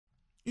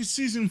It's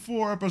season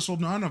 4, episode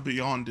 9 of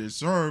Beyond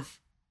This Earth.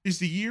 It's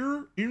the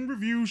year in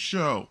review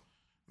show.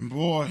 And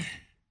boy,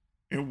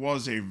 it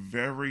was a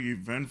very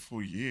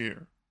eventful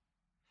year.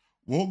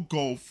 We'll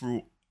go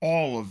through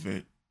all of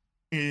it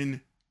in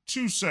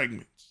 2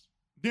 segments.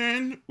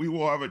 Then we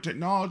will have a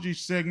technology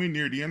segment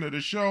near the end of the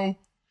show,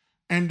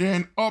 and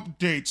then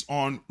updates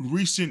on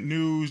recent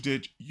news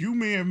that you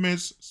may have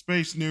missed,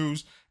 space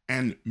news,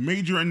 and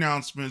major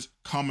announcements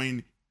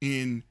coming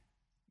in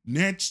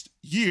next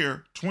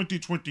year,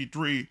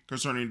 2023,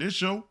 concerning this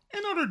show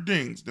and other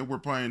things that we're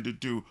planning to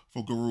do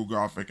for Guru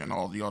Graphic and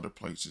all the other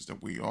places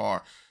that we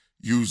are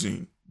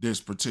using this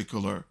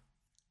particular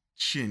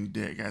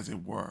shindig, as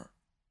it were.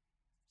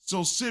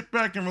 So sit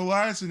back and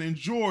relax and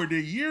enjoy the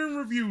year in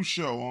review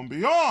show on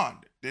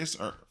Beyond This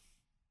Earth.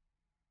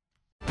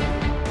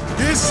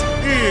 This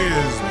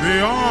is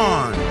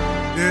Beyond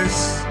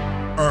This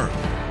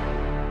Earth.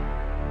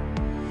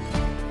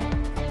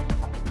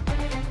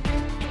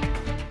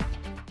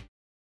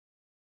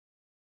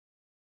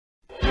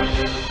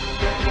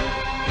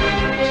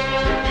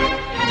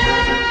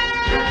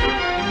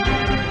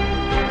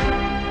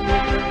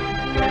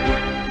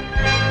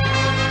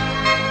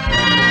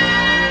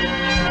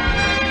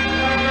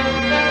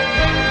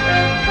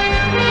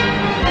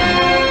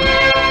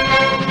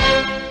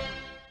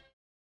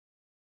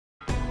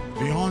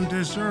 Beyond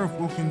This Earth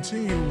will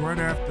continue right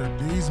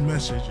after these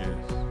messages.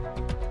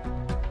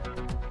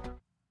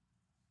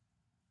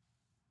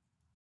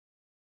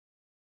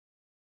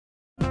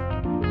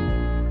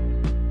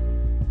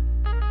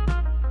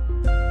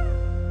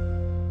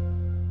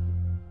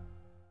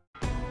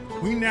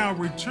 We now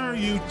return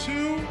you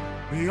to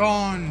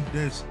Beyond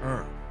This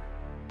Earth.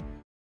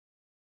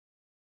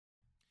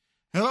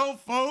 Hello,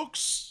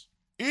 folks.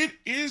 It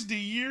is the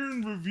year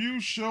in review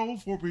show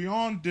for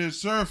Beyond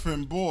This Earth,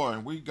 and boy,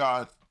 we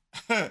got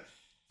an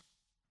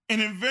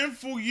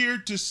eventful year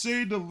to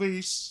say the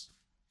least.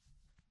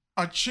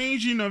 A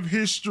changing of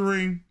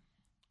history,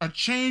 a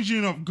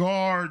changing of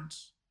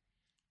guards,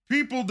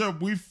 people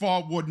that we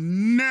thought would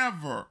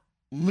never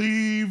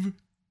leave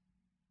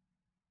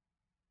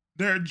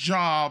their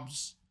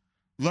jobs,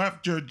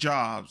 left their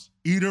jobs,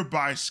 either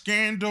by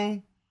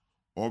scandal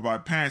or by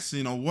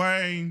passing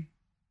away.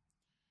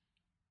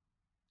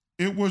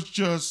 It was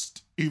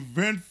just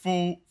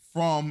eventful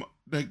from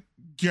the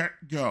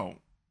get-go,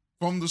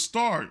 from the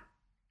start.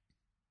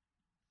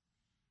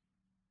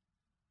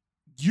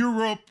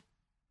 Europe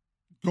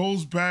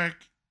goes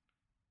back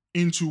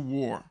into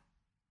war.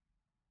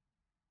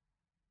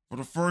 For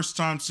the first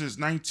time since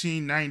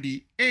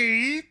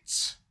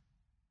 1998,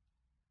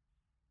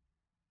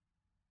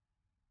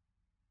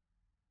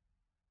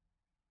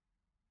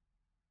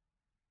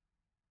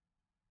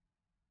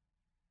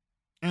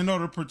 and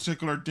other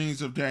particular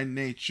things of that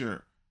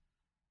nature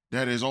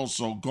that is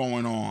also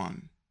going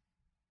on.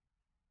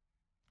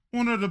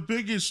 One of the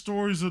biggest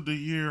stories of the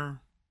year,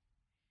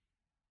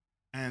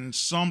 and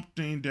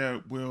something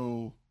that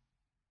will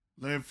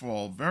live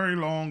for a very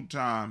long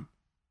time,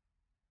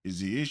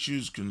 is the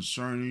issues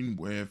concerning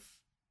with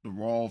the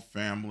royal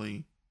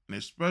family, and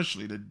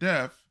especially the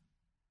death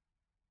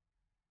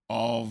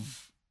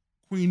of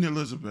Queen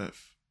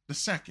Elizabeth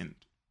II.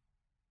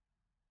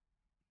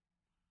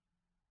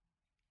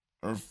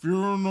 Her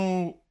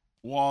funeral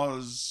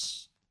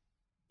was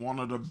one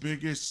of the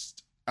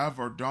biggest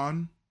ever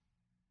done.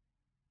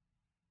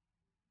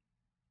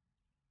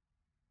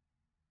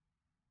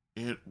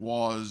 It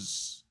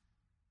was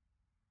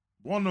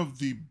one of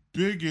the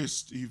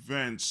biggest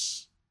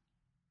events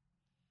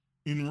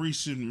in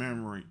recent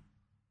memory.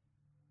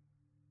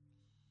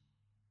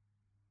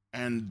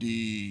 And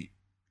the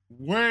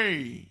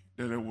way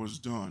that it was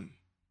done,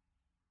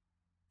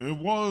 it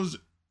was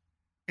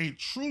a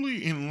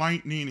truly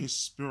enlightening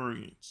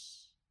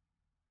experience.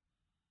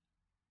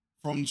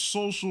 From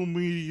social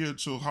media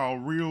to how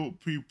real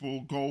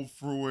people go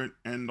through it,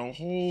 and the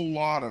whole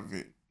lot of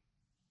it,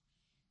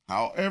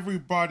 how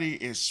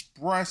everybody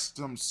expressed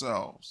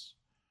themselves,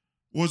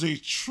 was a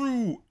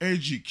true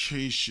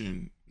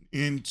education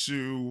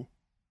into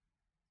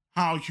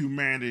how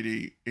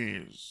humanity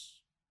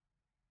is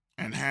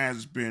and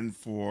has been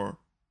forever,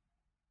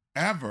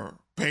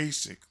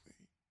 basically.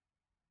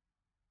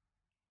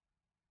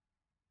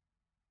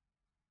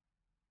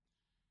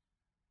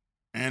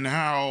 And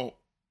how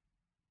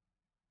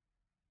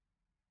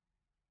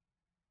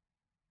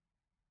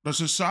the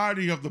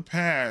society of the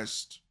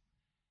past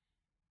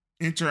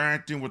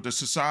interacting with the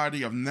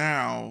society of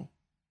now,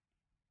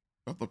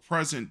 of the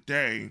present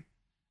day,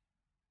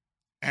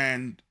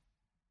 and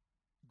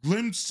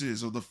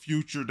glimpses of the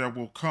future that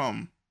will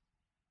come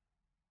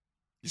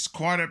is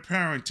quite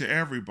apparent to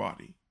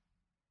everybody.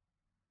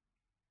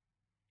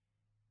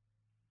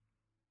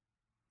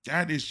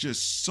 That is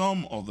just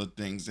some of the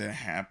things that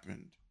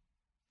happened,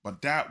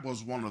 but that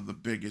was one of the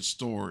biggest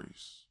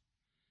stories.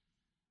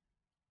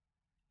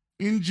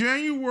 In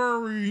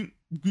January,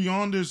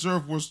 Beyond This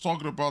Earth was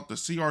talking about the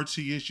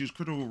CRT issues,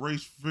 critical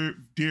race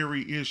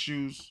theory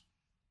issues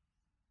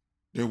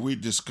that we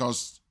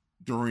discussed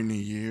during the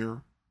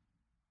year.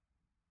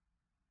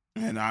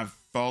 And I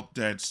felt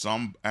that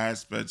some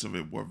aspects of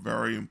it were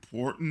very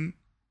important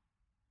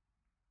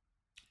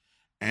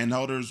and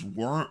others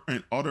weren't,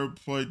 and other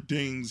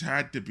things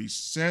had to be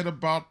said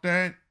about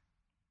that.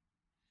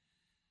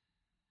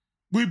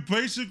 We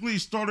basically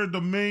started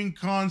the main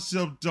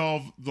concept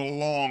of the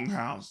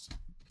Longhouse,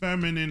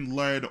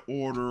 feminine-led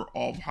order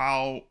of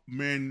how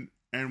men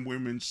and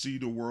women see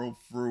the world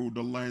through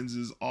the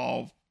lenses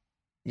of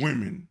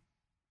women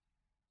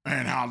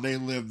and how they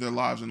live their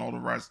lives and all the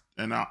rest.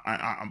 And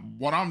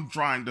what I'm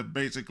trying to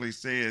basically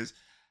say is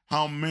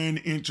how men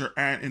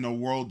interact in a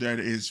world that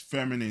is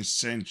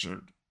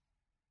feminine-centered.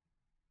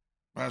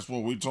 That's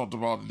what we talked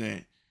about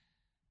today.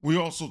 We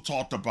also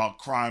talked about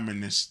crime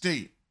in the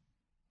state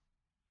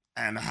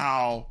and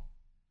how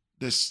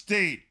the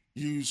state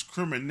used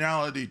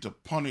criminality to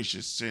punish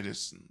its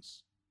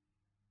citizens.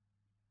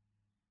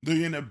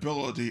 The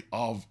inability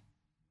of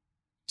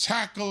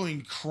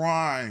tackling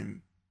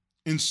crime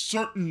in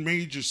certain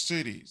major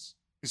cities,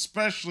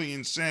 especially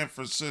in San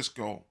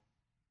Francisco,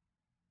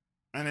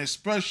 and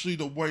especially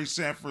the way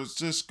San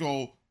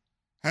Francisco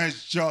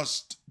has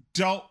just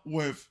dealt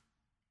with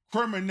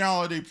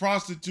criminality,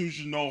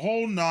 prostitution, the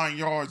whole 9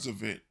 yards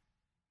of it.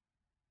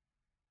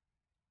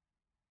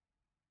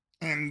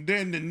 And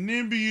then the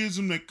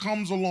NIMBYism that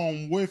comes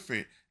along with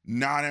it,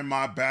 not in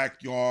my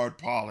backyard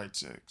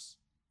politics.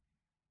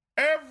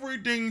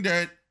 Everything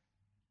that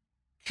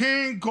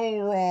can go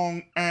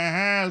wrong and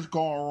has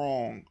gone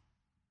wrong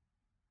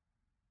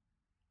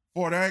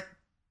for that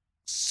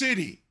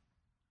city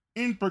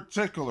in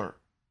particular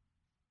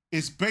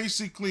is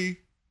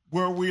basically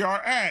where we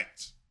are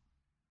at.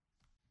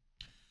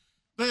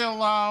 They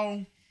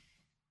allow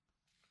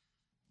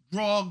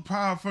drug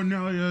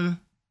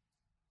paraphernalia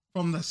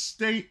from the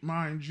state,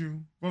 mind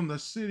you, from the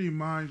city,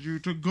 mind you,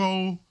 to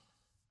go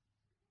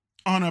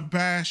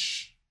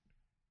unabashed,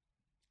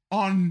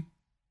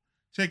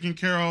 taken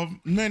care of.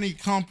 Many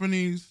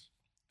companies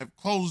have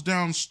closed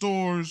down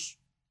stores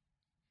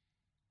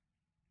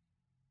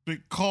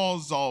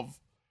because of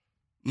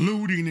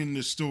looting in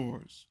the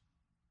stores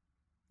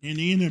and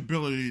the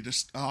inability to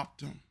stop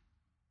them.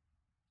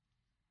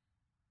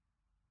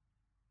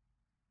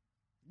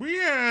 We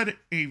had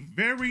a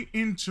very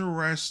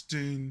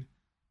interesting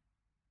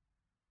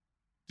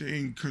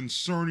thing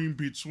concerning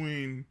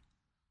between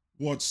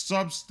what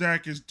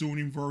Substack is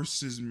doing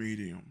versus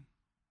Medium,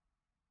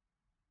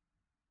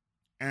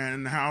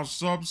 and how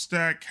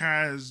Substack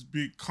has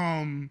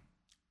become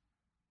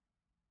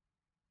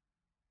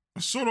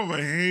a sort of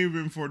a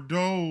haven for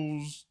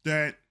those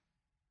that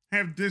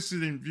have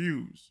dissident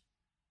views,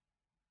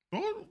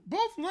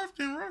 both left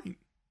and right.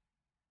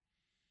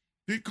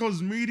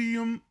 Because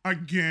Medium,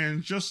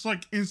 again, just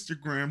like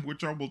Instagram,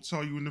 which I will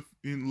tell you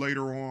in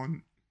later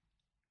on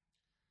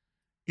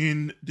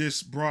in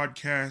this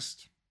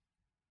broadcast,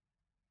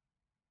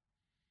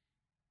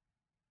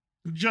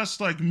 just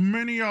like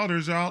many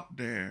others out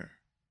there,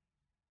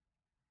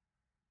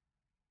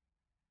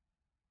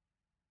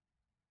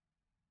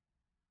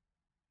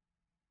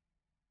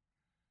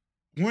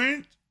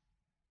 went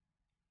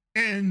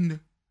and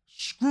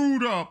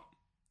screwed up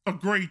a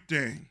great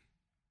thing.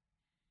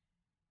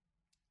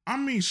 I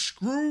mean,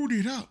 screwed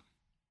it up.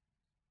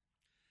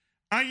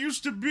 I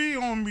used to be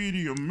on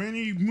Medium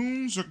many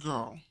moons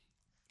ago.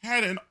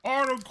 Had an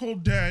article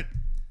that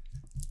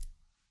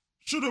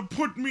should have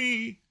put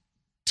me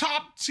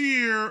top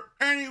tier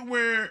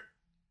anywhere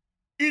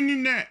in the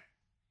net.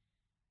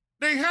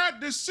 They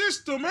had the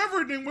system,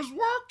 everything was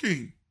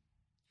working.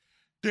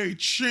 They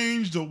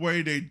changed the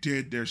way they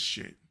did their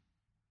shit.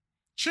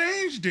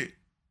 Changed it.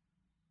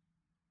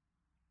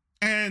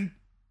 And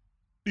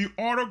the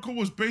article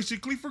was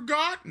basically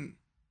forgotten.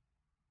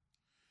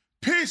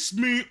 Pissed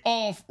me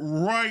off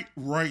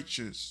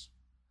righteous.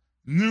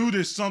 Knew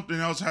that something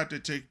else had to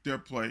take their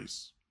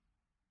place.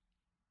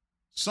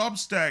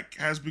 Substack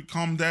has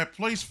become that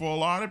place for a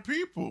lot of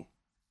people.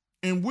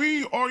 And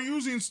we are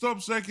using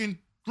Substack in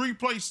two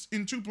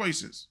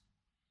places.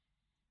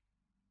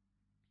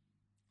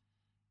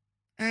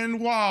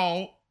 And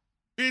while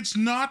it's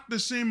not the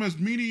same as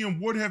Medium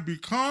would have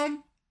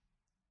become,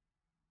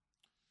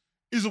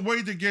 is a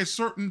way to get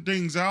certain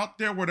things out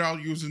there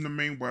without using the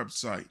main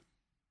website.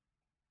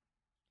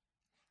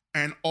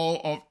 And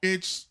all of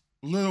its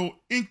little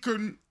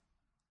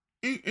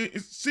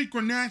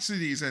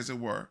synchronicities, as it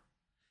were.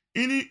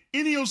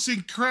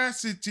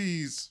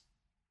 Idiosyncrasies,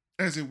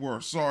 as it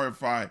were. Sorry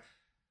if I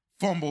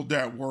fumbled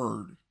that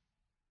word.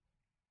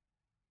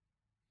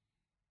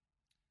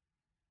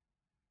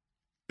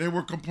 They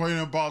were complaining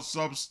about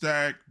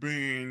Substack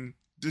being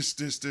this,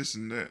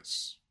 and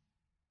this.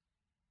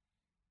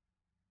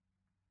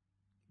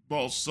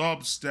 Well,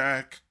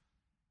 Substack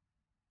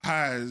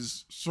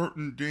has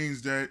certain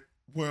things that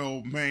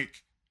will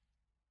make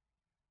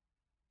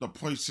the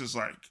places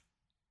like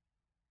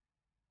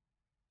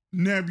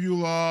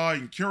Nebula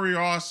and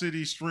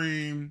Curiosity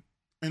Stream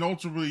and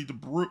ultimately the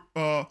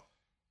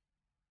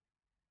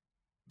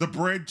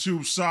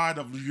BreadTube side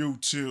of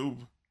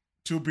YouTube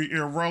to be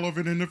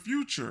irrelevant in the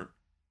future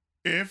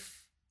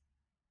if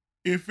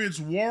it's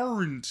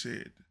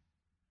warranted.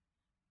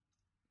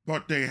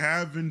 but they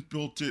haven't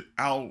built it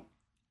out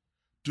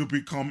to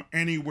become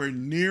anywhere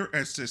near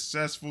as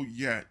successful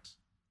yet.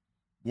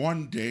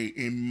 One day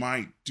it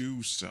might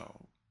do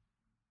so,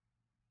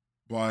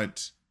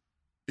 but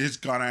it's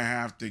gonna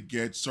have to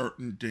get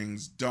certain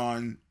things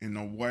done in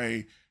a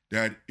way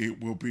that it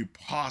will be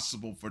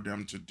possible for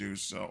them to do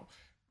so.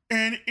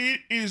 And it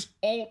is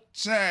alt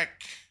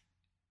tech,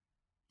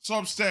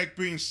 Substack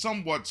being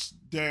somewhat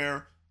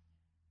there,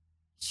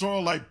 sort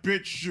of like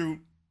BitChute,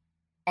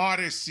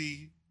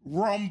 Odyssey,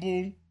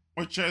 Rumble,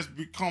 which has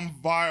become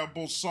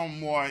viable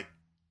somewhat,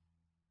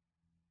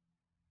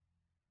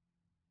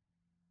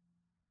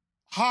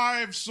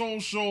 Hive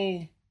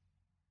Social,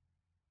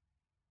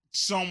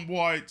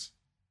 somewhat,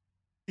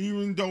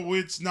 even though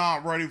it's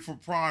not ready for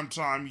prime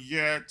time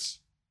yet.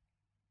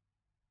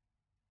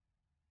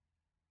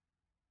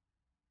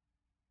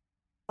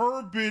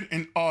 Urban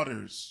and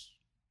others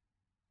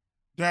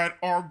that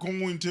are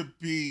going to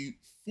be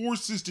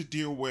forces to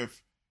deal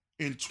with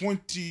in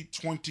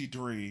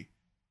 2023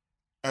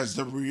 as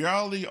the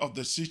reality of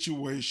the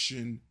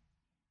situation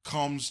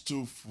comes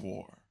to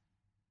fore.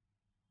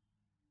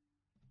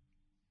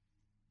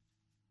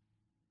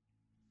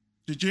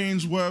 The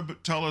James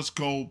Webb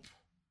Telescope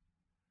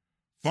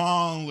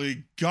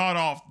finally got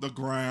off the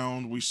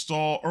ground. We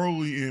saw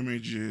early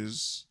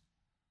images,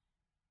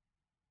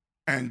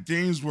 and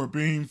things were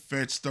being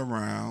fetched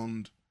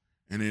around,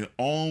 and it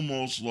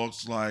almost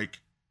looks like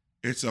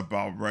it's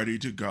about ready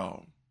to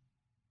go.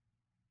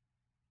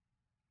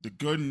 The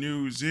good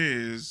news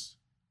is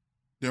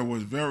there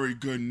was very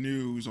good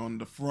news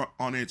on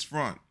its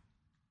front.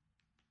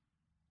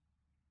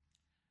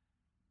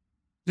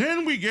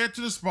 Then we get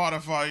to the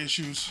Spotify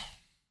issues.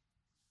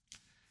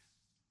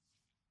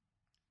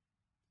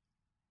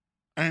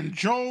 And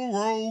Joe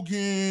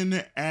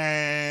Rogan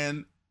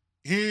and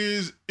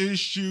his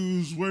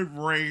issues with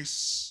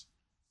race,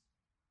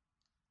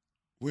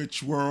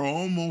 which were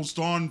almost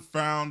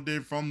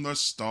unfounded from the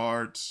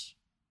start.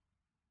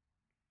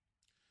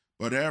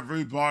 But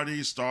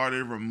everybody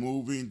started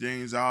removing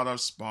things out of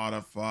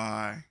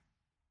Spotify.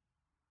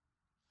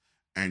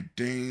 And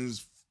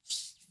things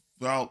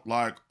felt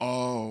like,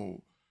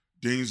 oh,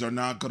 things are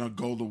not going to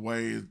go the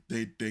way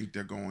they think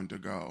they're going to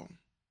go.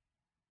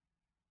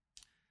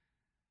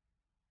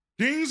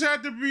 Things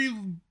had to be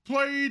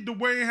played the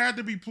way it had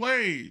to be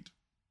played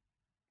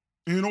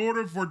in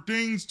order for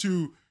things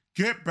to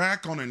get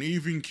back on an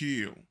even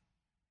keel.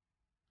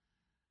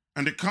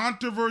 And the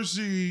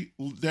controversy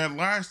that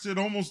lasted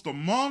almost a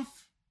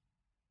month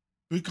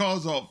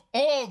because of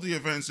all the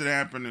events that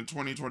happened in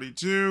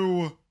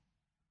 2022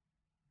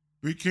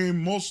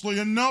 became mostly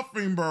a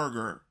nothing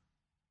burger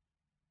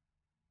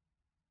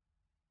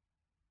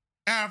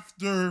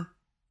after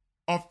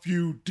a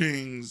few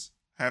things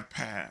have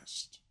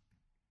passed.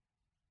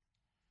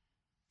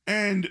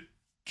 And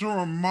to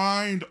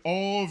remind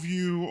all of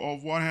you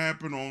of what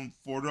happened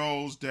for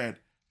those that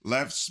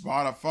left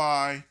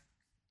Spotify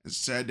and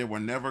said they were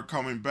never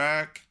coming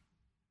back,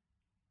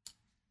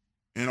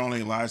 it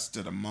only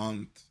lasted a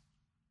month.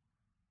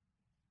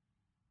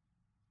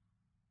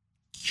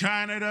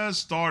 Canada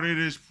started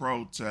its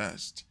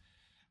protest,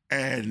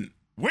 and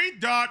we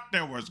thought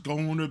there was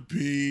going to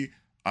be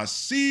a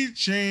sea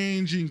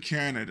change in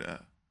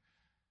Canada.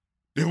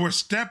 They were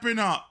stepping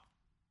up.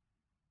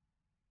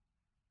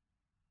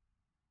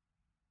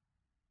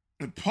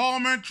 In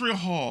Parliamentary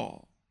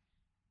Hall.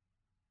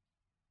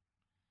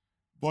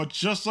 But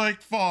just like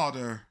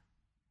father,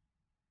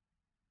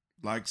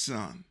 like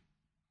son.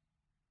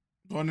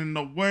 But in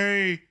the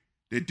way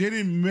they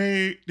didn't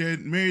make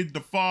the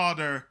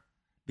father,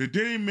 they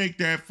didn't make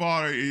that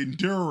father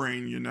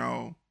enduring, you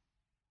know.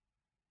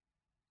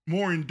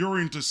 More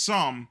enduring to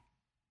some.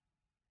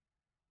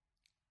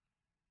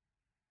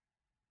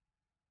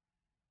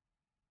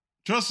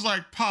 Just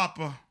like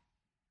Papa,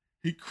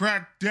 he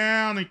cracked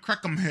down and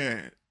cracked 'em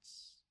heads.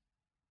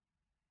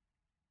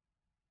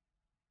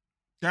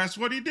 That's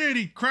what he did.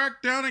 He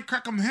cracked down and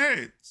cracked 'em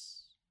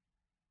heads.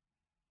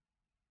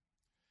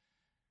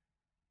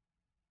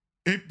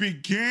 It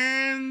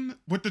began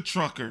with the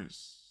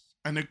truckers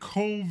and the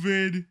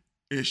COVID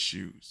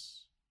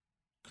issues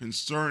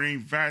concerning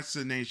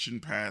vaccination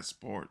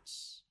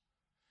passports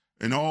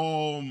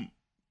and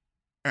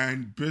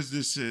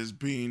businesses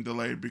being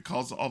delayed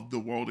because of the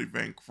world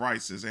event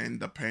crisis and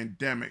the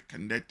pandemic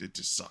connected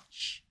to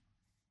such.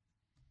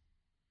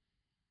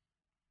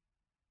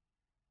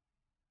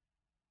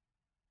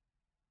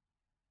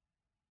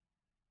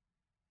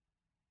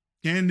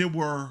 Then there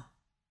were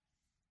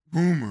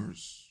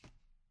rumors,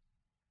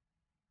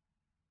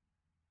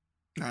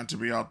 not to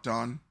be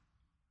outdone,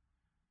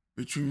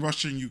 between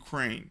Russia and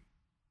Ukraine,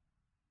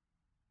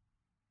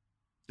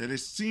 that it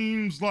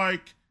seems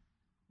like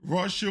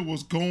Russia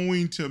was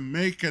going to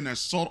make an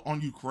assault on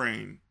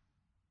Ukraine.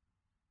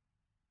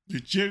 The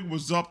jig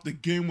was up, the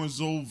game was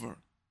over.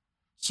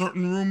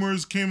 Certain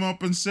rumors came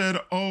up and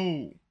said,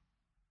 oh,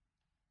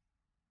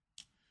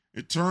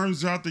 it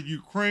turns out that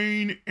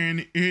Ukraine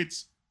and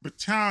its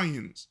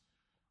battalions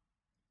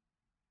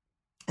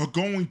are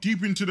going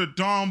deep into the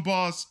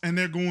Donbass and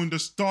they're going to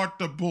start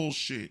the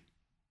bullshit.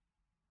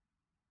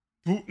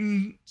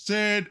 Putin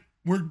said,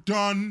 we're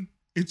done.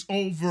 It's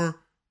over.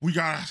 We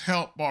got to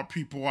help our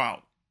people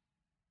out.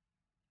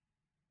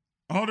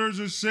 Others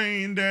are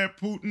saying that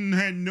Putin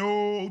had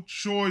no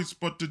choice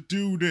but to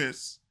do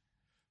this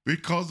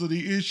because of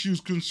the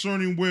issues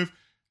concerning with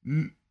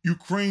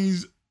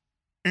Ukraine's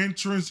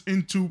entrance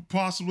into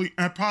possible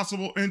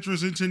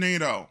entrance into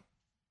NATO,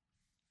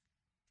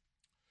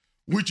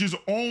 which is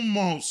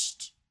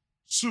almost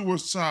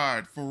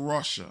suicide for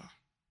Russia.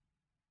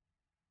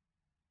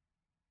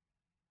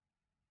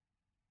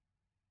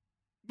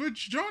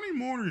 Which Johnny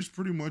Mortars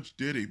pretty much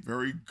did a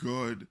very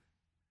good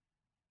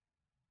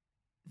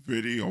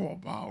video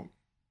about.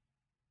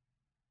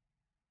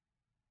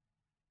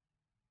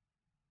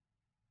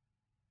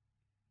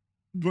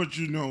 But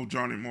you know,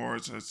 Johnny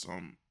Morris has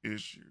some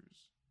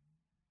issues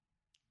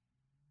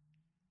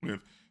with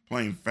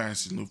playing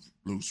fast and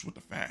loose with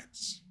the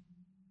facts.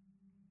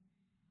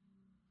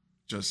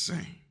 Just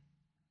saying.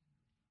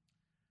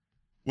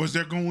 Was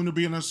there going to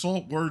be an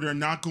assault? Were there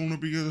not going to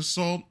be an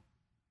assault?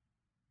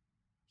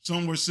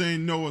 Some were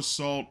saying no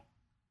assault.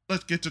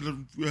 Let's get to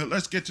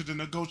the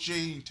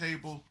negotiating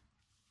table.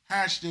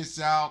 Hash this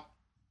out.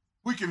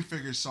 We can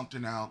figure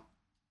something out.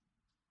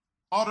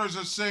 Others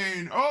are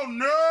saying, oh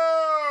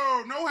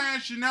no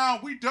hashing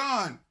out. We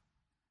done.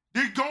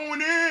 They're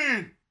going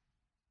in.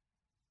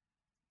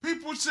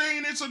 People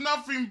saying it's a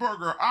nothing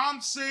burger. I'm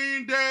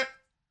saying that,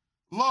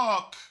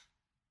 look,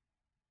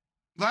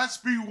 let's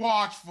be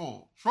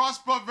watchful.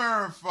 Trust but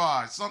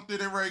verify. Something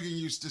that Reagan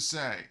used to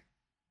say.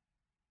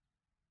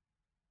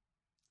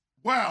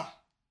 Well,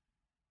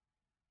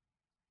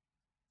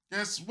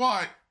 guess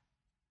what?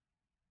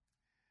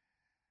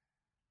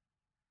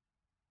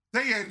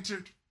 They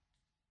entered.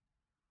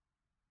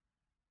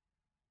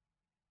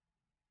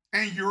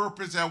 And Europe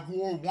is at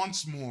war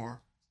once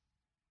more.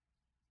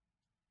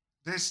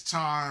 This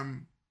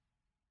time,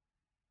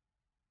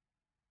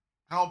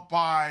 helped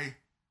by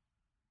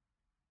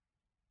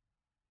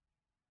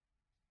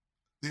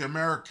the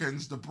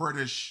Americans, the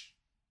British,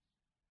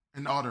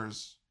 and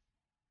others,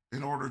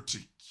 in order to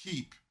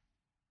keep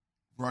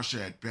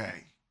Russia at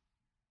bay.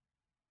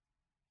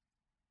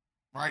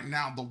 Right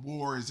now, the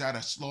war is at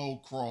a slow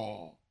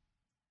crawl.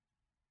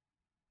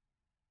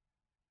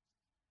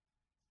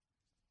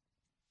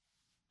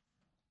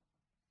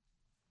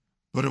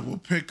 But it will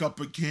pick up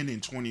again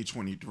in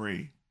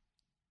 2023.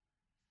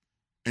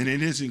 And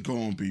it isn't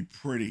going to be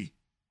pretty.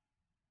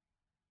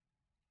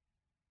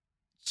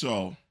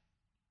 So,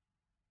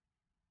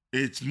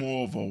 it's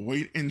more of a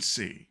wait and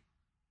see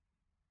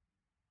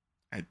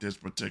at this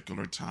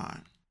particular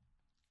time.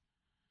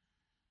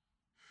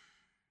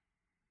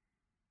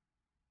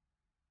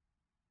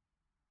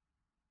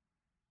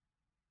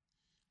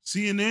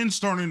 CNN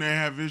starting to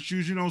have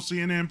issues. You know,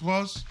 CNN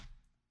Plus,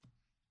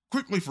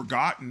 quickly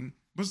forgotten.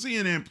 But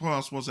CNN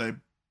Plus was a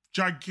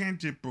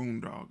gigantic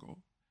boondoggle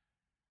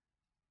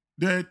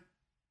that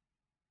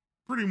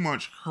pretty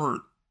much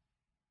hurt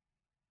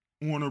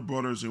Warner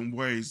Brothers in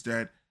ways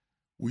that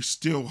we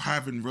still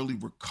haven't really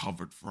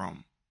recovered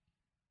from.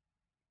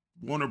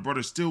 Warner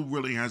Brothers still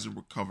really hasn't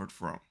recovered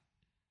from.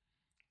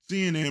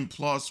 CNN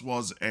Plus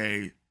was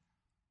a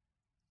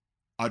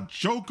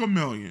joke a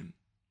million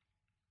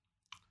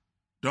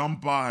done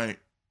by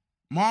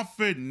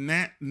Moffat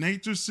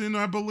Nathanson,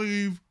 I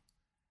believe,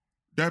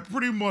 that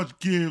pretty much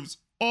gives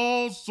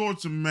all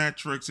sorts of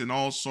metrics and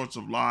all sorts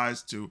of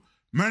lies to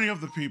many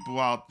of the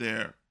people out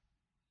there,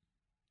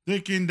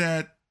 thinking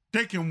that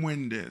they can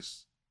win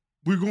this.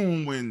 We're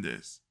going to win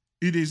this.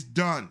 It is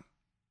done.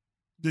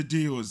 The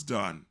deal is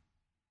done.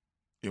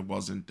 It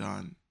wasn't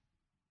done.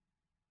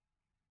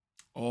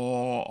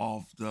 All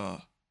of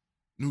the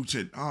new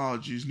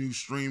technologies, new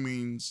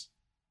streamings,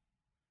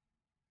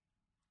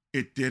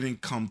 it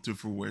didn't come to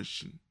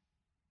fruition.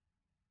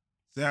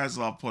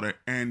 Zaslav put an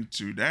end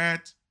to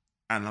that,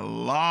 and a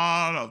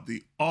lot of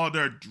the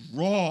other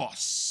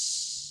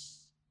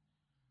dross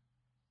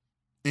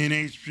in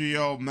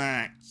HBO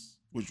Max,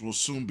 which will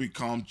soon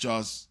become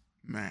just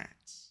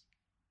Max.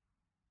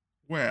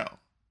 Well,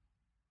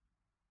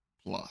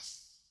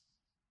 plus.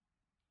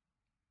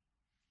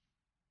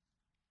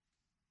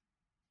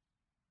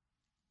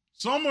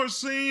 Some are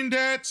saying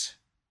that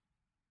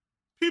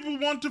people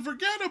want to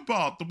forget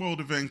about the world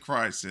event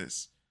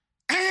crisis.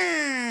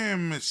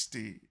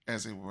 Amnesty,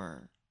 as it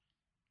were.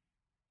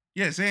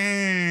 Yes,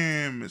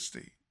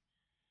 amnesty.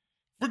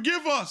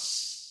 Forgive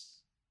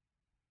us.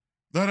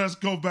 Let us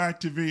go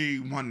back to be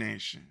one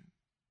nation.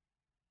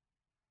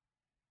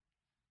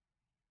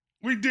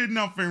 We did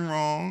nothing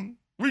wrong.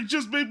 We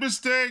just made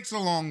mistakes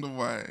along the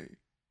way.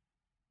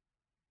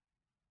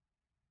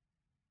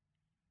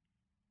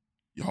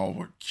 Y'all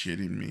were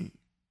kidding me.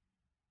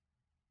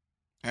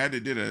 Had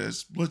to do a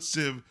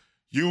explicit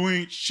you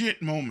ain't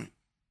shit moment.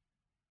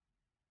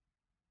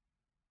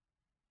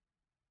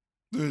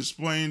 To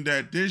explain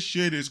that this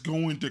shit is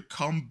going to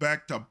come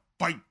back to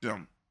bite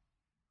them.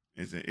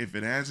 If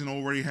it hasn't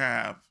already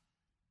have.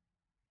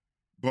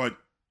 But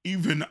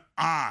even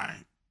I,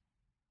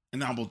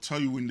 and I will tell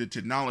you in the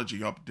technology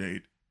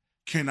update,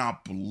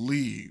 cannot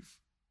believe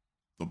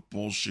the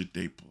bullshit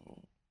they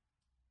pull.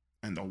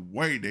 and the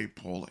way they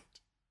pull it.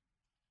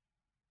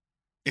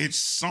 It's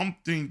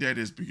something that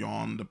is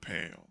beyond the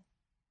pale.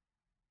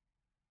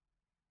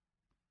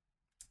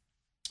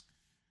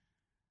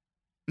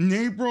 In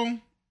April,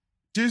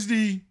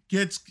 Disney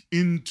gets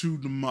into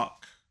the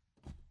muck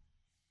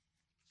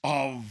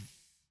of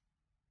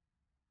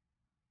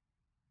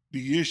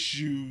the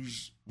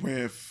issues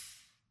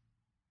with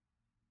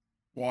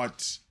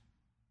what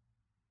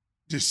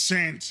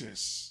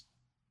DeSantis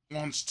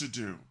wants to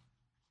do,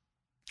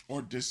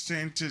 or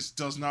DeSantis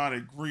does not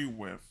agree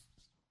with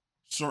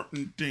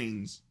certain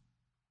things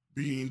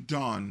being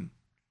done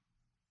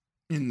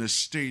in the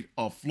state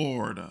of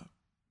Florida.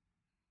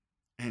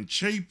 And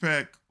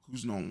Chapek,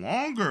 who's no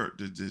longer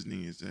the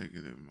Disney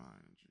executive,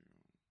 mind you,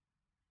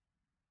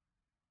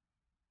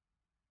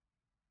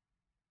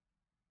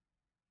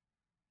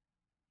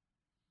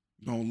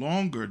 no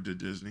longer the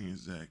Disney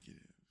executive,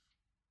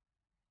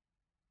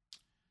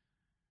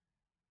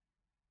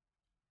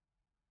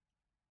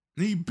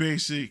 he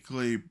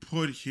basically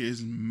put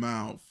his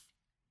mouth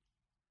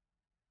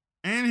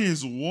and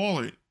his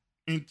wallet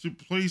into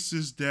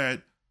places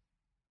that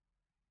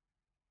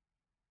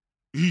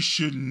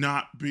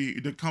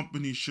the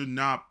company should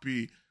not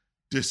be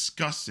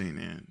discussing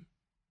in.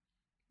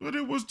 But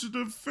it was to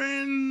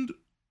defend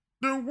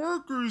their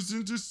workers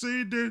and to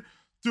say that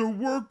their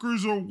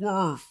workers are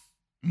worth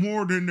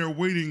more than their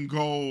weight in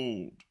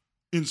gold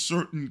in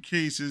certain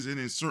cases and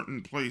in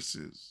certain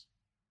places.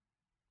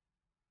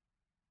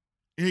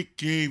 It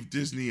gave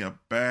Disney a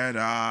bad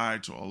eye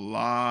to a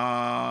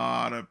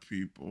lot of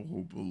people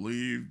who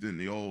believed in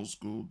the old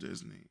school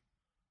Disney.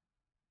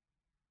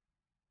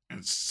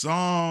 And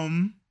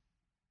some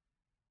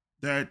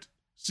that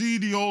see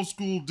the old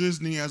school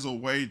Disney as a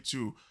way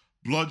to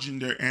bludgeon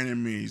their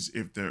enemies,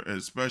 if they're,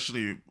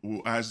 especially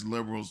as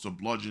liberals, to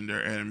bludgeon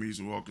their enemies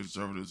who are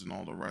conservatives and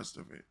all the rest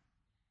of it.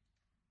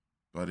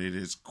 But it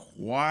is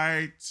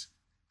quite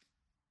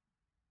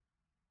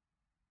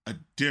a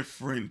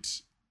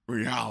different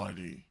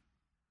reality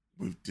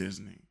with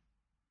Disney.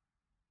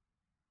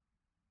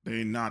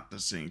 They're not the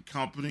same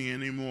company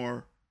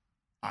anymore.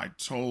 I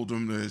told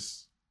them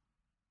this.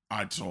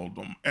 I told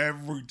them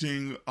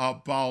everything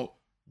about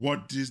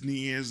what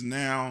Disney is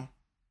now,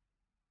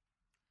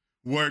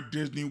 where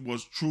Disney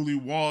truly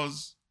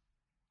was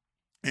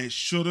and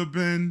should have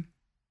been.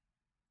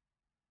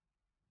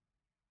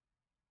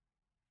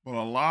 But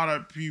a lot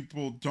of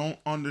people don't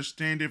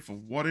understand it for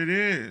what it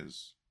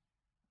is.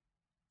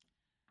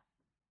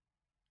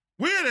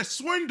 We had a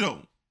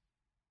swindle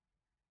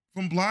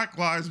from Black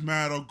Lives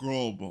Matter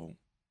Global.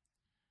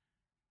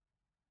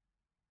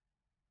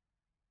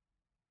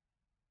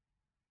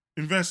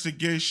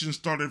 Investigation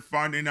started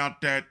finding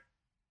out that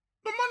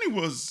the money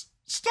was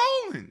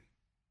stolen.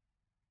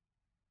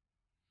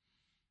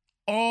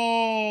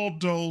 All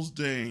those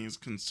things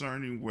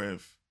concerning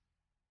with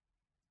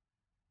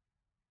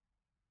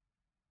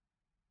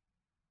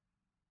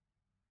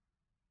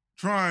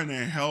trying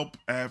to help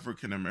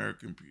African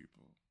American people.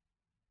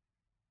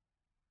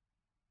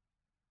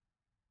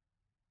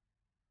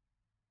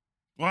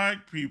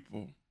 Black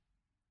people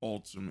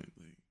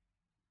ultimately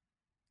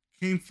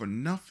came for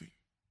nothing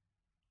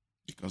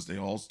because they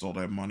all stole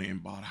that money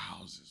and bought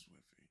houses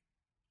with it.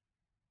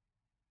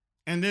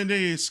 And then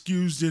they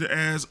excused it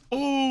as,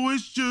 oh,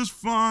 it's just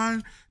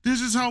fine.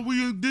 This is how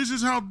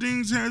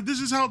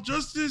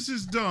justice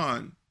is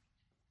done.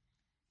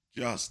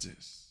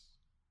 Justice.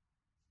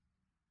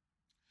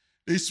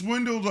 They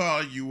swindled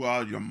you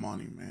out of your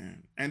money,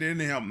 man. And they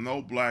didn't help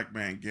no black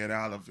man get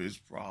out of his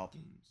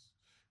problems.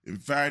 In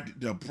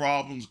fact, the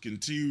problems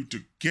continue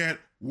to get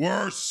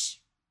worse.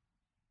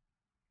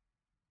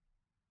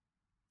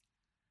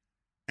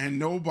 And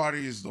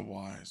nobody is the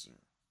wiser.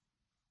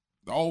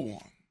 No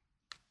one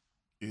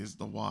is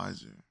the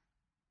wiser.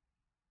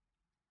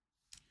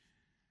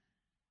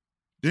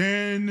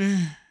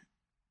 Then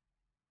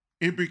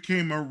it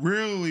became a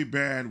really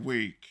bad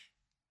week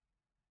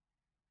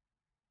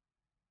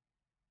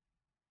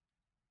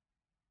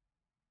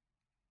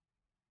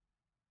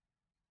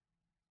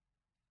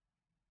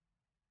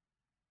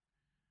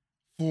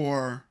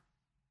for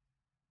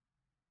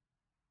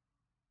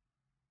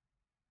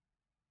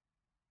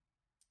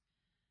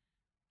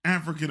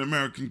African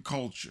American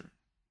culture.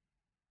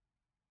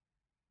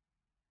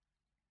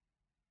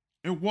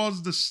 It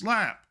was the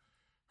slap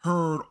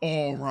heard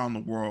all around the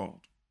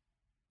world.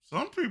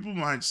 Some people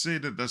might say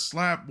that the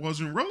slap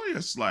wasn't really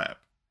a slap.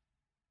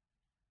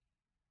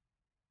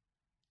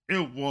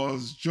 It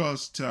was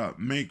just to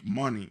make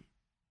money.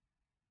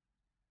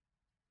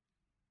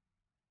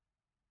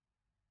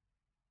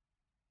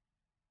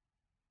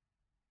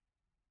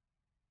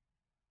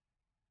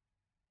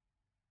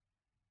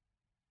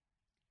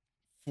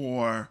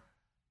 For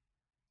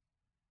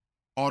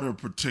other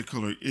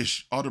particular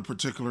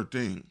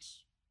things.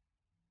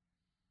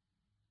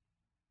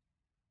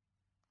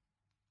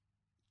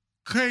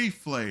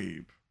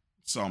 Kayfabe,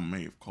 some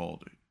may have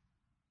called it.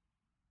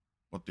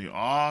 But the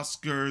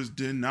Oscars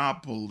did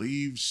not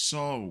believe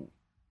so.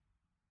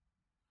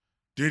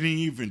 Didn't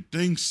even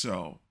think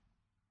so.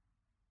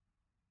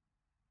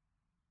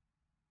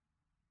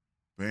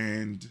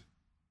 banned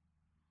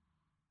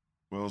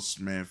Will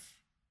Smith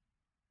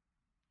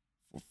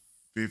for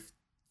fifth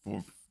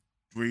for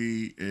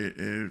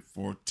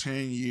for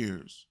 10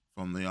 years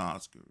from the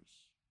Oscars.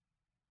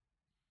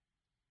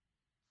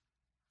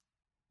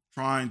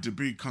 Trying to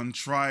be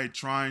contrite,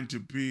 trying to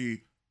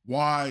be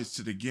wise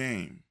to the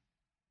game,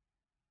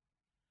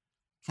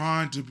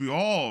 trying to be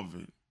all of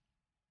it.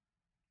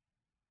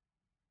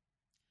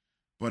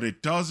 But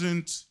it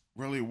doesn't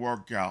really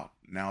work out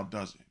now,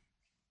 does it?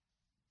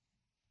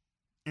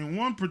 In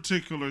one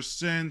particular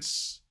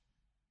sense,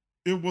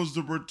 it was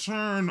the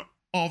return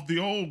of the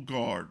old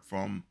guard,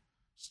 from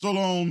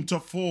Stallone to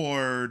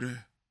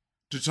Ford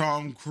to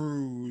Tom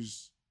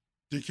Cruise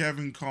to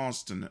Kevin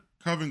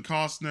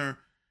Costner,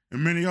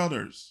 and many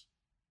others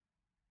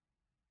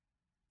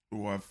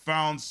who have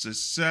found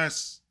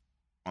success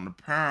on the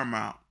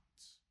Paramount.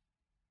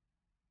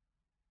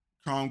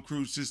 Tom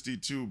Cruise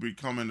 62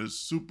 becoming a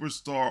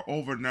superstar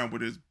overnight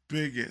with his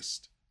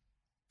biggest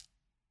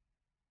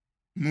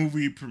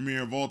movie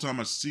premiere of all time,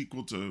 a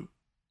sequel to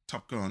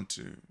Top Gun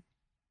 2.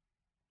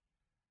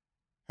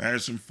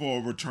 Harrison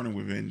Ford returning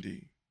with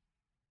Indy.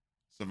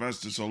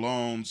 Sylvester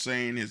Stallone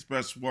saying his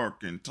best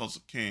work in Tulsa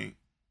King.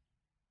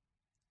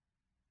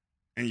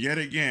 And yet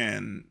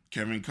again,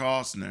 Kevin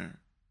Costner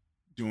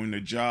doing the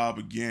job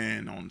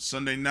again on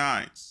Sunday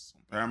nights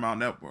on Paramount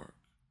Network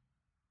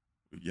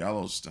with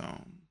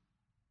Yellowstone.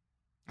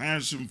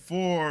 Harrison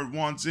Ford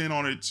wants in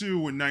on it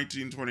too in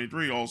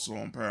 1923, also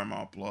on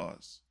Paramount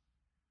Plus.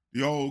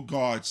 The old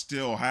guard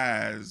still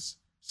has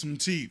some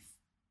teeth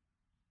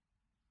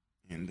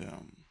in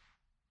them,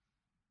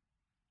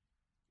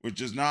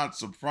 which is not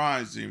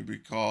surprising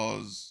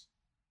because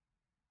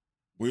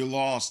we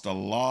lost a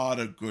lot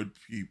of good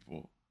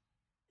people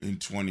in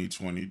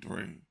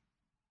 2023.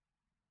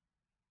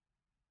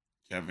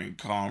 Kevin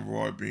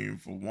Conroy being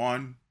for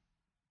one,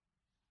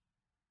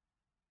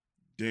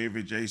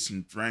 David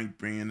Jason Frank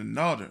being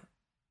another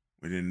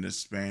within the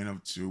span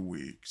of 2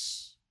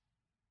 weeks.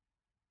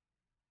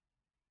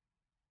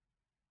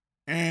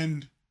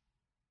 And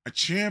a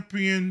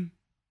champion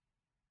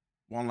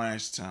one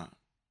last time,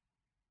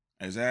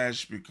 as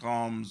Ash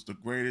becomes the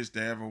greatest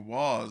there ever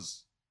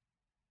was,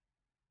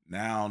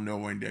 now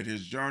knowing that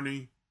his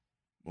journey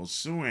will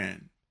soon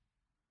end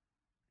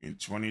in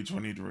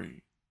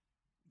 2023.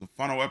 The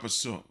final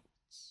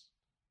episodes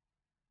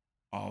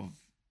of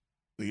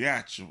the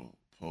actual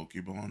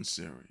Pokemon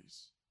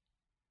series.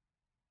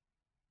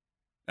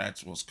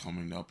 That's what's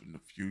coming up in the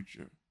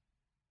future.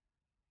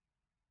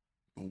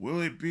 But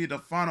will it be the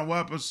final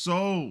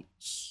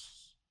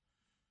episodes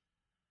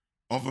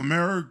of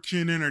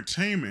American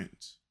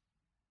entertainment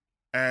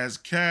as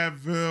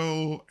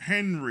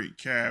Henry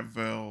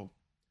Cavill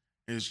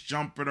is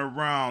jumping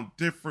around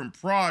different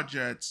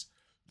projects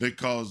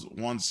because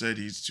one said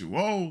he's too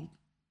old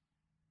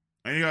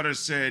and the other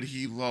said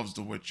he loves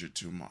The Witcher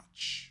too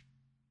much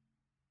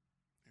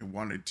and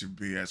wanted to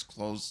be as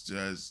close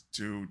as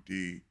to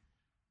the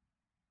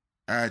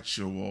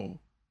actual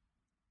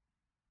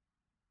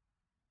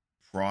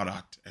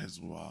product as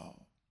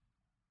well.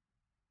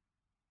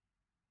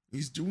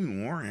 He's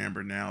doing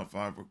Warhammer now,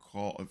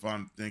 if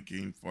I'm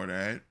thinking for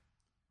that.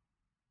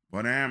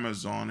 But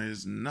Amazon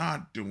is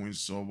not doing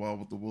so well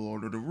with the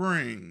Lord of the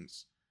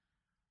Rings.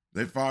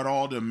 They fired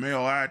all the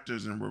male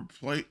actors and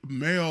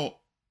male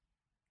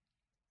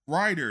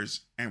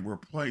writers and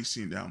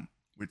replacing them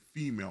with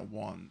female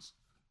ones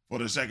for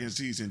the second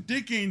season,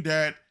 thinking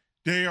that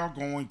they are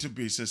going to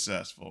be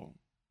successful.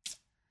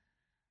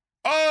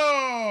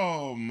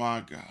 Oh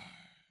my gosh.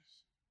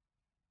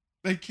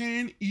 They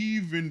can't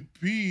even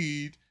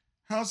beat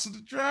House of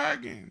the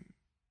Dragon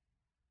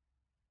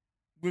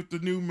with the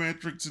new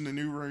metrics and the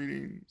new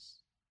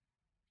ratings.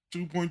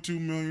 2.2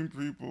 million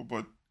people,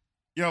 but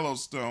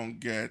Yellowstone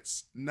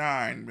gets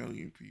 9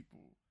 million people.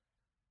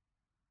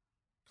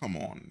 Come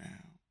on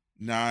now.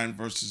 9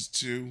 versus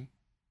 2?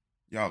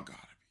 Y'all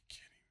gotta be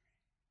kidding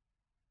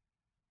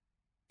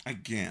me.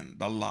 Again,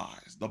 the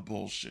lies, the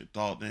bullshit,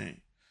 all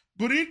day.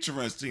 But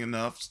interesting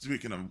enough,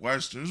 speaking of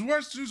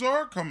Westerns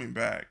are coming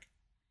back.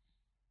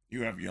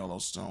 You have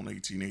Yellowstone,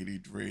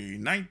 1883,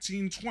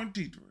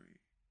 1923.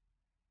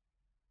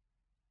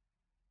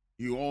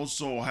 You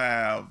also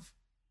have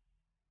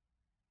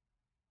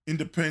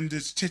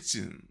Independence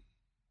Titson.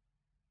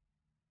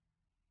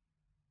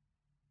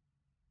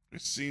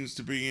 It seems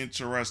to be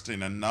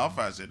interesting enough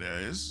as it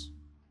is.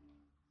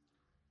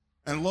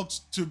 And looks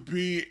to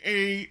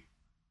be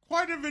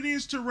quite of an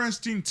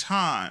interesting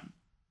time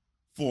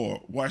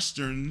for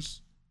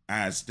Westerns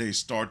as they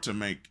start to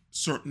make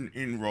certain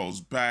inroads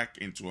back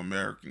into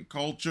American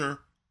culture.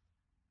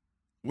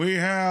 We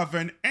have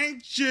an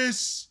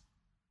anxious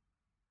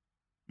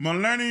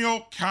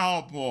millennial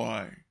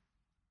cowboy,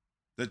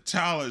 the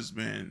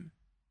talisman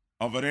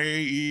of an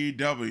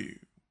AEW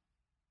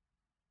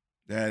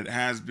that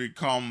has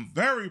become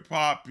very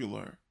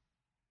popular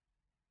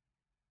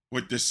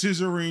with the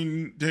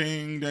scissoring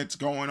thing that's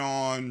going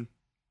on.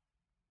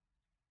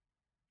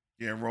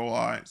 Yeah, roll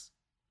eyes.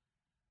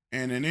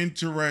 And an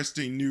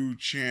interesting new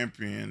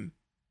champion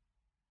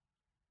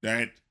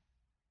that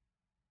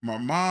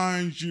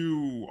reminds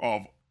you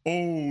of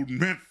old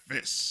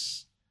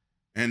Memphis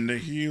and the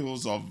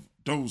heels of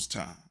those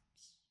times.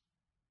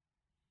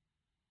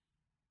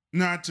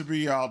 Not to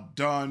be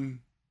outdone,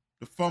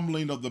 the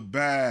fumbling of the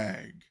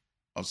bag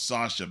of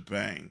Sasha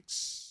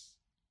Banks.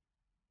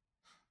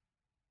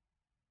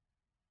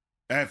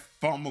 That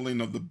fumbling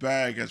of the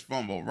bag has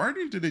fumbled right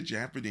into the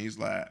Japanese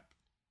lap.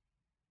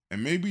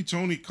 And maybe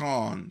Tony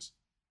Khan's.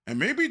 And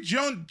maybe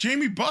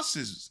Jamie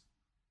Buss's.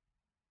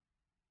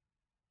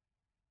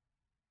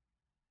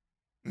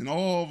 And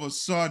all of a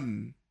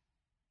sudden,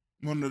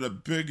 one of the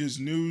biggest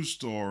news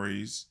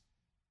stories,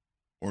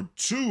 or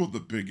two of the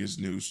biggest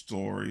news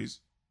stories,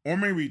 or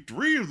maybe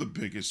three of the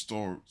biggest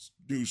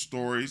news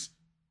stories,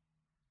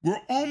 were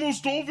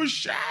almost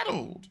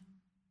overshadowed.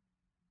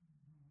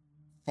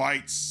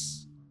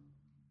 Fights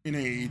in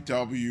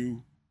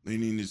AEW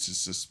leading into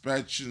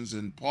suspensions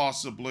and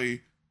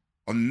possibly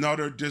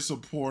another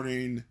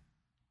disappointing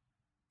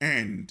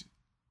end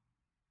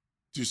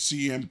to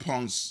CM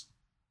Punk's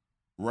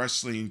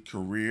wrestling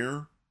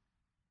career.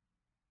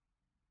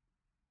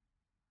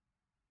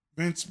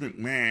 Vince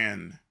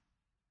McMahon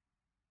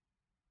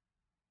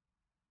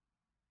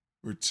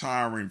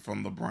retiring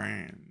from the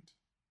brand,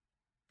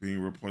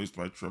 being replaced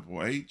by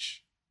Triple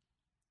H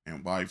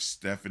and wife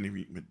Stephanie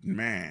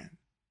McMahon.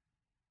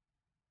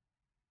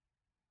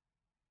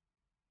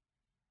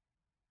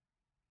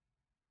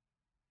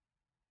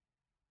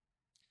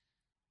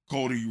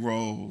 Cody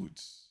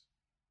Rhodes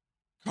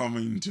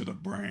coming to the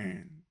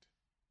brand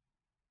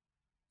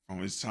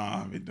from his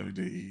time in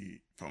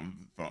WWE,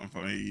 from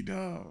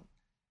AEW.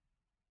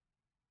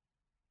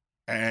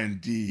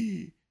 And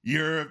the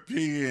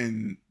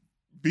European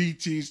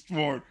BT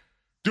Sport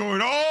doing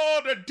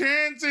all the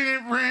dancing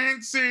and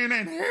prancing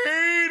and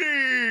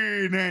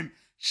hating and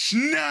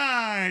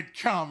snide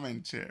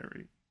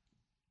commentary.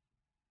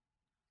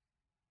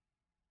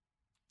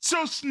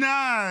 So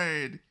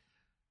snide.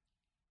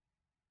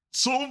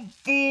 So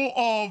full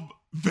of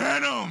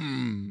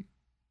venom.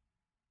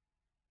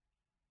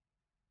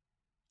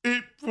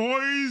 It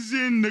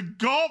poisoned the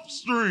Gulf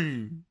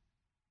Stream.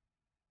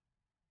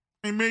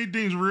 It made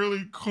things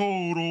really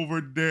cold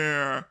over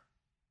there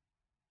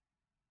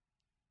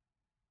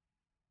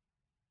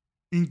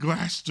in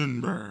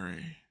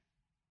Glastonbury.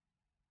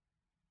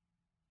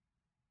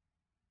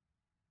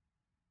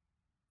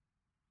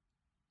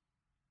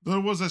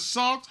 There was a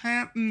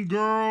Southampton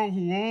girl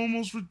who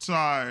almost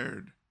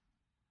retired.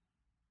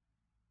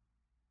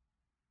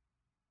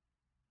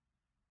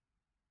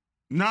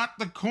 Not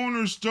the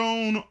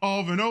cornerstone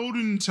of an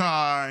Odin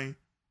tie.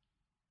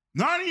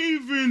 Not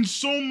even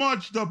so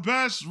much the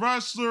best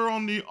wrestler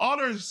on the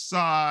other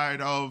side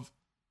of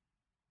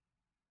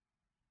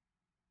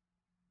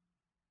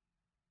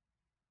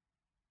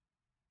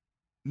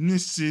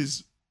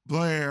Mrs.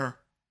 Blair.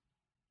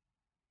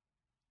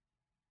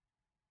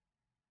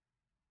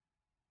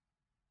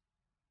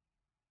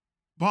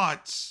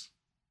 But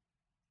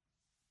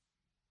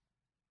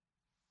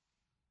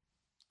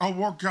a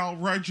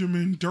workout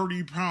regimen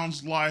 30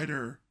 pounds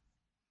lighter.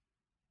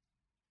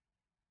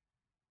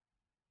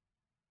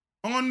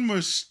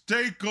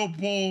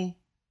 Unmistakable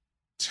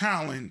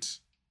talent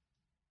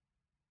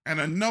and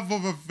enough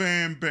of a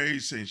fan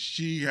base, and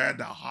she had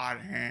the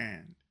hot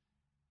hand.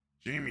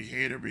 Jamie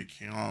Hayter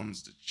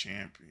becomes the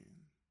champion.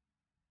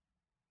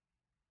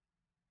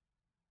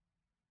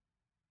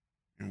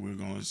 And we're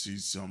going to see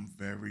some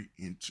very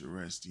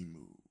interesting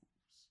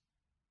moves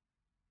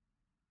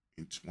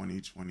in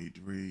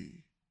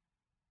 2023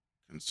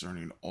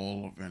 concerning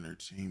all of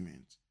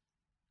entertainment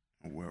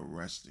and where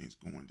wrestling's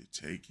going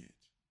to take it.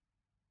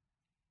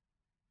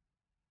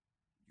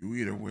 You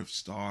either with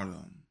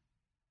stardom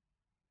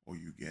or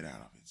you get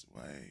out of its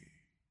way.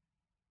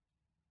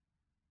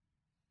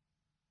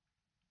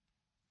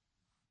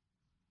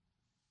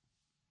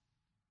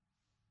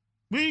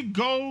 We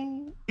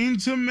go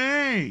into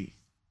May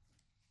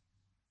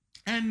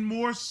and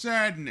more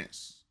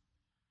sadness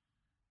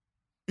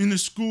in the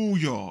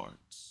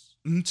schoolyards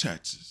in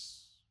Texas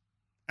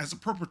as a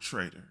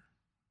perpetrator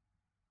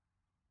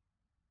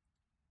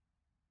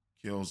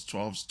kills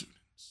 12 students.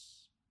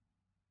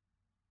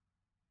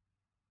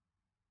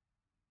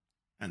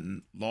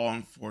 And law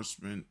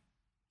enforcement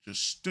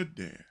just stood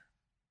there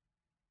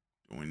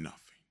doing nothing,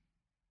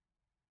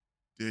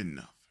 did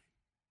nothing.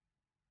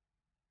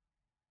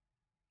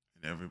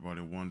 And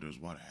everybody wonders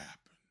what happened.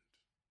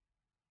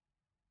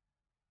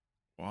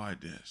 Why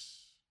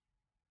this?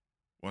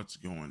 What's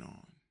going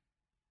on?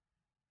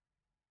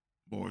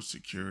 More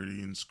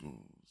security in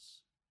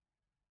schools.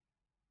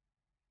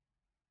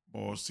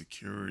 More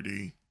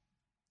security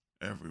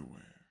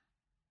everywhere.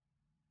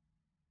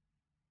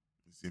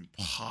 It's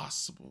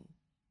impossible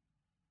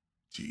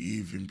to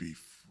even be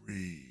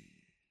free.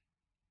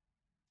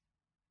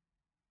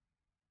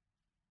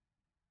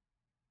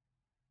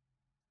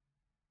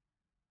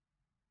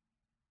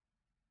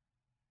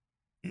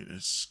 In a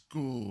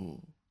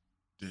school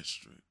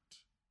district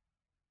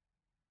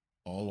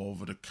all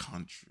over the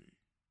country.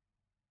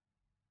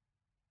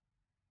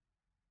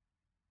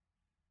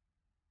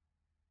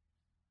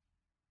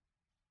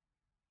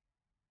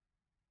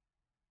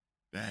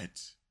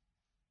 that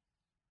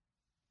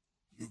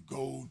you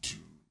go to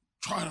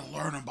try to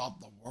learn about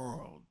the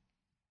world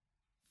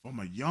from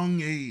a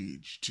young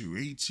age to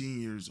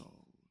 18 years old.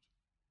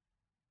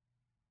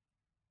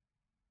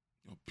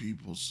 Your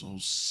people so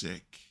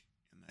sick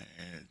in the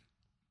head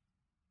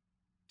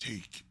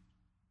take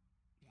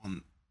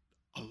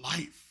a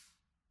life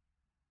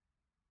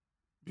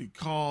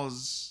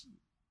because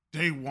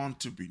they want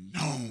to be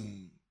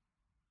known.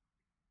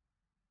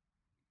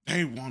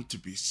 They want to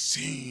be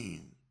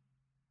seen.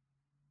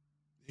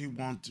 They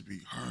want to be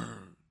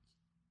heard.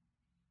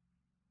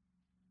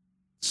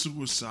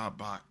 Suicide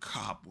by a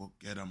cop will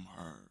get them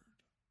heard.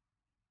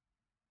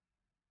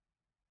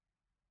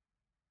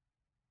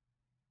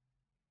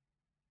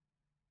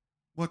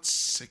 What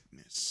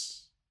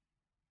sickness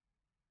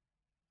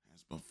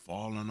has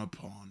befallen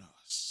upon us?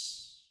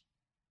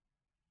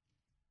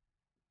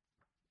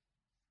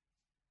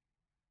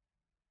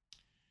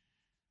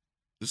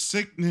 The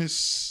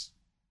sickness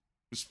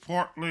is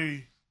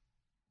partly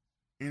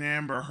in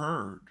Amber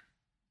Heard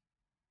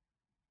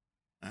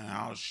and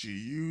how she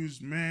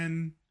used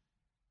men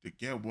to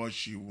get what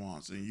she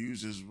wants and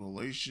uses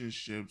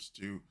relationships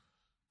to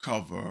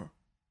cover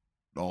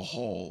the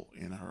hole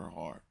in her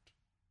heart.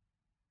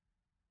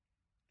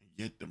 And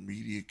yet the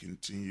media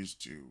continues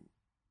to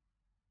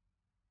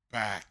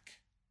back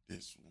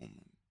this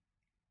woman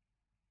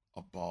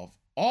above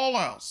all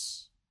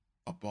else,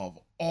 above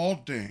all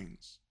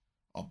things,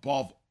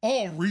 above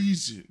all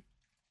reason,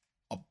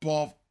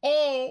 above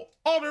all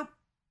other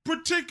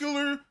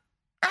particular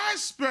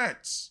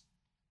aspects.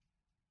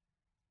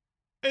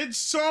 And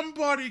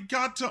somebody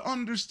got to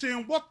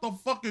understand what the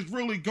fuck is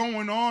really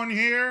going on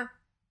here.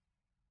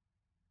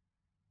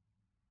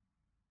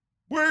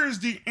 Where's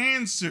the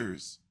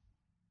answers?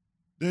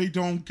 They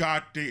don't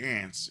got the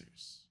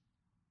answers.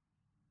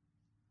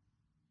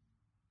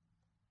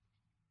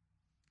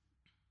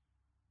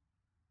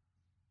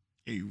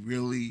 They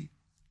really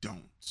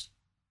don't.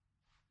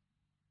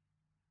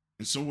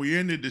 And so we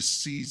ended the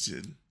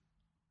season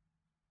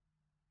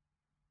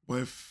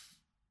with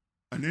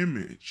an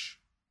image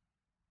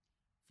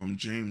from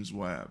James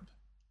Webb.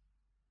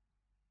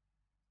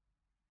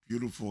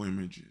 Beautiful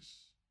images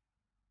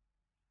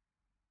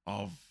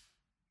of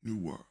new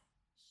worlds,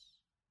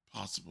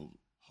 possible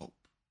hope,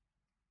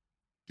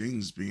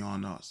 things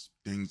beyond us,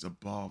 things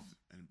above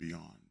and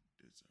beyond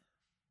this earth.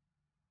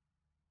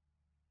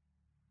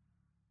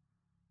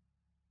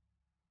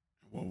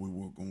 And what we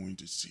were going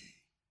to see.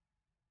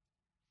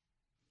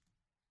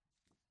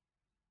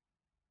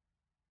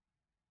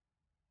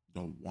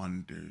 The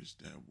wonders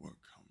that were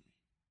coming.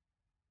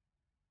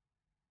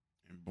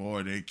 And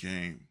boy, they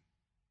came.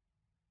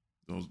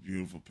 Those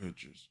beautiful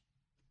pictures.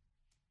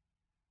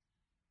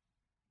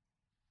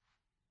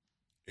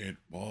 It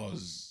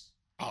was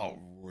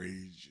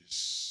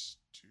outrageous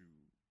to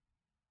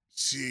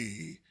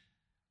see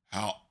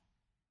how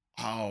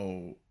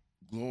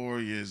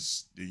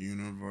glorious the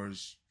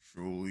universe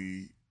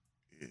truly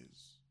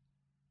is,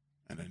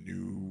 and a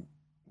new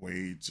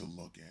way to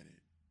look at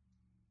it.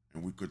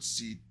 And we could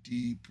see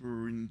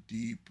deeper and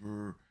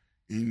deeper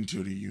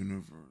into the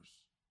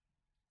universe,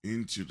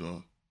 into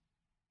the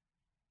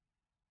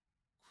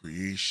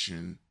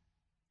creation,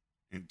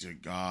 into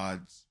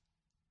God's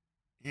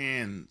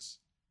hands,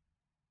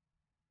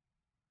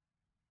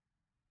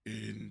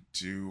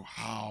 into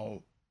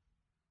how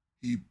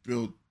he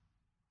built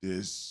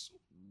this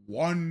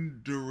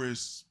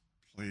wondrous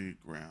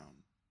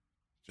playground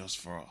just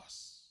for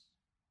us,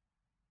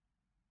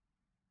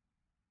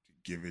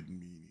 to give it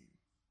meaning,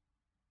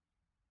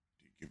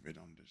 to give it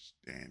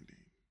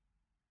understanding.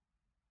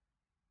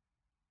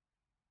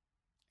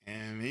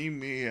 And he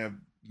may have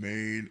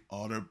made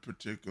other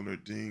particular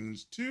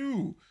things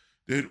too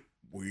that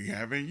we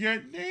haven't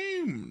yet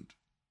named.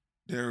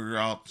 They're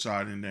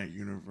outside in that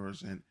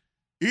universe, and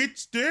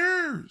it's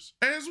theirs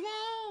as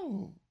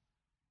well.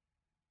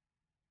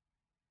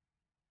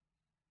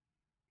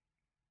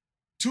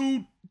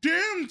 To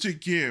them to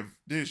give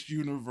this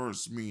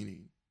universe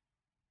meaning.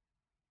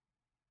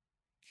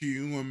 Can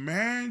you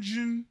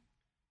imagine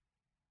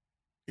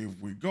if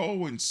we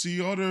go and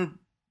see other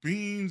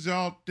beings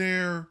out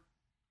there?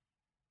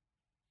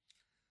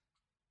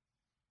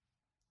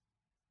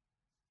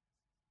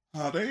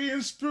 How they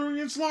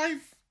experience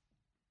life?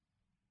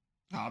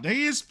 How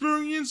they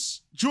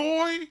experience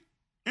joy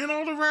and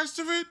all the rest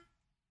of it?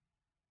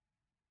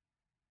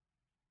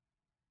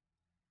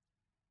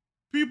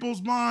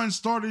 People's minds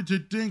started to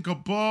think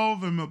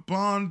above and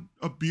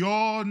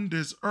beyond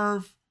this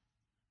earth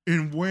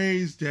in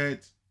ways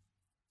that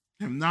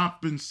have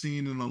not been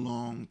seen in a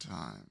long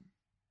time.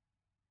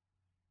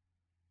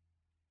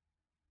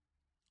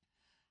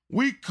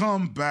 We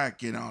come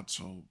back in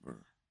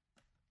October.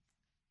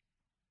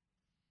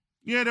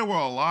 Yeah, there were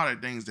a lot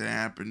of things that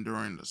happened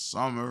during the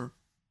summer.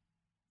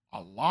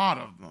 A lot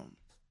of them.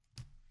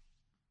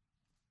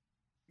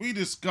 We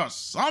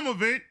discussed some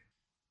of it.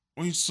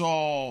 We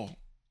saw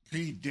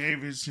Pete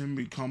Davidson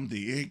become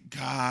the it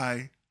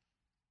guy,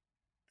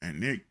 and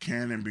Nick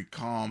Cannon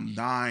become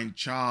 9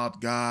 Child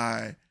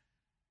guy,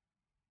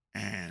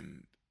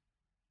 and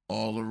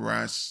all the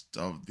rest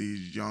of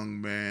these young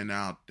men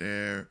out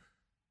there,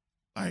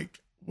 like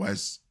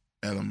Wes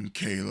Elm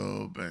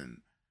Caleb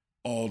and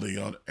all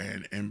the other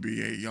and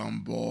NBA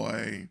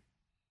YoungBoy,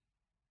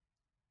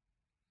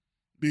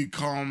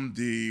 become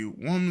the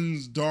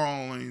woman's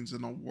darlings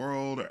in a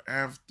world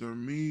after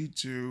Me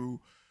Too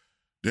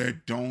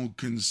that don't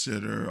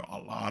consider a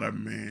lot of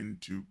men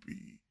to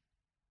be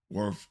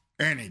worth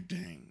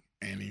anything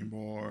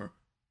anymore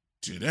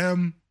to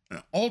them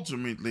and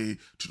ultimately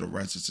to the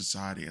rest of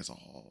society as a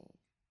whole.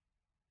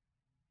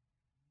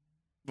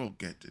 We'll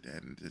get to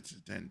that in the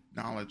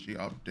technology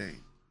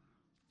update.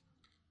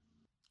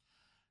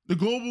 The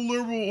global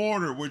liberal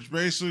order, which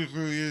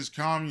basically is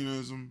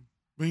communism,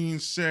 being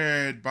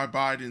said by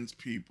Biden's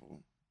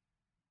people,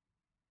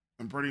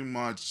 and pretty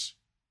much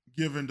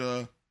given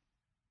the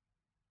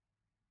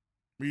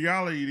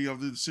reality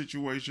of the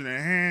situation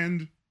at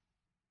hand,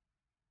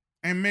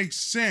 and makes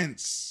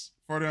sense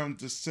for them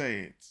to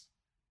say it.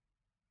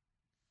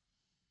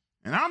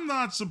 And I'm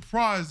not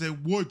surprised they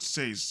would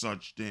say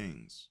such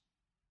things.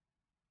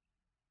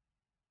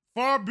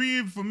 Far be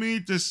it for me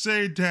to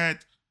say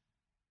that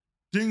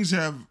things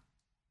have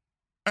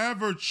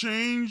ever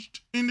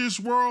changed in this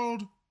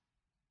world.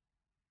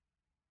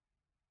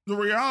 The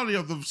reality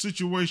of the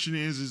situation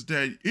is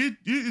that it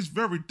is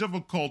very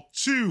difficult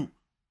to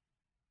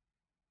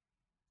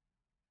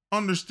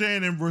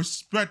understand and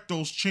respect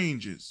those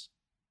changes.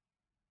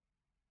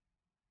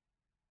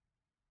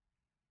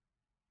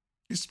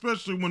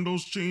 Especially when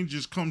those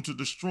changes come to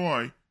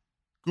destroy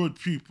good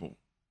people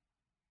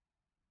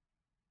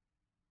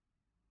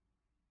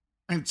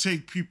and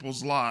take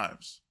people's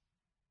lives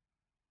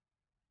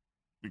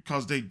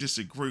because they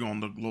disagree on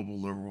the global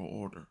liberal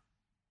order.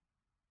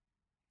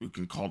 We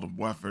can call them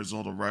weapons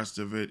or the rest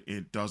of it.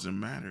 It doesn't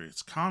matter.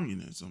 It's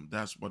communism.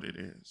 That's what it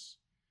is.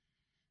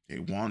 They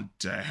want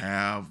to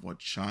have what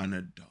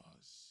China does.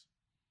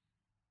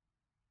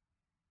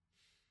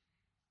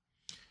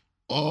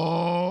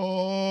 Oh,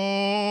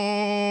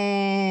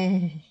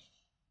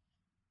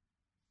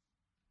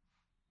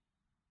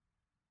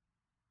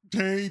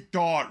 they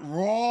thought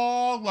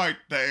wrong like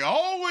they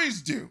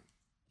always do.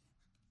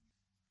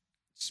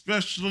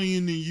 Especially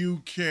in the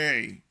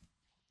UK,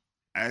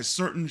 as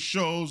certain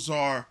shows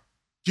are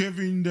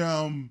giving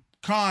them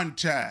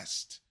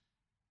contest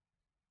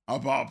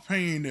about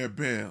paying their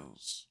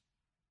bills.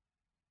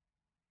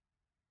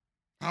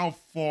 How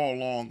far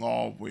along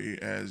are we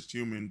as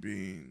human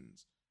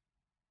beings?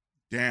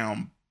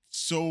 Down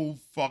so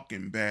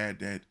fucking bad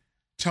that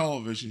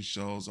television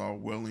shows are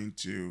willing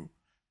to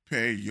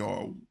pay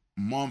your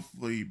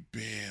monthly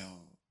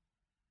bill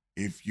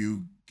if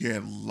you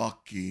get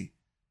lucky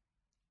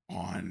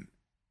on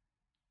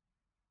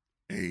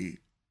a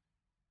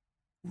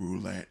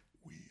roulette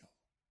wheel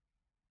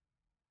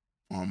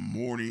on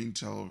morning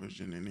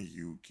television in the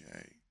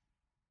UK.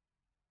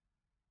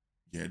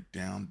 Get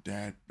down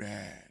that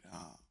bad,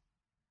 huh?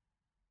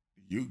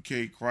 The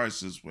UK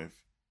crisis with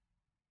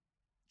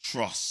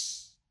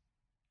trust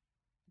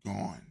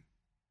gone.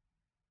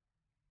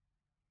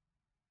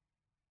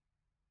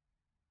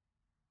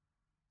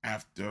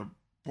 After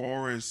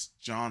Boris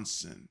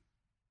Johnson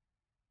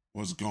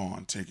was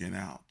gone, taken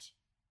out,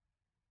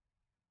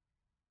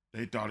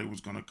 they thought he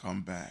was going to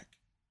come back.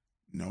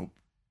 Nope.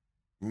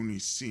 Rooney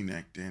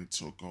Sunak then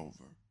took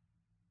over.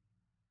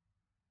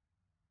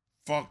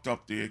 Fucked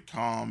up the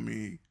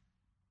economy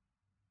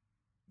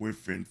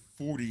within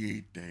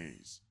 48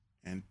 days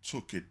and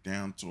took it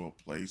down to a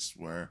place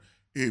where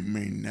it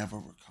may never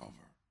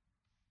recover.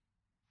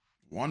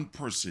 One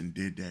person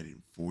did that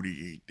in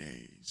 48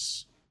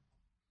 days.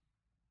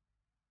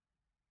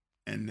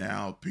 And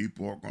now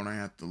people are going to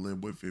have to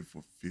live with it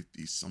for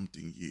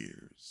 50-something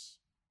years.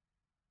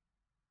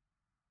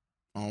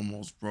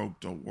 Almost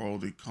broke the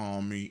world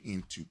economy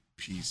into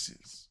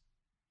pieces.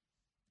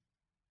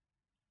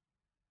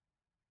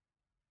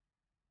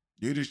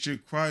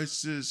 Leadership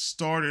crisis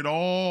started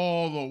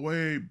all the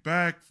way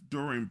back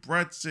during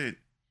Brexit.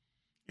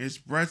 Is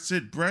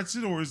Brexit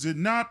Brexit or is it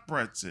not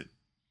Brexit?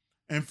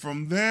 And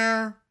from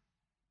there,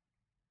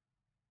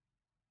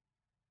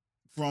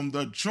 from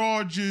the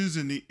charges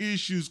and the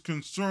issues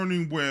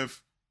concerning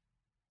with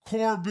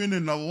Corbyn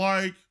and the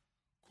like,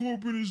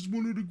 Corbyn is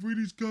one of the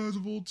greatest guys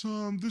of all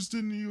time. This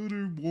and the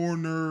other, war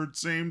nerd.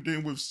 Same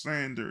thing with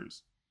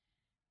Sanders.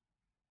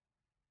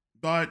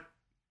 But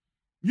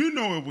you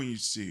know it when you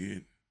see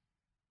it.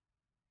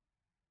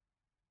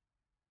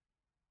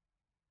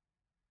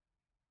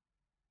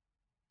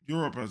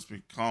 Europe has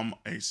become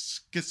a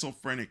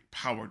schizophrenic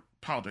powder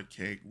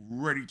keg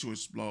ready to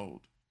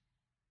explode.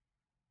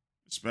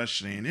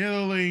 Especially in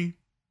Italy,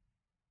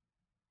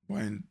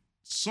 when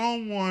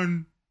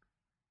someone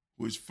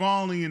who is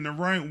falling in the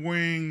right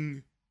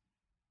wing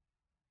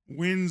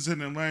wins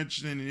an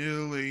election in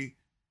Italy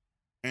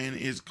and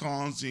is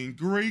causing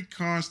great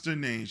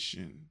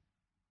consternation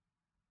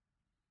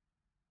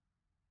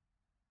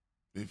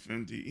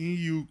within the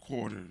EU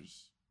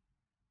quarters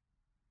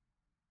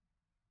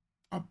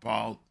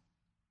about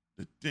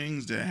the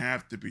things that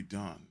have to be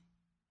done.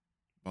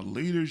 But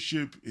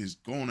leadership is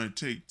going to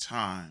take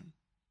time.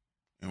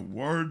 and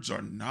words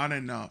are not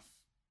enough.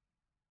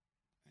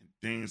 And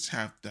things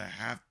have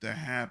to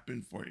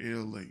happen for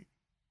Italy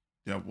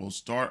that will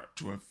start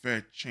to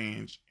affect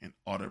change in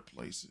other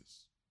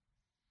places.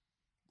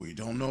 We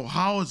don't know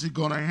how is it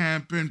going to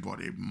happen, but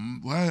it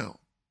will.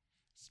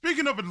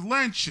 Speaking of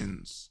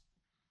elections,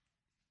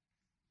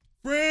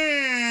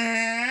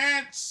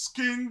 France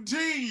continues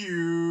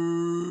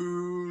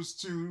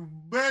to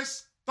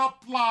best the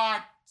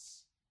plot.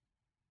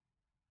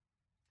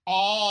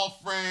 All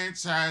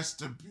France has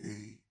to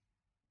be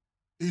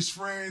is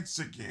France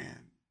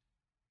again.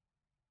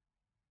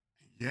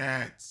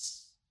 Yet,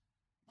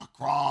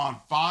 Macron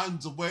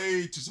finds a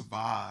way to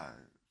survive.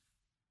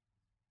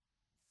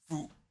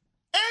 Through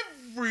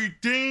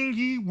everything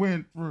he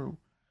went through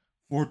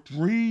for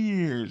 3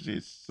 years,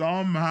 he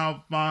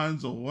somehow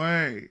finds a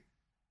way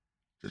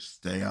to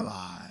stay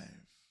alive.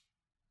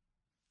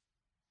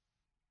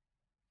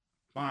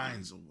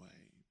 Finds a way.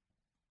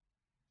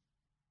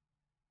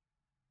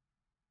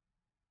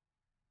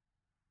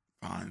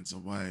 Finds a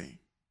way.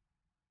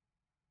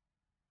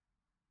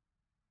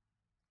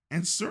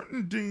 And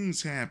certain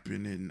things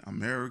happen in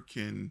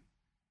American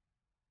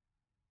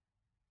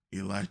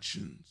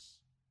elections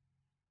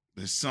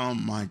that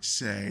some might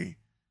say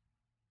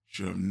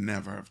should have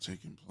never have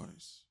taken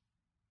place.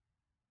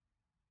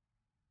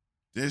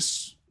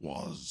 This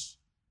was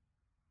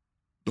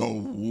the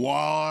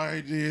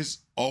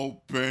widest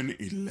open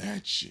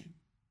election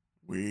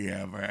we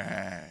ever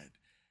had.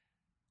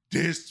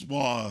 This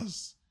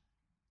was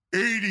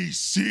 80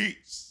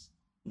 seats,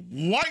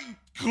 white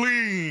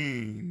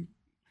clean,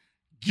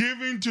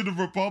 given to the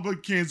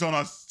Republicans on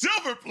a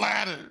silver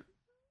platter.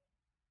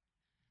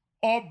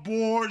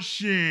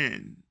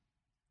 Abortion,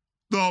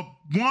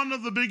 one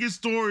of the biggest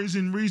stories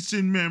in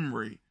recent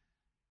memory.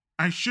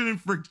 I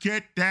shouldn't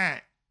forget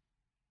that.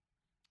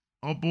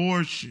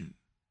 Abortion.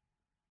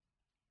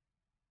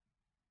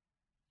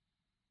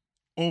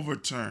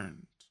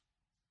 Overturned.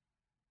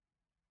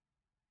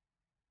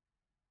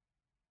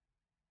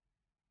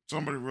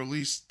 Somebody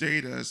released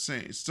data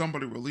saying saying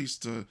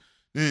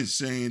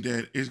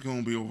that it's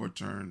going to be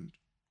overturned.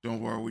 Don't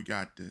worry, we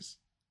got this.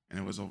 And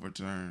it was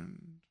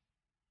overturned.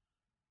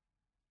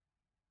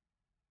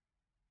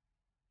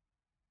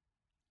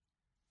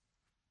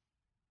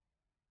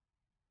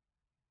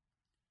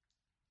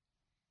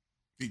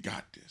 We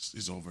got this.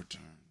 It's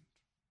overturned.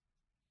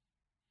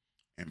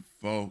 And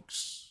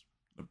folks,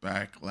 the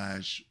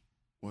backlash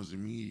was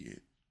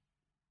immediate.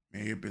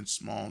 May have been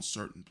small in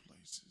certain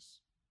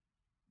places,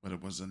 but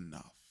it was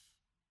enough.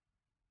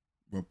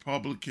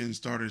 Republicans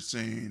started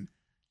saying,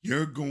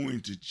 you're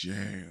going to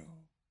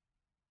jail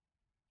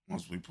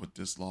once we put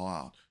this law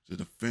out to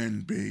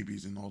defend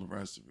babies and all the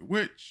rest of it,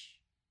 which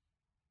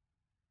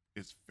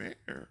is fair.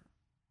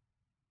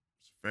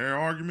 It's a fair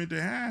argument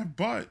to have,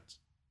 but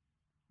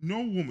no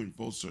woman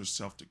votes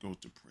herself to go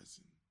to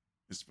prison,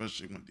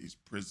 especially when these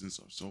prisons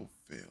are so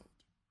filled.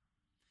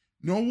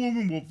 No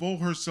woman will vote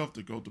herself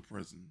to go to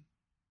prison,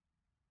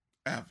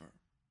 ever.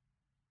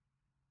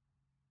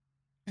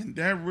 And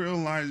that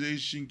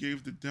realization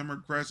gave the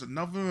Democrats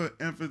enough of an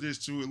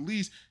emphasis to at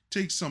least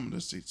take some of the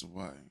states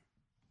away.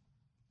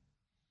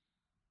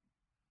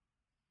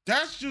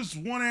 That's just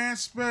one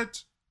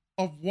aspect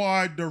of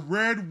why the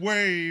red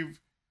wave,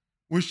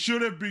 which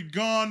should have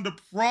begun the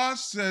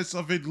process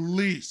of at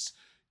least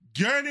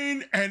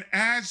getting an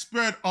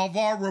aspect of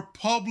our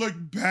republic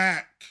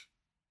back,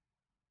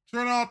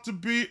 turned out to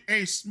be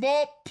a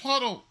small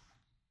puddle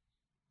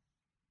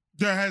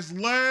that has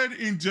led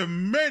into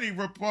many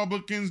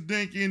Republicans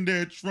thinking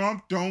that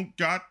Trump don't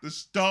got the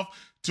stuff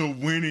to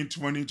win in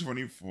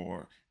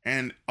 2024.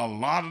 And a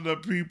lot of the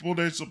people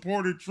that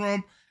supported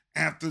Trump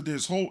after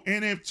this whole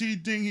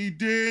NFT thing he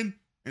did,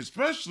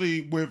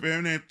 especially with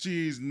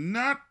NFTs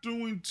not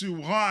doing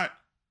too hot,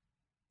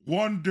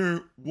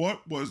 wonder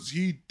what was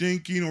he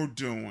thinking or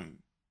doing.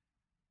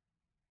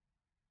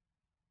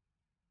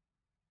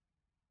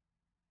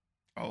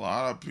 A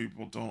lot of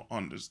people don't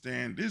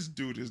understand this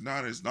dude is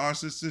not as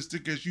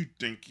narcissistic as you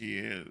think he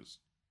is.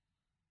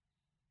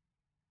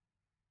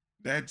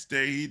 That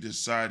day he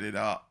decided,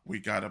 we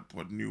gotta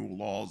put new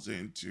laws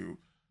in to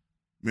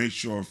make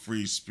sure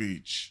free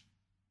speech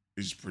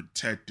is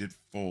protected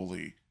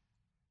fully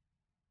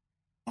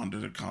under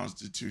the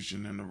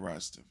Constitution and the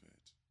rest of it.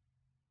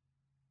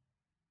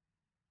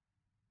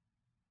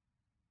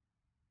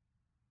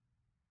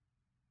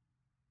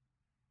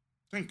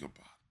 Think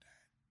about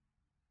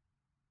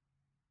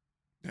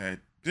that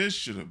this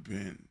should have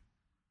been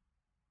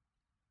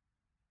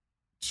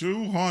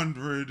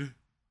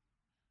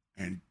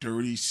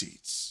 230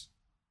 seats,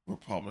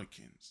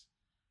 Republicans,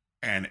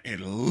 and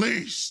at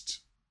least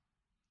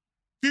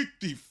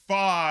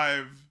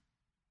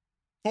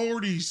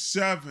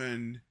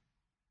 47.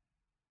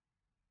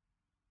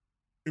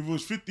 It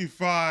was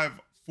 45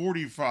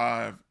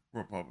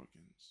 Republicans.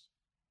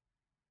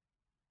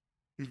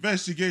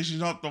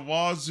 Investigations out the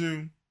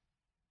wazoo.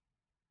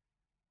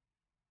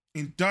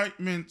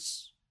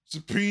 Indictments,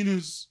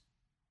 subpoenas,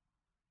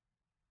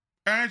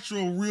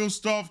 actual real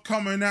stuff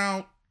coming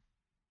out,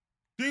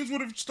 things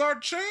would have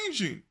started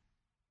changing.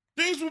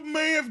 things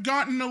may have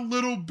gotten a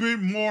little bit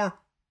more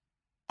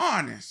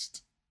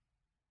honest.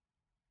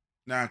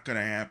 Not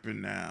gonna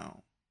happen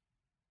now.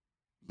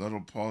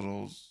 Little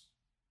puddles,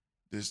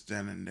 this,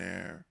 then, and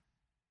there.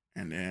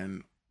 And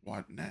then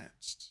what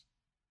next?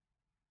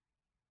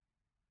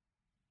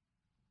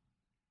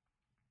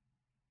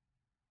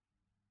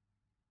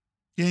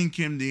 King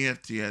Kim, the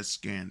FTS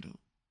scandal.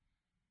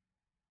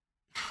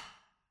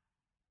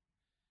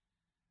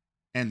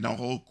 And the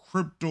whole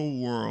crypto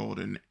world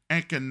and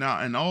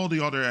and all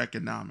the other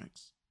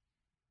economics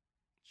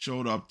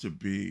showed up to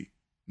be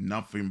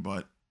nothing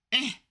but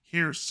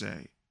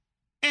hearsay.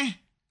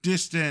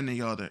 This, that, and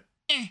the other.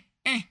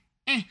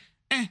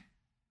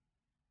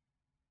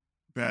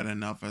 Bad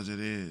enough as it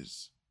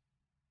is.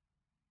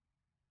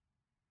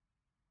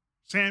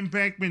 Sam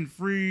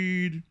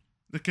Bankman-Fried,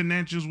 the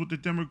connections with the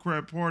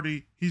Democrat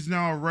Party, he's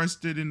now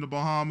arrested in the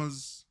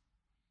Bahamas,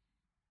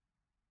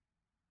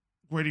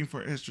 waiting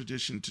for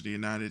extradition to the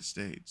United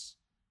States.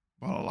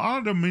 But a lot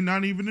of them may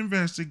not even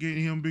investigate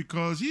him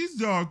because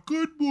he's a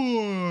good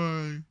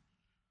boy.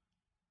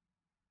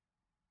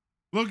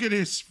 Look at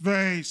his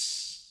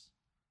face.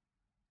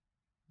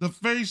 The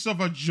face of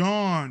a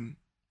John.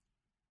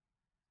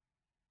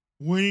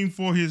 Waiting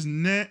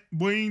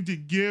to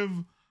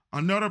give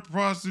another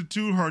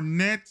prostitute her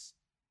next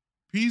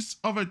piece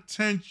of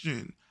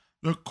attention.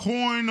 The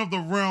coin of the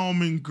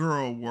realm in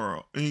girl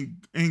world,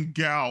 in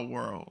gal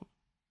world,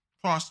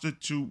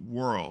 prostitute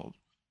world,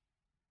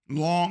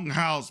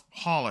 longhouse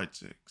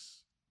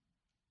politics.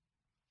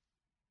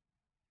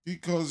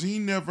 Because he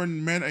never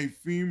met a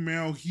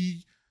female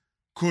he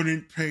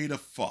couldn't pay to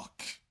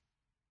fuck.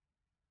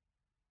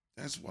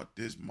 That's what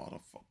this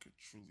motherfucker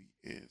truly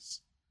is.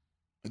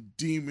 A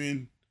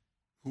demon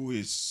who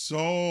is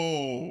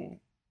so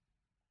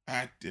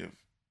active,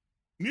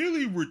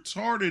 nearly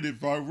retarded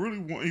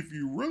if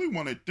you really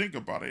want to think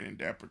about it in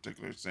that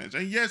particular sense.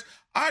 And yes,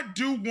 I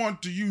do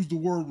want to use the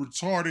word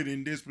retarded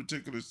in this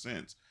particular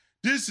sense.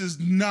 This is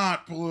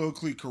not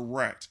politically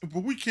correct,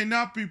 but we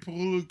cannot be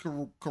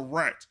politically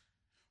correct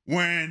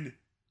when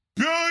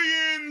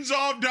billions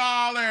of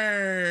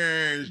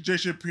dollars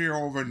disappear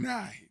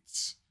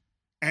overnight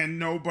and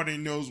nobody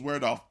knows where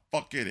the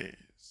fuck it is.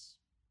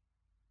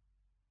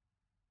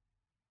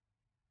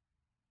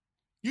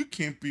 You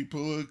can't be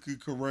politically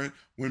correct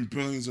when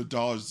billions of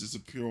dollars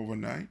disappear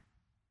overnight.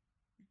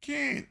 You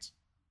can't.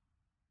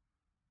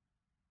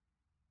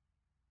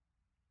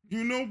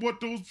 You know what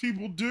those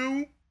people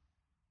do?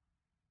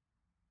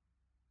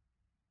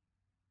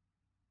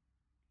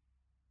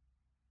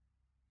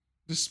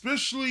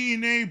 Especially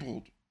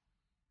enabled.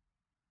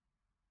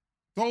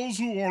 Those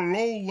who are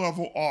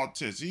low-level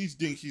autists. He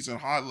thinks he's a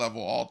high-level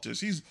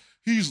autist.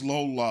 He's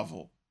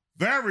low-level.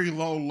 Very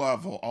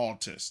low-level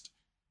autist.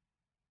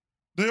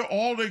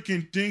 All they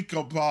can think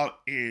about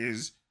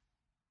is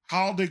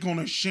how they're going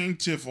to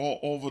shantiff all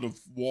over the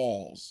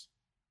walls.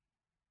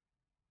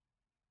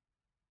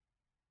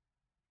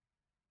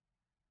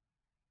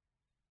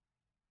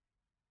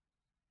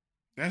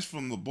 That's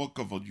from the book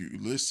of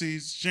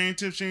Ulysses.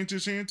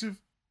 Shantiff.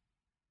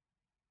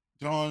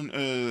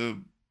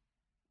 Done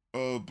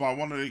by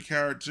one of the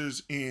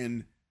characters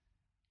in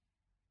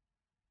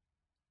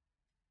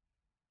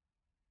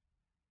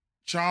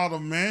Child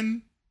of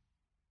Men.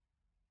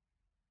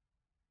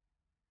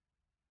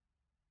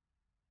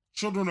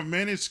 Children of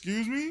Men,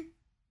 excuse me.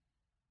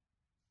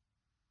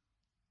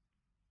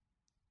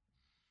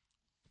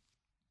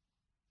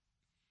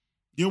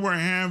 They were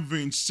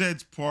having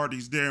sex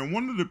parties there, and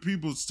one of the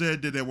people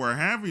said that they were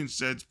having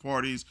sex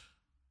parties.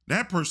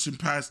 That person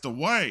passed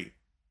away.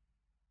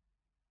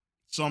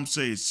 Some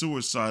say it's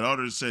suicide.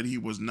 Others said he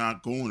was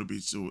not going to be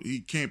suicided. He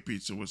can't be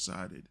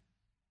suicided.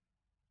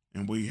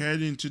 And we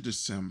head into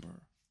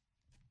December.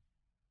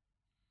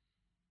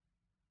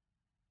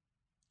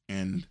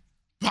 And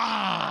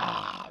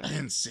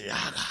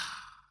Balenciaga.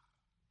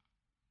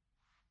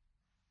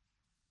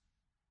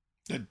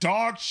 The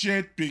dog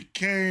shit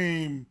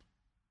became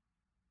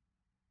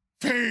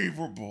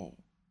favorable,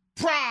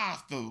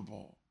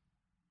 profitable.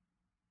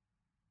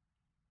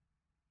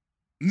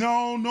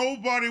 No,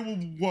 nobody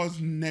was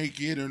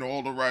naked and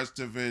all the rest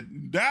of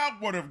it. That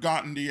would have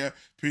gotten the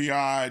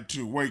FBI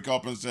to wake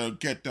up and say,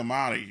 get them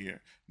out of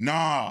here.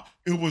 Nah,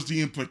 it was the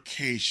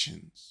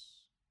implications.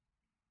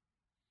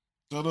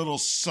 The little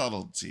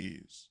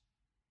subtleties.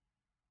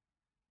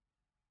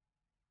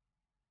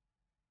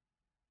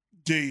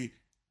 The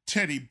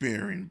teddy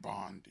bear in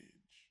bondage.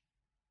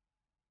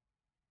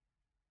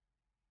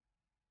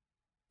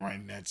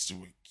 Right next to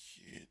a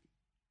kid.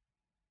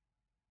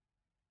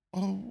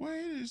 Oh,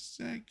 wait a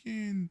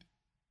second.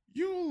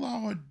 You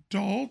allow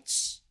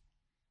adults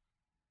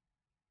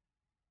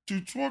to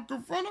twerk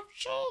in front of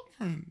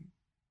children.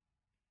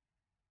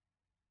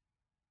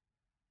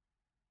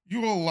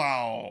 You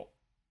allow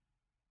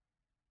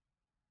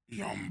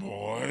young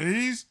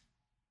boys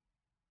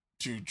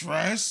to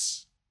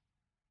dress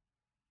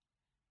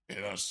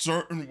in a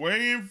certain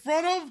way in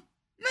front of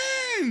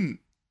men.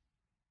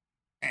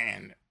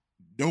 And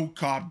no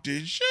cop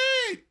did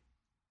shit.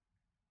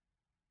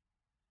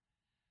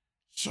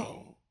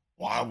 So,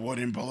 why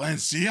wouldn't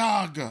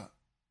Balenciaga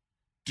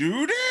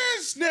do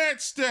this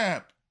next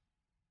step?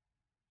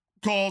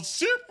 Called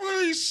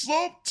simply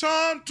slope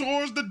time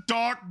towards the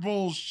dark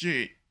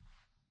bullshit.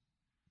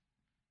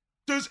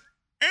 Does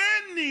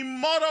any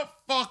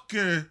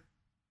motherfucker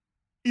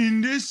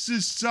in this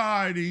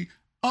society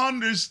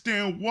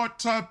understand what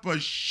type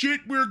of shit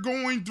we're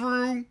going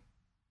through?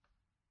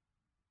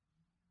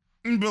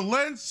 And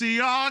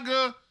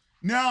Balenciaga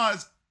now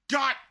has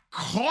got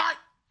caught.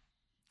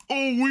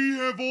 Oh, we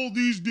have all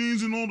these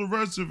things and all the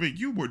rest of it.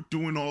 You were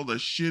doing all the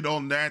shit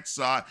on that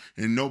side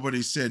and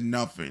nobody said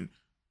nothing.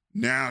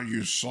 Now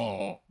you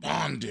saw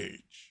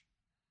bondage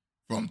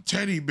from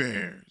teddy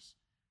bears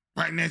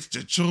right next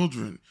to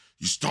children.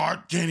 You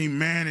start getting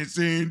mad and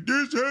saying,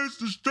 this has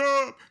to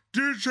stop.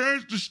 This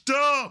has to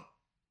stop.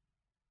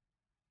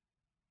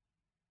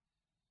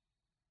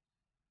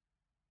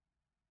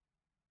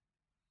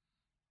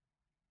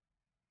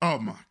 Oh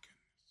my goodness.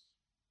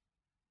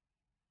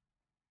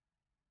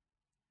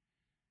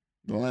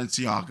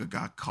 Balenciaga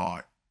got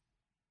caught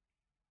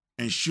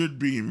and should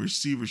be in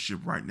receivership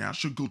right now.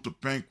 Should go to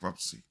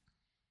bankruptcy.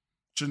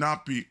 Should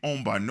not be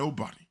owned by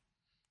nobody.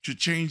 Should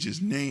change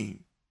his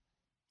name.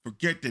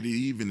 Forget that it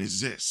even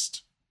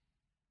exists.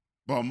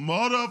 But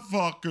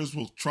motherfuckers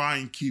will try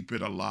and keep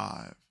it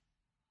alive.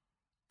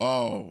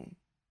 Oh,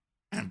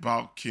 and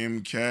about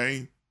Kim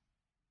K.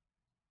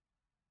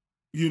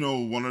 You know,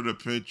 one of the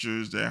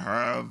pictures that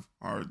have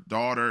our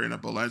daughter in a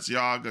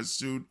Balenciaga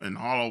suit in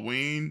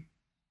Halloween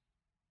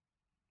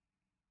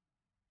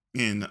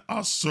in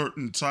a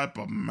certain type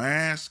of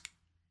mask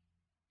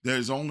that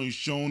is only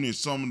shown in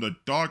some of the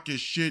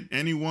darkest shit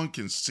anyone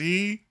can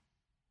see.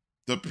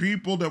 The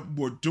people that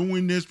were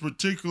doing this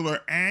particular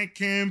ad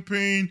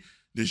campaign,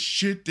 the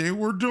shit they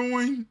were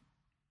doing,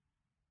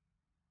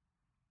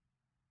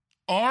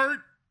 art,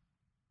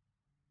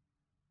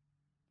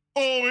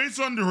 oh, it's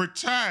under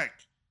attack.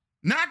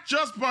 Not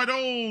just by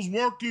those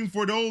working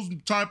for those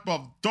type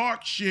of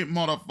dark shit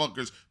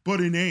motherfuckers, but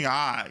in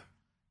AI.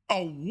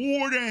 A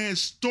war that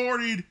has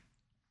started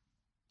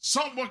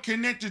somewhat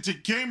connected to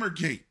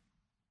Gamergate.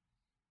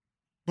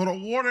 But a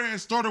war that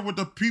has started with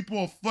the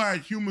people of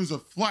Flat, humans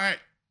of Flat,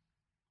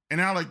 and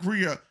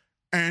Alegria,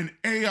 and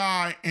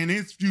AI and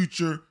its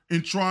future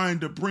in trying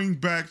to bring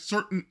back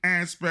certain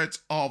aspects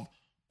of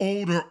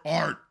older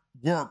art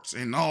works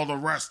and all the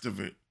rest of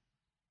it.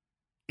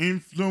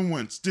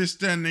 Influence, this,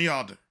 that, and the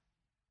other.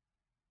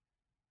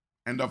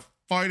 And the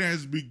fight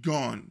has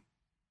begun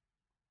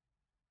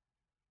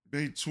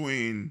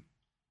between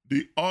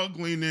the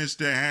ugliness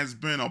that has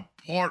been a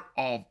part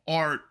of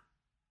art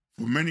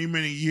for many,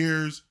 many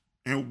years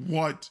and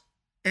what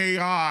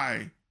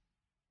AI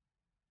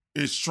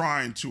is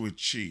trying to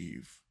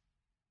achieve.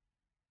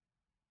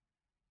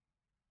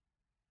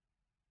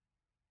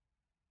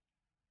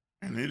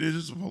 And it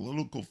is a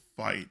political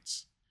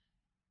fight.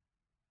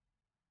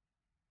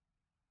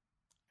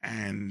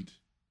 And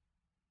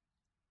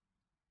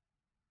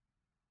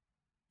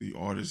the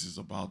artist is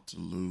about to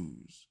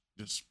lose,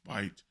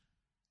 despite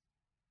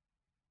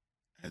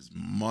as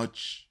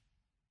much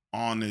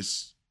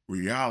honest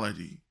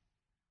reality.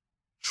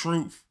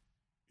 Truth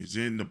is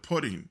in the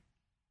pudding.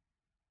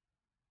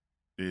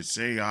 This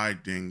AI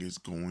thing is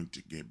going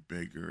to get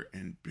bigger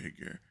and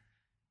bigger.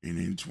 And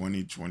in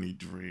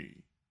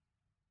 2023,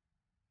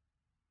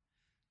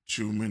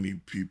 too many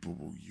people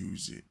will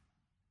use it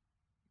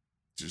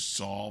to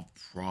solve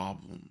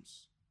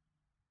problems,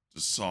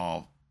 to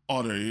solve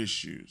other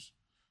issues,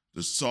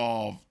 to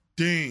solve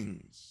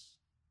things,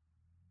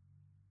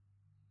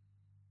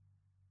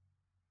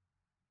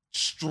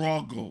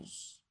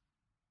 struggles,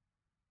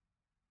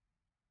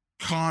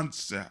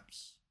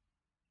 concepts.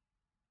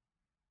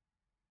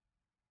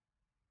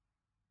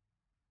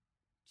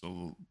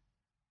 So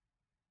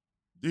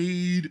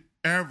lead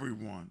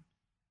everyone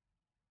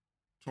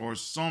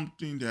towards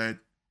something that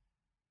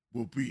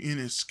will be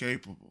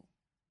inescapable.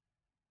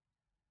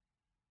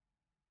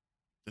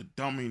 The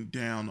dumbing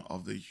down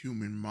of the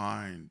human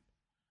mind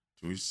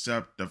to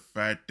accept the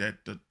fact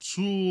that the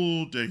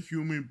tool that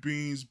human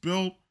beings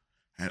built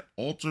had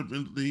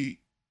ultimately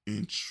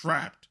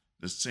entrapped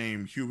the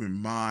same human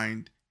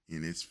mind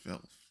in its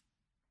filth.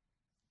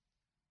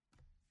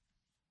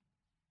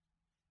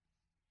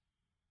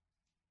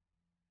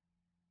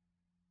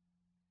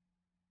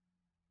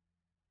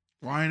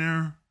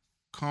 Griner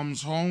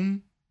comes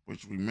home,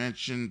 which we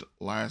mentioned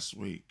last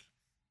week.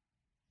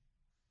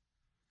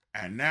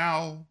 And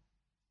now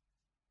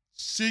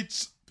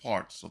 6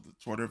 parts of the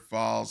Twitter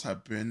files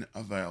have been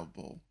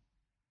available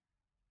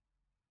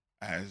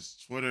as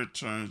Twitter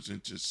turns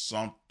into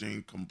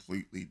something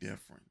completely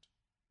different.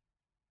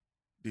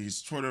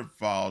 These Twitter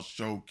files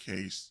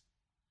showcase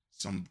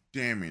some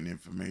damning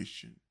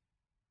information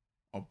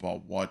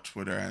about what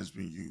Twitter has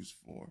been used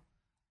for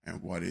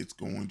and what it's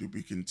going to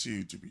be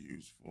continued to be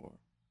used for,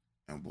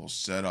 and will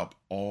set up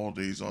all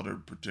these other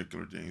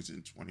particular things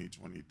in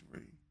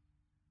 2023.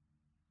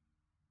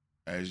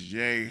 As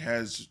Ye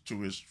heads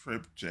to his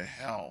trip to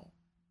hell,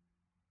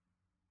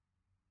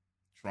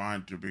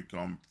 trying to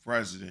become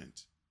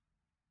president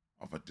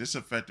of a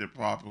disaffected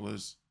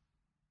populace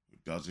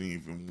doesn't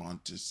even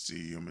want to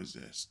see him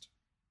exist.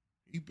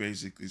 He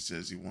basically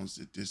says he wants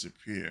to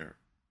disappear.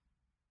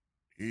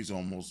 He's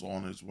almost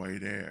on his way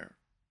there.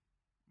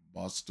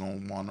 Boss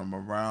don't want him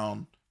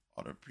around.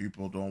 Other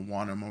people don't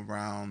want him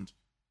around.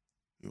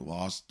 He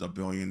lost $1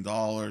 billion.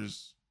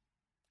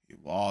 He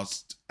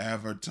lost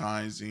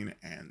advertising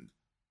and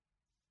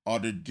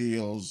other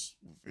deals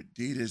with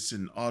Adidas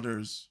and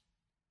others.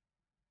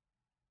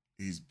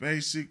 He's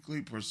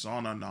basically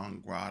persona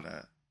non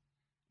grata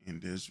in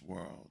this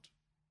world.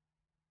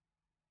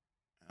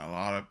 And a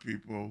lot of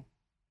people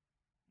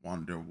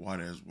wonder what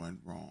has went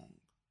wrong.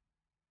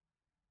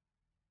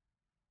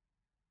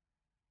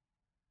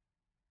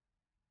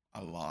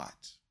 A lot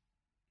has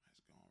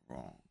gone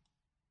wrong.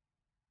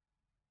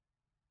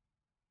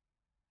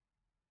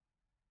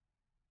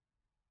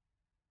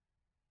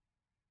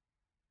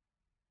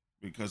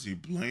 Because he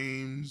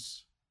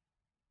blames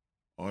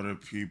other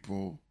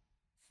people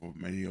for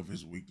many of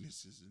his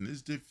weaknesses and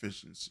his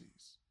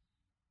deficiencies.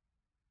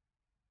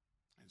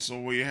 And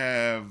so we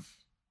have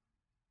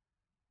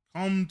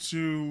come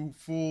to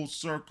full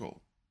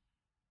circle.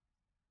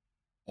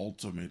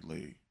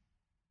 Ultimately,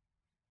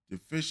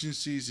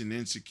 deficiencies and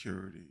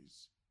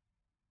insecurities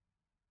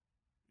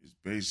is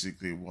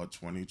basically what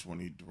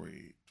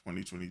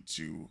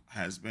 2022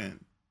 has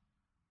been.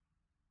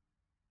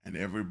 And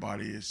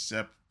everybody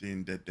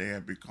accepting that they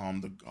have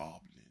become the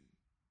goblin.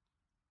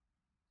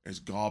 It's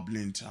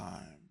goblin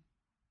time.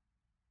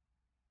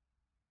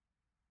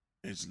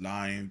 It's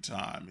lion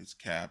time. It's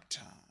cap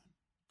time.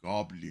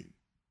 Goblin.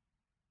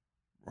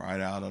 Right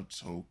out of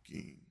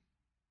Tolkien.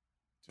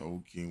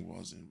 Tolkien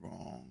wasn't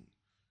wrong.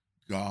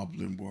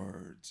 Goblin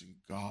words and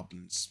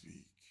goblin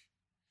speak.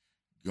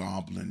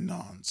 Goblin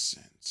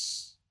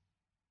nonsense.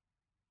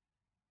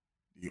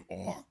 The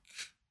orc.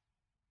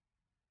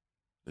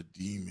 The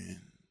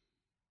demon.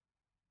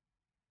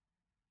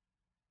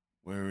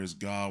 Where is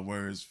God?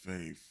 Where is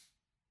faith?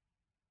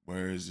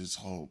 Where is his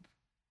hope?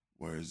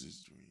 Where is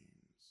his dreams?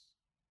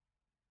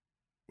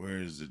 Where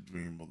is the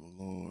dream of the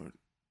Lord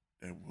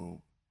that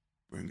will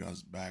bring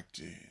us back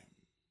to him?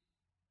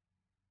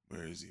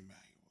 Where is Emmanuel?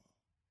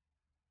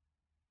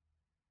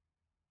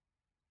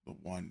 The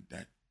one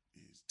that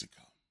is to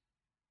come.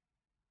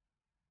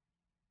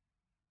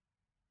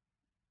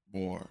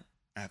 More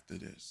after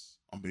this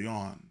on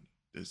Beyond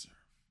This Earth.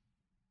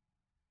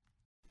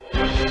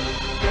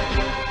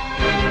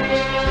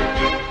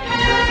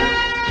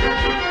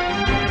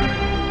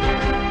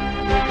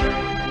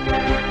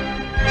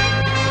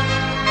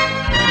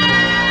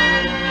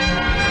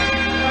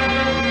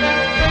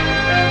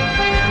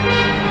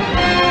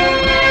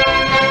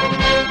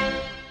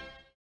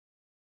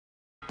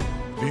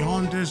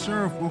 Beyond This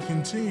Earth will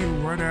continue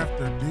right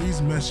after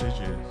these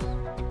messages.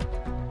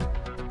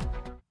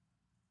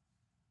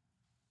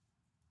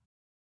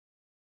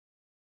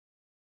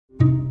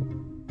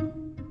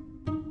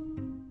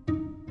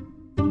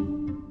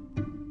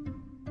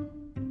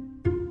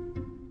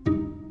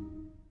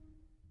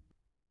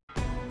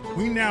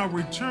 We now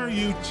return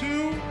you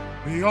to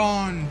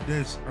Beyond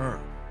This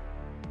Earth.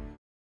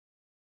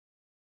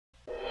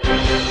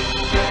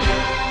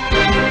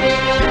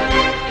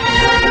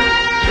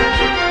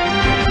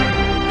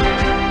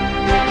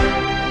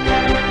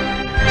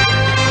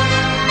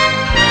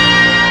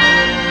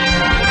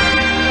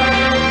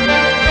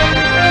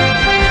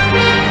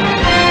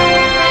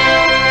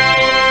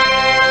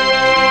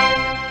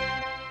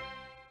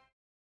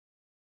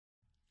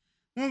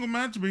 Welcome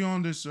back to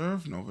Beyond This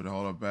Earth. Nova the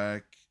Holler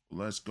back.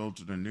 Let's go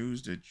to the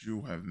news that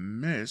you have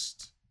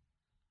missed.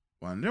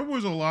 Well, there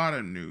was a lot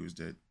of news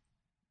that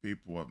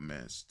people have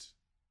missed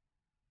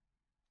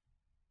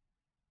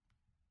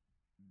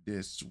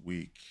this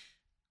week.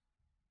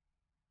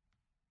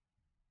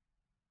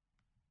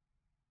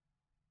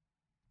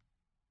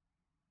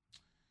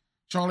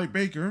 Charlie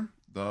Baker,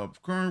 the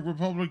current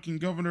Republican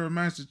governor of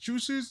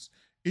Massachusetts,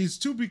 is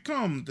to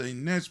become the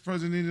next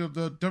president of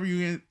the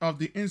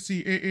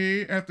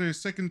NCAA after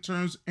his second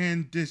terms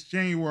end this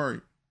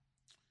January.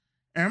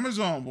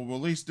 Amazon will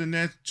release the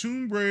next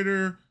Tomb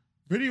Raider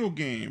video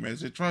game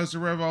as it tries to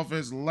rev off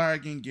its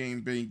lagging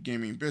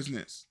gaming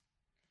business.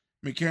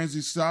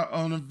 Mackenzie Scott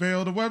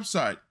unveiled a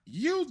website,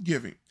 Yield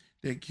Giving,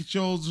 that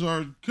shows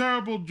her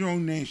charitable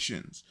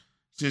donations.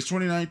 Since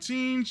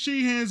 2019,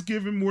 she has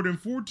given more than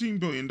 $14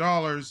 billion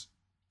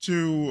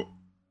to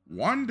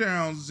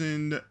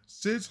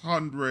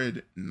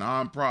 1,600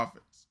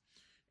 nonprofits.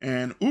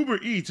 And Uber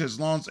Eats has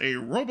launched a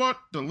robot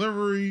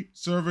delivery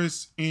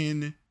service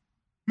in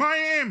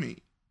Miami.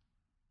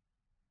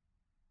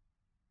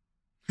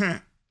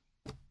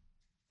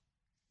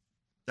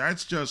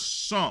 That's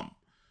just some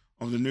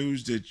of the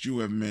news that you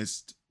have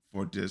missed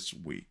for this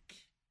week.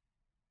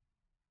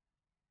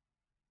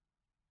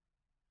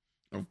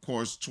 Of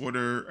course,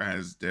 Twitter,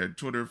 as their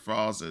Twitter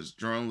files as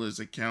journalist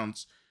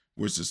accounts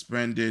were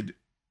suspended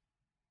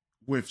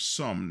with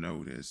some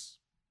notice.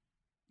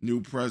 New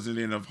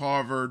president of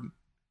Harvard,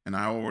 and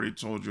I already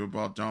told you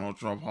about Donald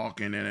Trump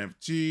hawking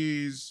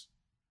NFTs.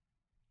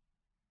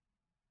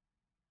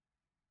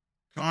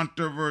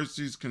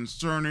 Controversies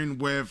concerning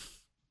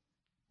with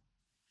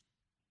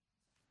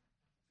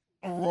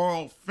a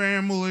royal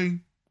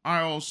family,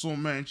 I also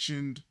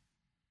mentioned,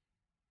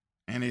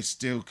 and it's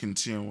still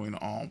continuing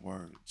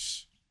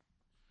onwards.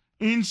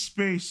 In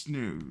space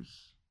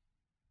news,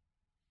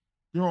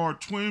 there are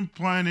twin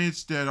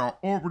planets that are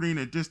orbiting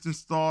a distant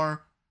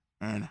star,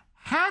 and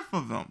half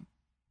of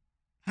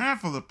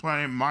the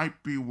planet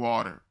might be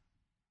water.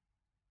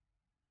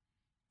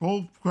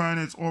 Both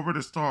planets orbit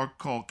a star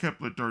called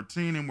Kepler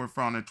 13 and were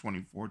found in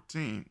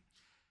 2014.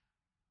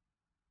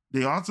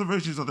 The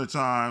observations of the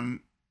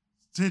time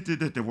hinted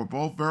that they were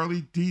both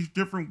very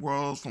different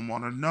worlds from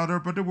one another,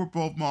 but they were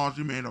both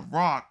largely made of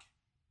rock.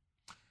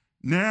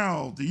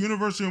 Now, the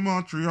University of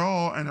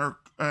Montreal and her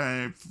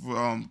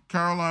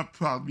Caroline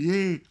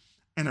Pavlier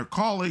and her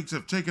colleagues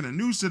have taken a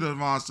new set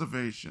of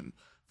observations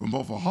from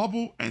both a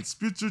Hubble and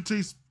Spitzer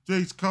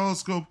Space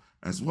Telescope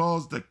as well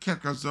as the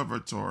Keck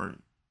Observatory.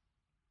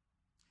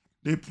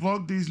 They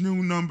plugged these new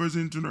numbers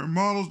into their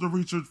models. The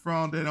research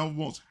found that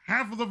almost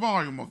half of the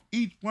volume of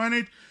each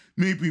planet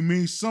may be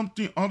made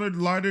something other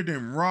lighter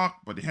than rock,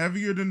 but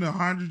heavier than the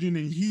hydrogen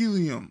and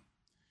helium.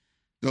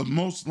 The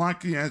most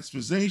likely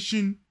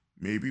explanation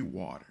may be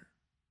water.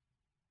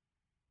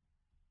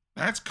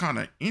 That's kind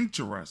of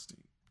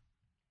interesting.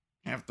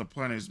 Half the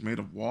planet is made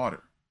of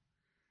water.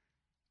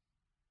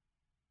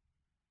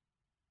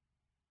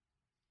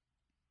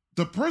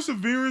 The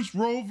Perseverance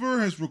rover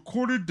has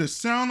recorded the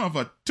sound of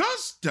a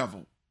dust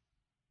devil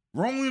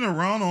rolling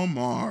around on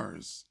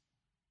Mars.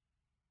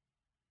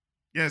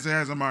 Yes, it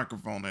has a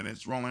microphone and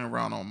it's rolling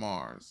around on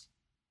Mars.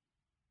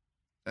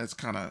 That's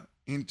kind of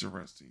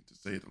interesting, to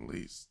say the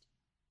least.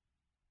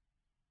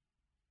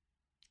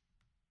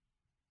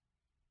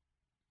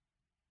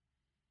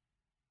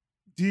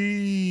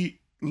 The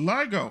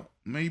LIGO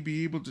may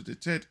be able to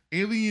detect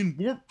alien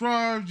warp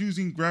drives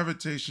using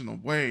gravitational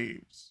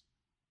waves.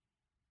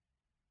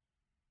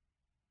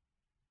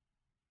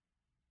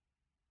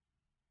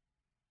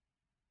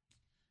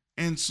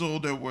 And so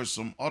there was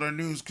some other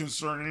news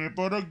concerning it,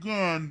 but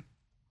again,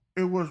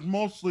 it was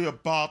mostly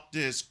about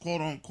this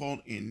quote unquote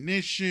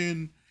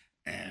ignition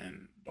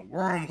and the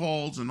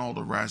wormholes and all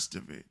the rest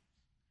of it.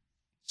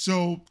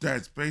 So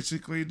that's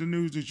basically the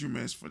news that you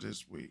missed for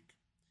this week.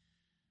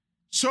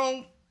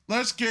 So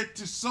let's get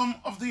to some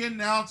of the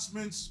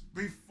announcements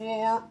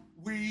before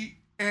we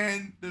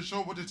end the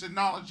show with a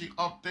technology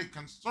update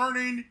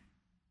concerning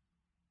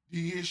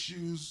the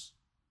issues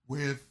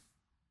with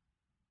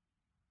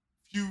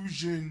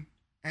fusion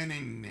and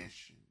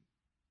ignition.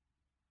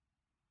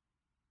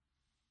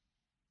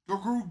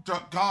 Guru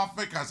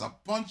Gothic has a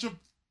bunch of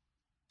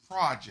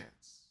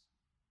projects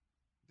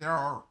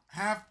that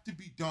have to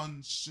be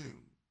done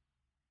soon.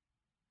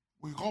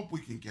 We hope we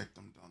can get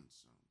them done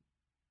soon.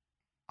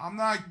 I'm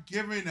not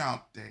giving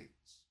out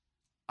dates.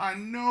 I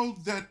know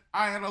that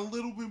I had a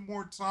little bit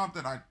more time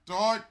than I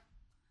thought,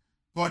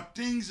 but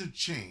things have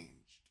changed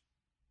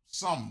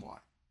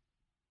somewhat.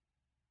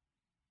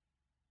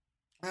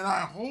 And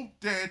I hope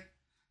that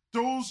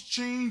those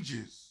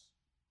changes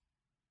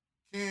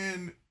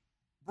can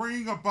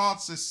bring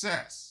about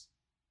success.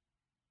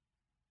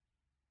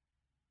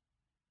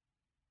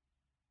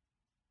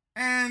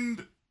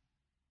 And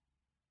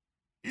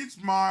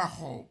it's my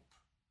hope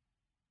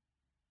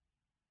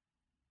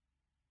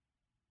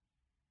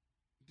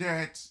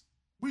that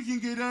we can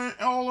get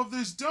all of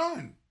this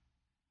done.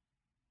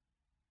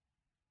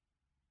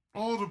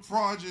 All the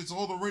projects,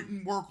 all the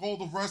written work, all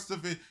the rest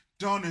of it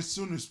done as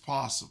soon as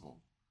possible.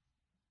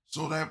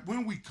 So that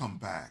when we come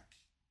back,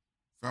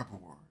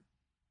 February,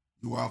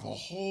 we have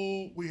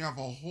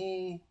a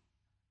whole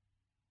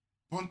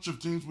bunch of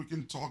things we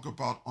can talk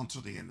about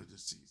until the end of the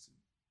season.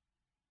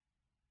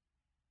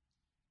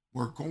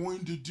 We're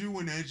going to do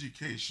an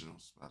educational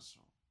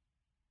special.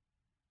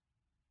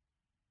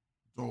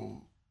 The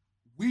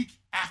week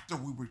after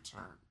we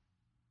return,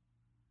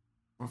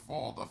 with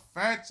all the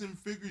facts and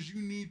figures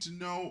you need to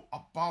know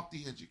about the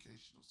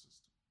educational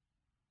system.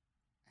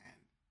 And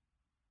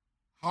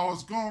how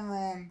it's gone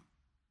wrong,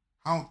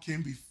 how it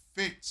can be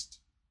fixed,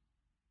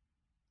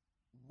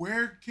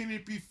 where can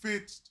it be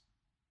fixed,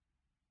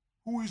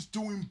 who is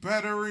doing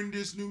better in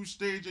this new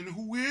stage and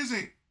who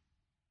isn't,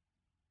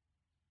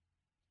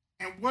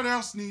 and what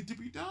else needs to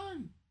be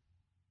done,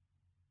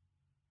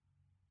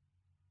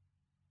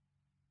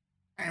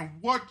 and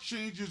what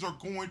changes are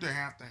going to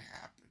happen.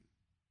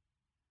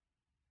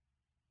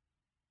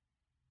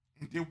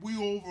 And did we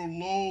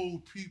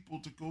overload people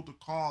to go to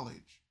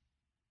college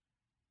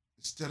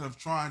instead of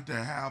trying to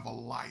have a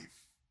life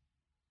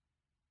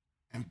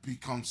and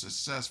become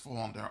successful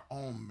on their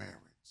own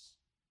merits?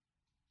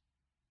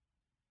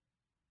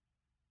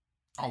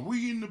 Are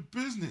we in the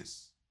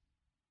business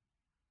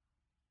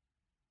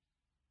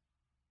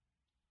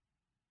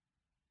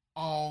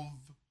of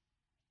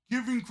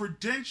giving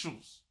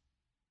credentials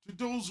to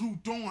those who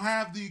don't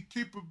have the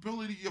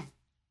capability of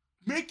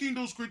making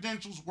those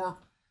credentials work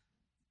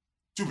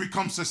to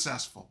become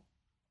successful?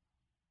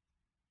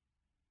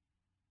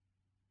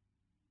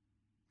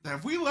 That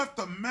if we left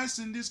a mess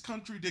in this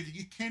country that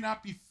it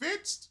cannot be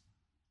fixed,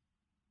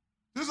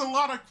 there's a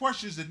lot of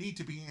questions that need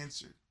to be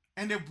answered,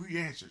 and they'll be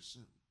answered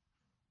soon.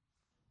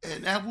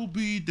 And that will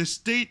be the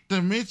state, the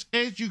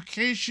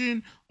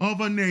miseducation of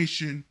a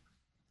nation,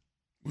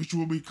 which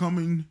will be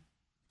coming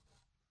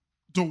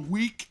the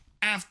week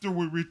after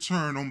we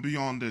return on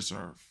Beyond This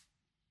Earth.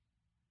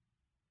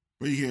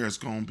 But here it's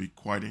going to be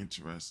quite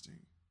interesting.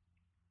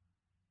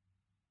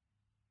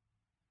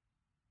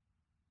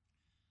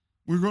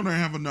 We're going to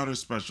have another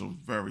special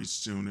very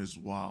soon as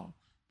well.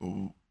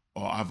 But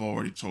I've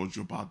already told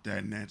you about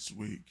that next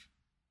week.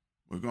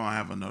 We're going to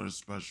have another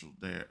special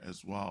there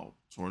as well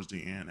towards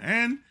the end.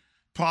 And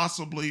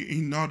possibly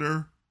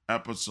another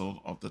episode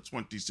of the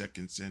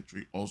 22nd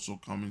Century also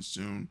coming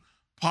soon.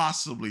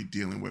 Possibly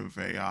dealing with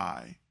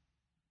AI.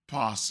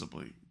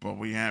 Possibly. But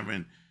we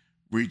haven't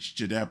reached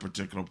to that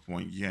particular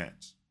point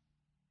yet.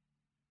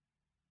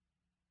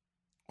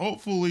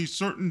 Hopefully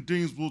certain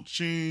things will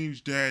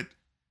change that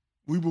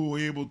we will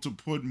be able to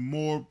put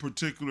more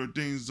particular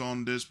things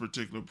on this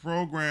particular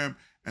program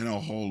and a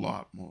whole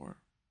lot more.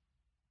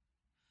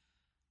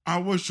 I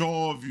wish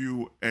all of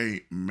you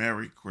a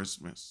Merry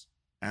Christmas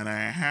and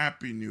a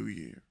Happy New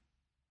Year.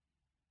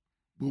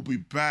 We'll be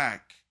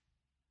back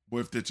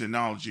with the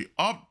technology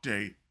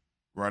update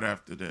right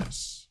after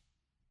this.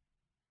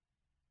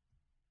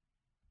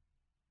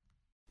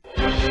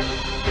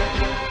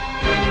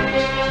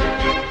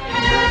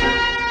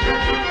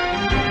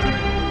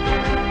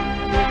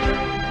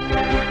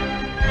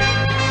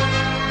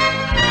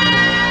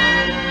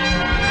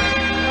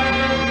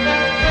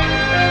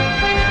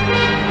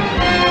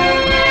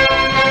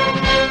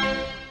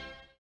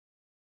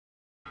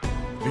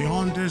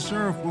 Beyond This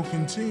Earth will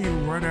continue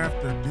right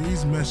after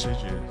these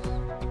messages.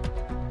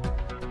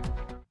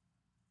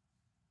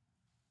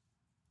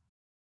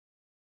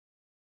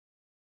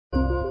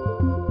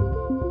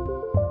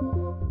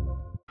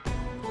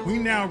 We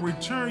now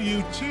return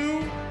you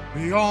to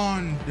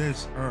Beyond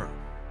This Earth.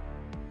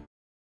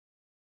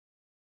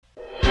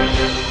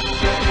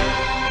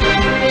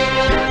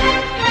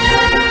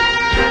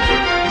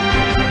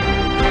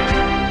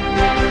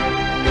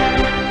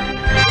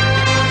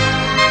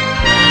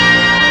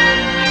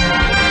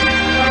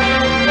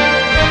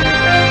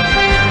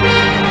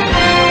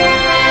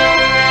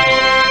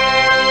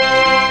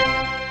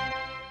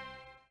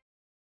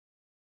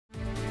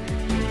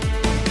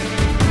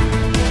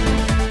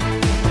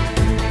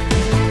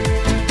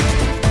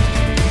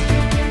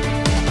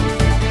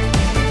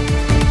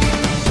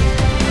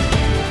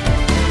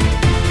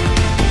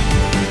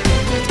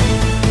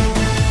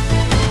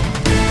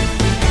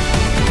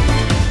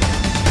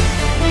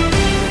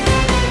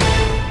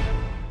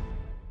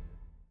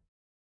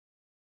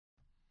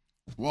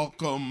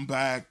 Welcome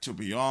back to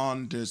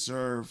Beyond This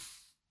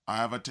Earth. I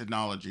have a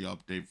technology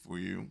update for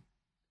you.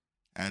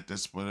 I had to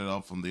split it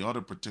up from the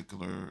other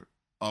particular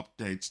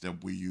updates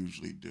that we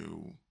usually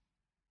do.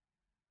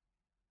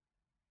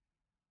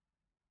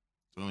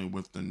 Dealing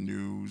with the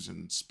news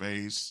and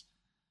space.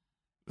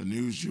 The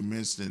news you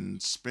missed in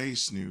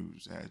space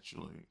news,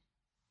 actually.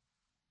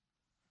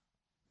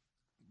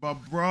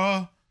 But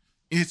bruh,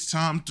 it's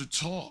time to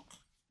talk.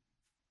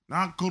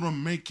 Not gonna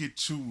make it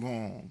too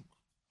long.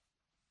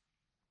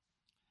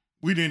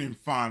 We didn't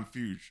find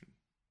fusion.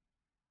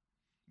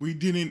 We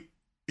didn't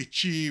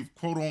achieve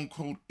quote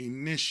unquote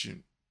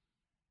ignition.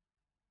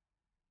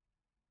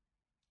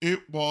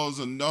 It was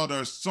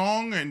another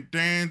song and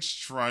dance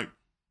strike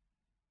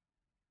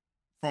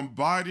from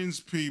Biden's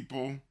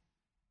people,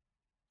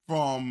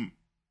 from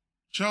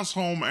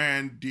Chisholm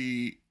and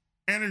the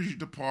Energy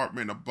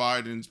Department of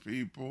Biden's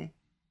people,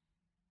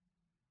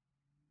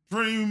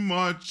 pretty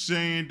much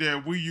saying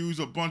that we use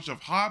a bunch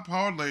of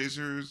high-powered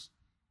lasers,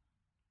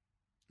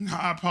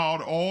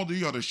 high-powered all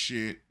the other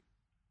shit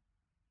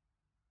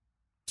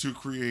to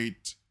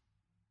create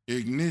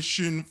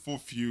ignition for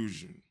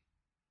fusion.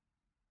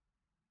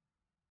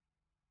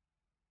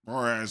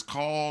 Whereas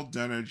Carl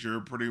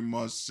Denninger pretty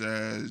much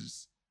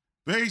says,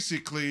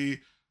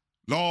 basically,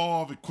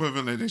 law of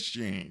equivalent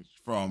exchange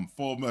from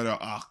Full Metal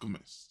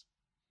Alchemist.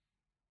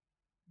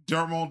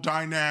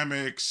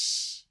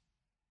 Thermodynamics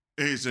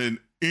is an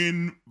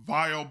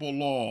inviolable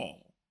law.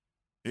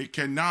 It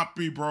cannot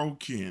be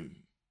broken.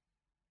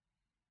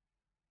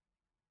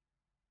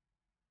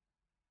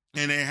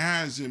 And it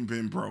hasn't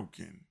been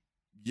broken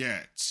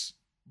yet.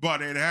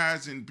 But it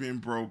hasn't been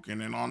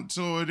broken. And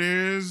until it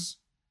is,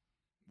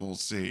 we'll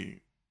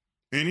see.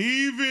 And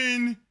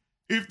even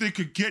if they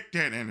could get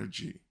that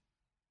energy,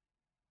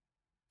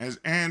 as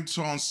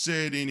Anton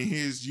said in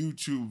his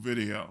YouTube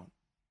video,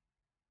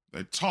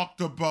 that talked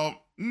about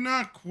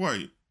not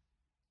quite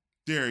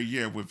there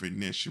yet with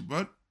ignition,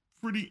 but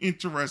pretty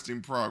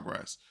interesting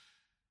progress.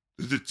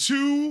 The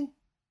two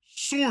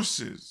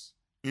sources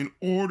in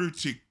order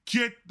to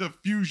get the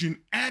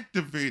fusion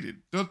activated,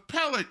 the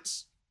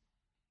pellets,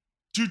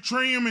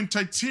 deuterium and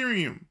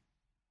titanium,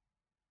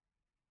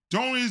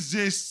 don't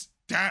exist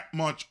that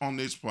much on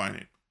this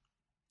planet.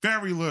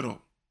 Very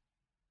little.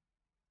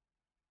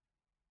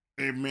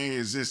 It may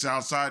exist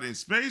outside in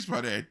space,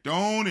 but it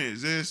don't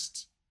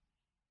exist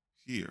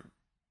here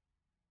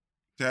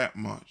that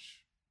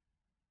much.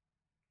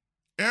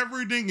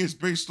 Everything is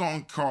based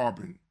on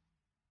carbon.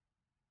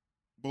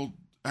 Well,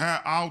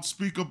 I'll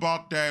speak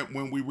about that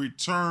when we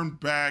return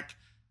back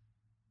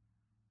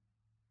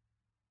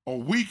a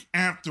week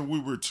after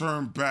we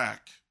return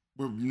back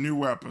with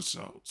new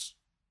episodes,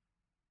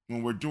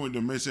 when we're doing the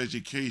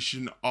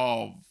miseducation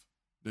of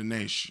the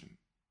nation.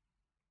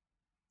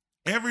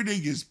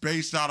 Everything is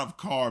based out of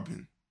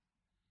carbon.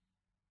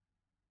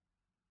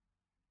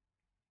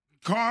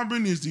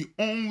 Carbon is the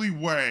only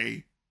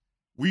way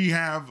we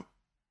have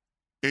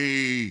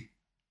a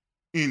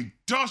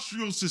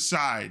industrial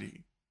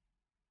society,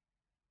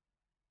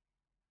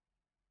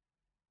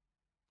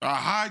 a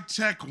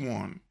high-tech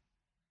one,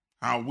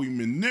 how we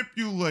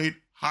manipulate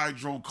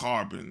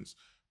hydrocarbons,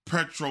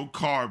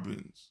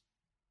 petrocarbons,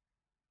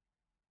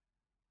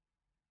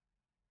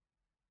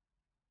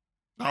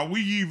 how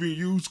we even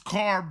use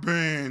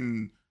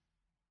carbon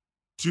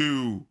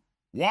to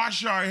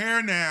wash our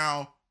hair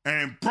now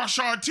and brush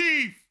our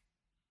teeth.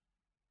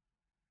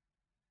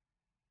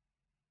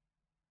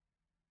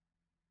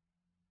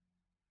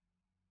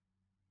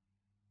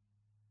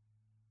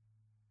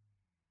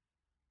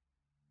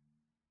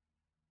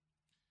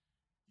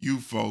 You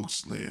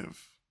folks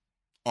live,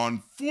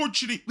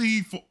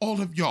 unfortunately for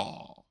all of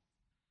y'all,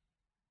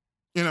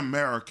 in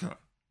America,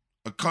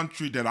 a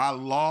country that I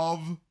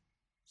love,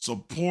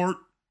 support,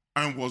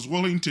 and was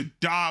willing to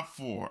die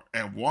for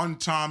at one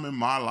time in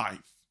my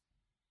life.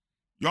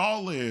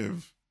 Y'all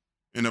live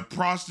in a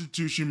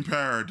prostitution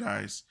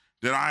paradise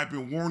that I've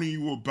been warning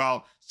you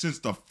about since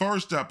the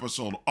first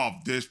episode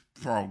of this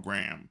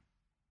program.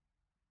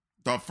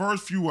 The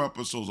first few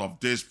episodes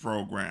of this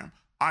program,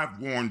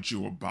 I've warned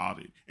you about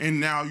it, and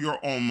now you're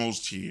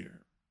almost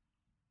here.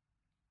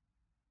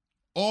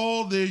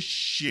 All this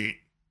shit,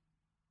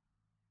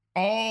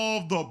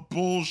 all the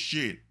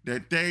bullshit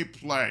that they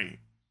play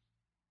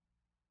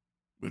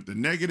with the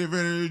negative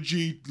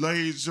energy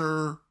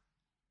laser,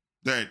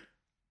 that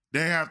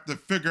they have to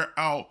figure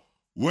out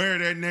where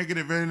that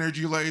negative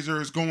energy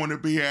laser is going to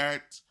be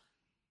at.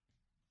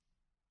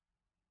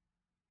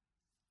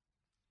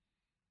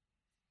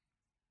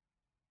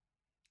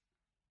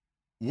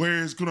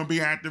 Where it's going to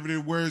be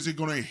activated, where is it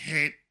going to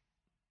hit?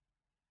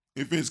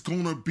 If it's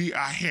going to be a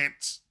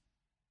hit.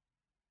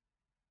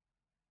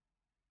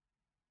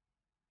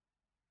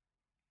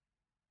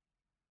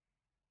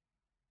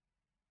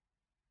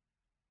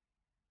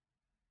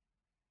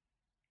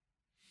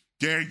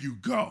 There you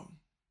go.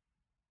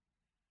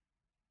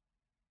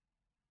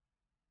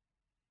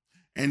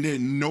 And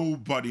then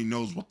nobody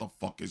knows what the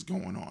fuck is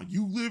going on.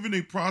 You live in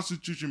a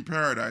prostitution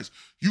paradise.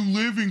 You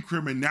live in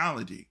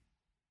criminality.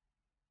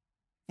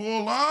 For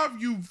a lot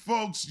of you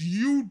folks,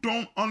 you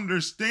don't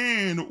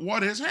understand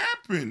what has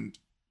happened.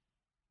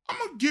 I'm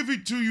going to give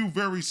it to you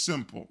very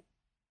simple.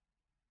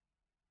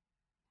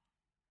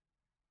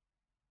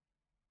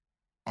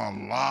 A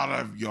lot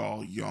of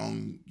y'all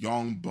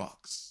young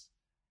bucks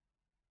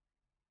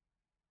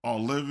are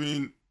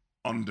living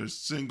under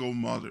single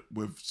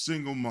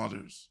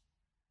mothers.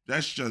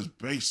 That's just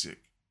basic.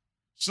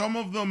 Some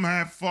of them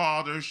have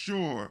fathers,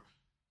 sure.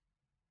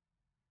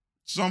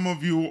 Some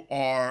of you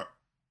are,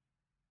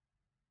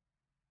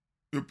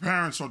 your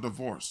parents are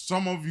divorced.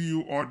 Some of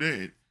you are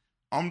dead.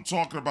 I'm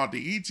talking about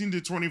the 18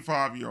 to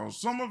 25-year-olds.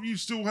 Some of you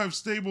still have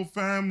stable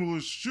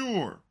families,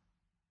 sure.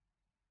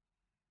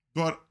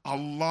 But a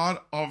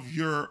lot of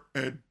your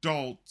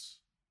adult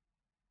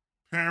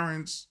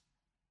parents,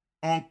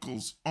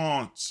 uncles,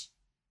 aunts,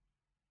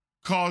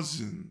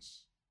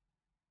 cousins,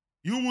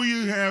 you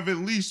will have at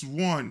least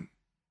one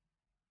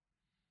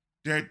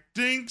that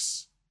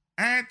thinks,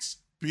 acts,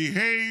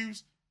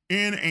 behaves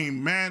in a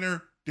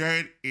manner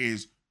that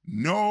is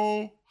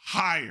no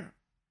higher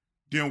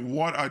than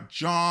what a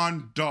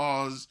John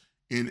does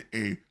in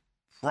a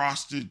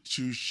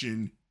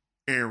prostitution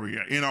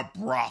area, in a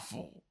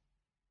brothel.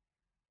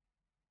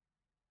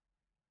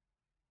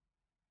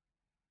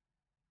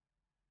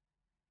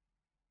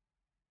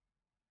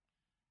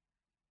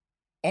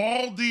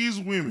 All these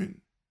women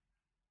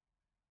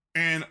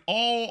and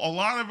a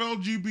lot of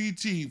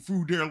LGBT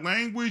through their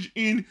language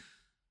in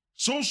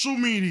social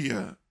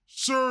media,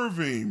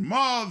 serving,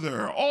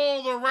 mother,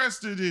 all the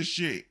rest of this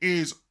shit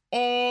is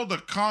all the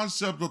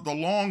concept of the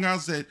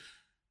longhouse that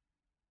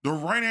the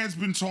right has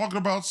been talking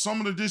about,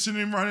 some of the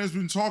dissident right has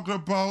been talking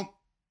about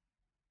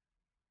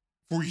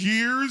for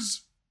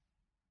years.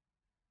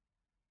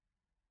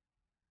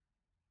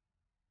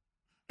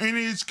 And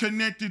it's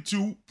connected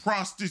to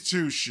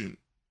prostitution.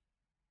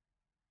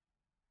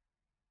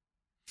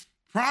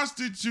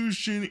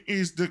 Prostitution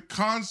is the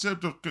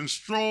concept of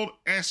controlled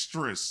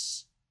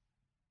estrus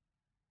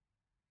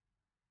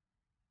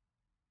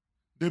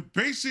that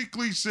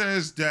basically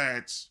says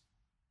that,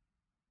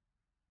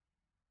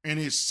 and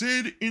it's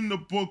said in the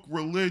book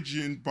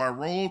Religion by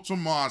Rollo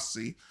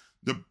Tomassi,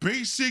 the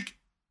basic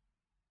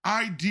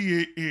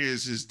idea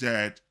is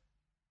that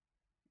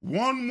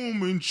one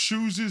woman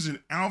chooses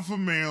an alpha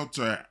male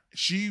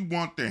she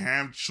want to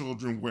have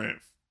children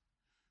with,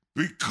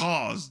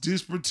 because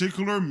this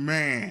particular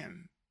man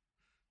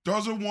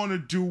doesn't want to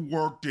do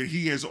work that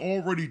he has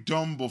already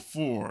done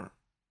before.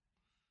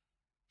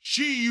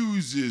 She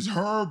uses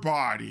her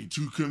body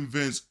to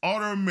convince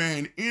other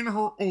men in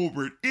her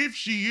orbit, if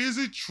she is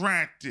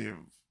attractive,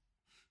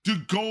 to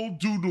go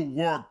do the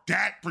work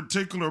that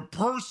particular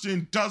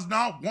person does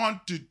not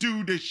want to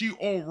do, that she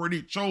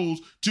already chose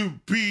to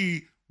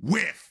be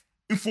with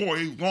for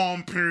a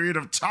long period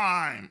of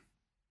time.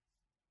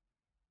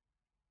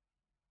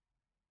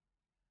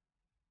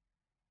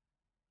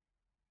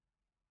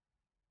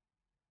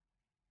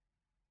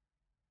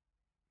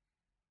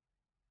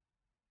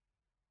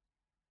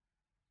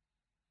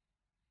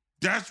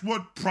 That's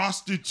what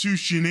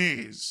prostitution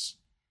is.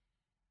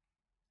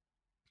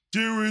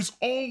 There is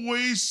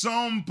always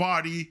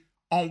somebody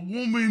a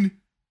woman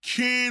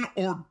can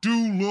or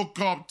do look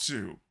up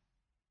to.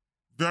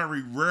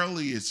 Very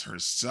rarely it's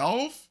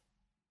herself,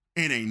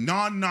 in a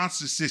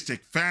non-narcissistic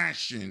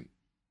fashion.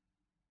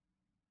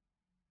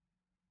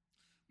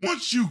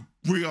 Once you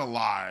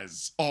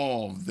realize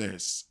all of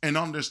this and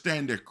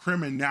understand the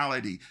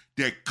criminality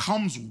that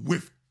comes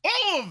with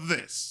all of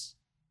this,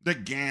 the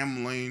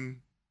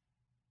gambling,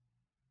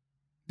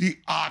 the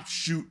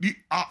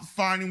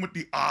fighting with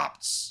the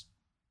ops,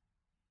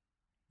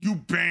 you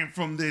banned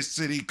from this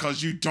city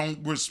because you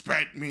don't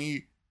respect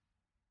me,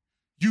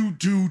 you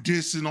do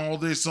this and all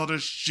this other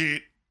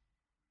shit,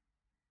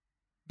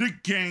 the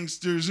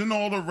gangsters and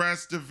all the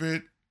rest of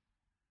it,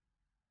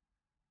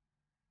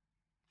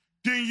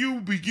 then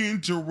you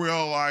begin to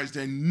realize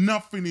that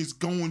nothing is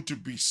going to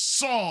be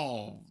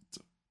solved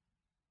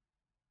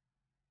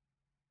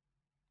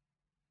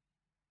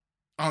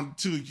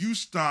until you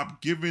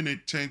stop giving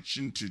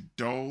attention to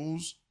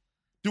those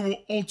that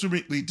will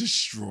ultimately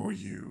destroy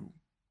you,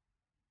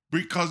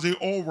 because they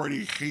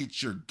already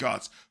hate your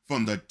guts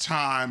from the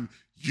time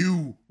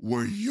you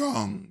were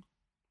young.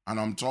 And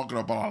I'm talking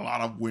about a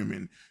lot of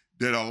women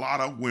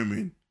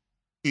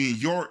in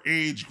your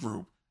age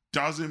group,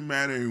 doesn't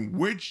matter in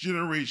which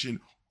generation,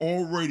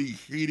 already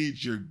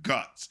hated your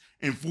guts.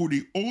 And for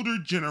the older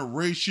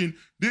generation,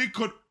 they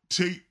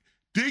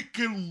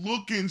can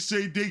look and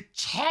say they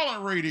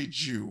tolerated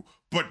you,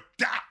 but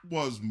that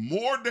was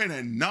more than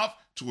enough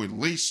to at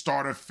least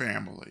start a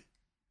family.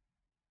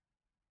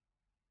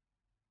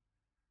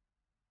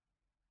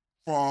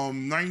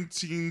 From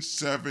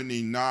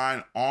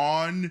 1979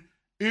 on,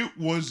 it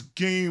was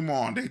game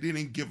on. They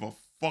didn't give a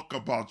fuck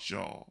about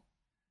y'all.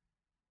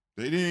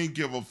 They didn't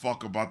give a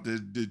fuck about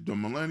the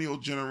millennial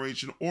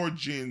generation or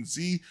Gen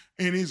Z,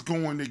 and it's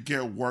going to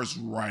get worse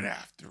right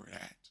after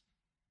that.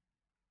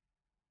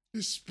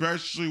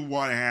 Especially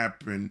what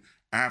happened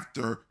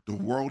after the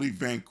world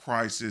event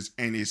crisis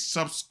and its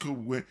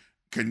subsequent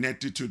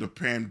connected to the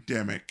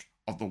pandemic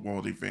of the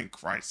world event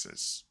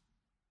crisis.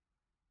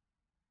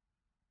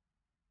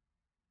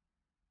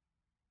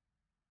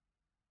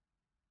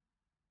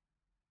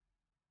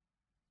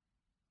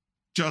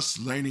 Just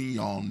letting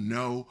y'all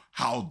know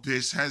how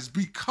this has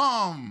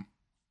become.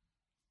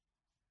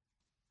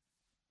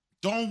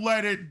 Don't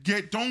get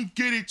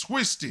it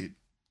twisted.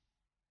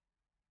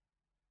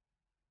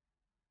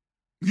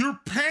 You're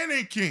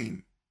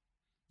panicking.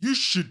 You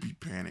should be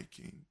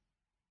panicking.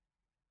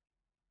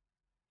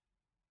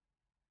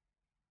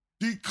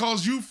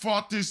 Because you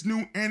thought this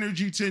new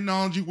energy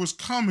technology was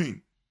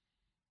coming.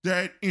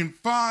 That in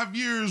 5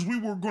 years we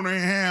were going to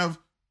have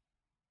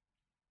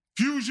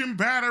fusion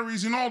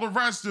batteries and all the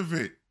rest of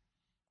it.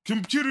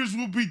 Computers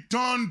will be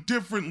done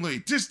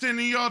differently, this than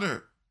the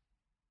other.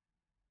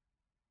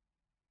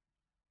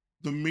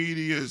 The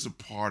media is a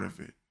part of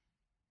it.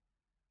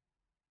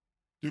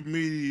 The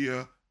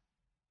media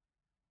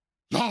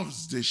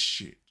loves this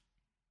shit.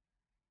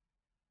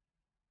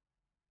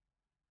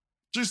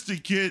 Just to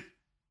get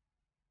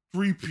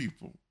 3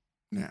 people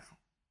now.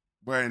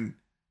 When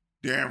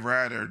Dan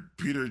Rather,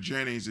 Peter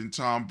Jennings, and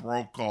Tom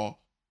Brokaw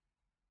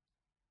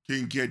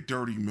can get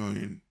 30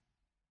 million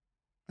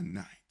a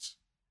night.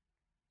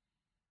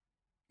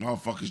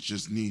 Motherfuckers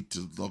just need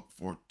to look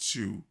for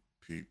 2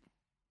 people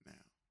now.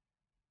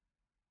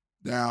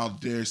 Now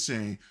they're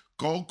saying,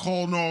 go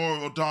call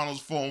Norah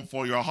O'Donnell's phone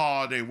for your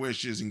holiday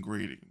wishes and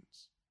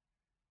greetings.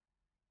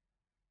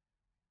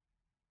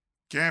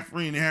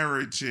 Kathleen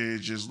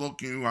Heritage is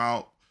looking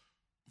out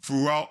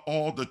throughout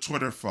all the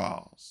Twitter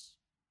files.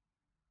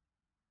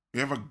 We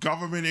have a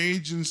government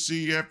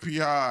agency,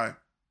 FBI,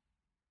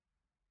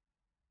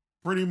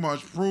 pretty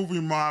much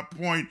proving my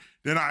point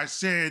that I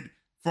said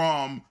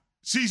from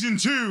season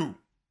 2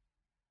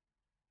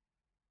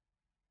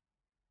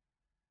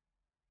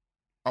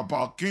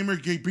 about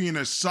Gamergate being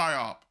a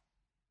psyop.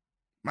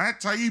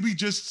 Matt Taibbi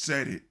just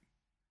said it.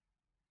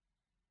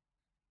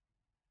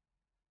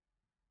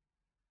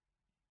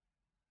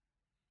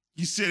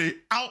 He said it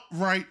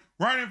outright,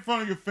 right in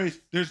front of your face.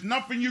 There's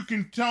nothing you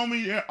can tell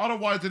me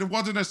otherwise that it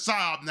wasn't a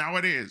psyop. Now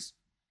it is.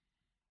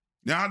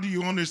 Now do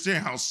you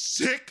understand how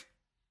sick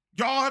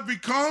y'all have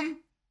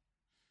become?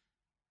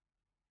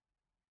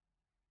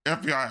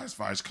 FBI has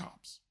vice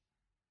cops.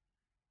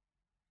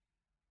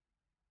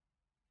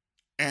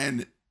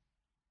 And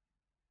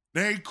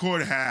they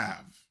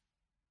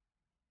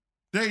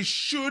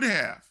should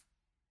have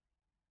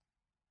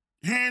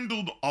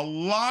handled a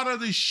lot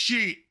of the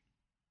shit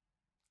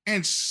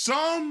And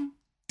some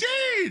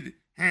did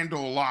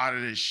handle a lot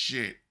of this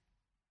shit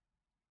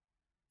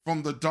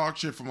from the dark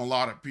shit from a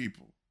lot of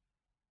people.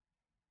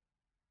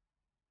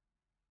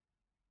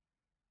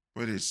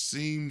 But it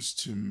seems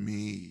to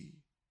me,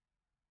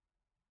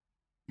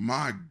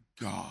 my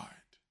God,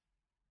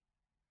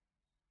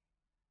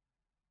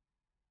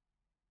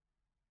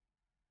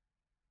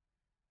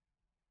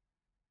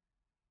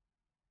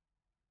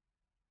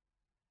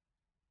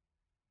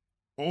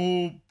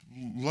 oh,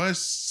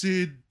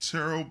 blessed,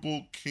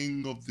 terrible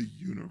King of the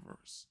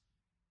universe.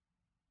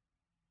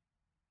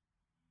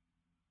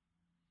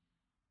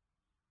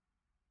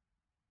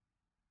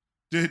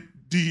 That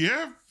the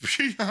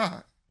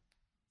FBI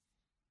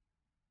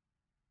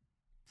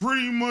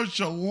pretty much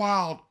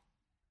allowed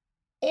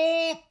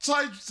all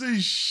types of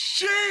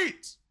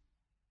shit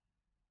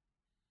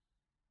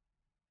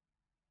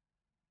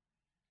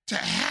to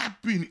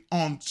happen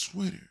on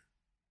Twitter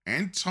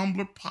and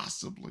Tumblr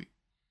possibly,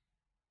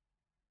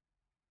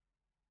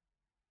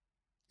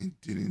 and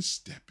didn't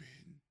step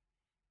in and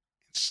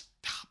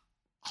stop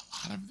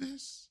a lot of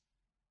this?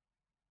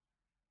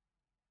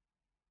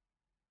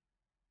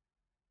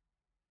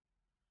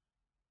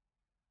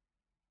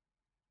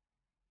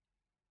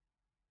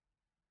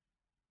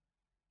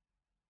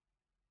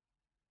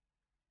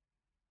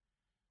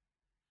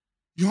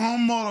 Y'all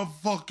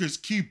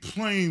motherfuckers keep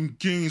playing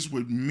games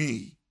with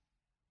me,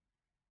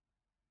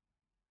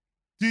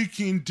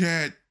 thinking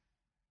that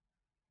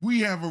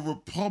we have a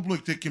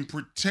republic that can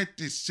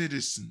protect its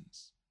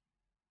citizens.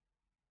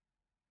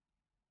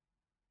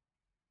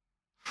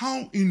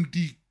 How in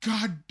the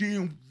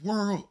goddamn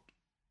world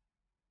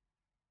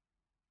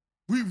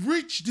we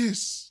reach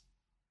this?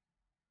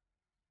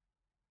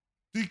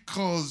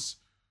 Because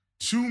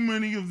too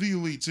many of the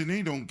elites, and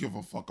they don't give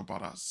a fuck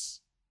about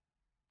us.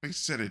 They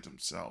said it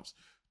themselves.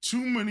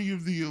 Too many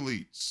of the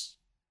elites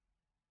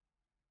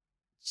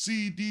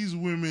see these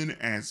women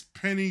as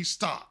penny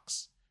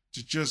stocks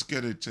to just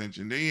get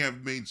attention. They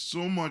have made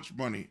so much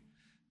money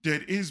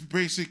that it's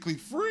basically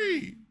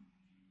free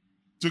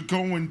to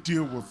go and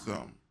deal with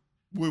them,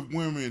 with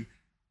women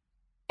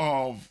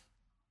of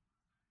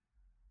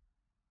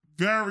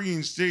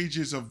varying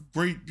stages of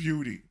great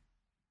beauty.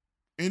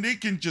 And they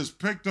can just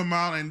pick them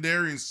out, and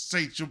their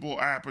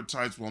insatiable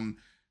appetites will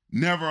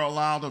never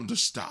allow them to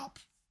stop.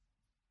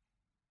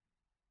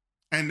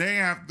 And they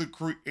have to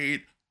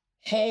create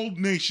whole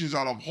nations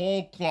out of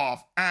whole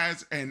cloth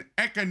as an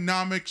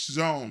economic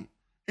zone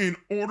in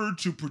order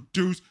to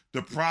produce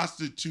the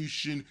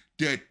prostitution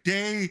that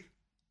they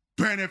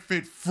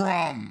benefit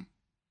from.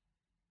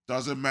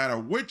 Doesn't matter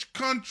which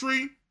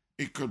country,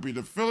 it could be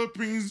the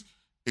Philippines,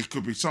 it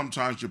could be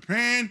sometimes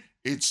Japan,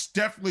 it's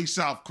definitely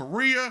South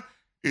Korea,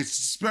 it's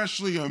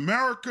especially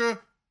America,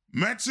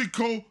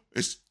 Mexico,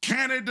 it's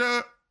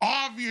Canada,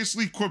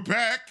 obviously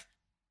Quebec.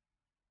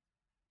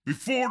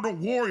 Before the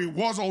war, it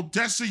was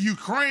Odessa,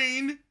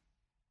 Ukraine.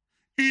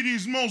 It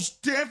is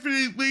most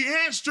definitely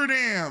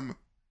Amsterdam.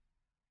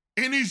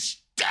 And it's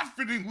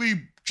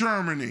definitely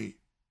Germany.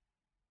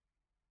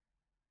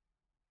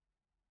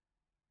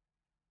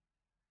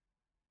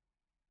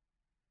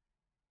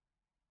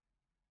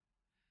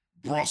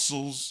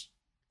 Brussels,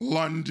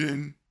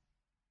 London,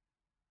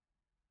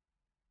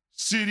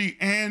 city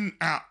and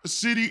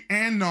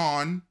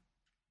non.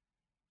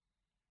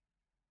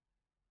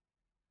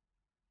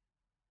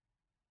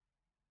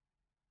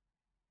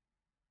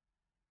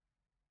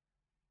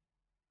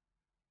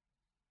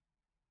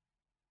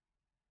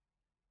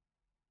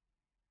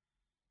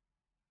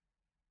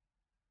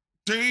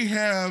 They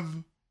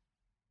have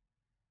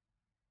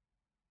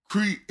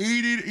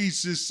created a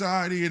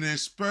society, and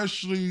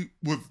especially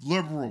with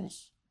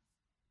liberals,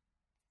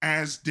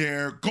 as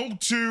their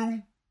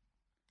go-to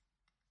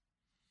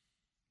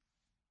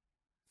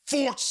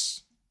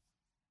force,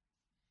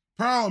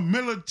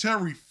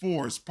 paramilitary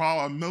force,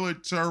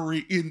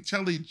 paramilitary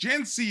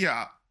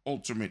intelligentsia,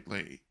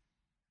 ultimately.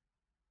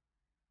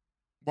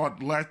 What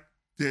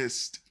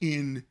leftists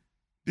in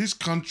this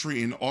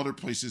country and other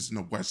places in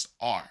the West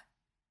are.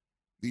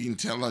 The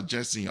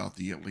intelligentsia of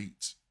the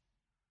elite.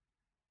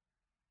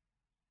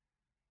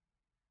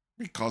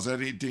 Because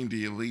anything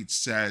the elite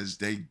says,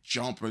 they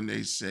jump and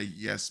they say,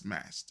 yes,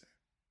 master.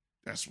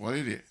 That's what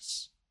it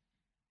is.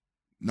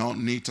 No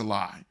need to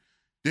lie.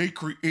 They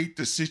create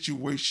the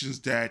situations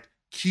that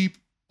keep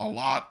a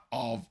lot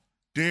of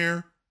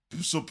their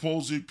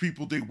supposed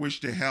people they wish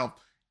to help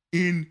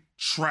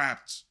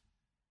entrapped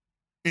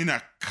in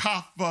a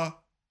kaffa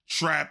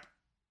trap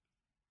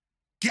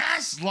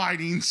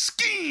gaslighting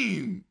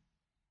scheme.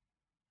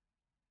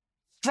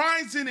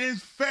 Streisand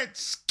and Fett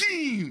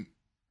scheme.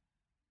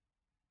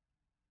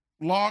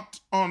 Locked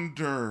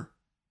under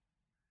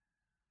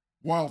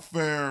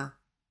welfare,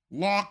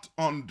 locked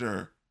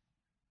under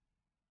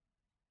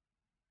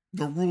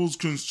the rules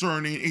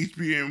concerning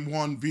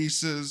HBM1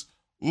 visas,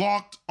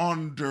 locked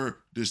under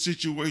the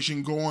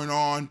situation going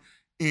on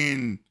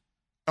in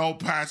El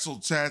Paso,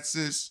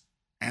 Texas,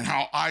 and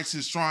how ICE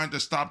is trying to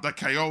stop the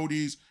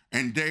coyotes,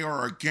 and they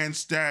are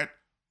against that,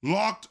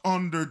 locked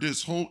under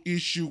this whole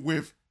issue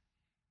with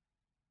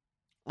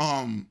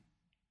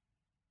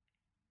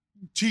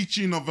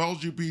teaching of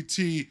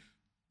LGBT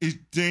is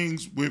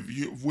things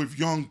with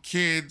young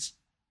kids.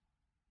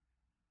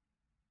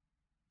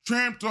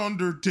 Tramped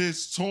under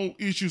this whole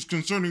issues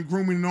concerning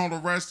grooming and all the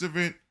rest of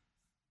it.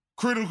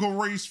 Critical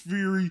race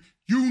theory,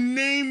 you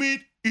name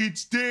it,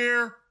 it's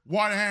there,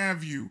 what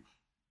have you.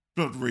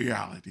 But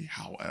reality,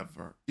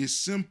 however, is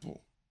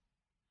simple.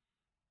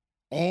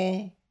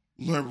 All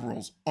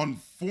liberals,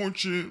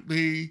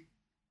 unfortunately,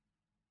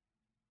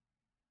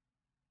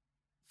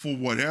 for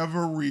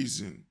whatever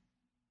reason,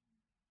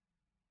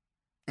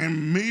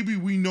 and maybe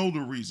we know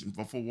the reason,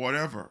 but for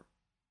whatever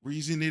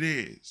reason it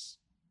is,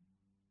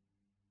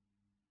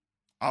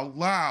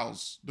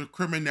 allows the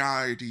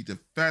criminality to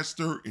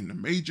fester in the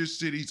major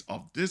cities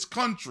of this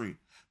country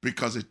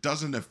because it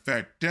doesn't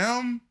affect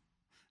them,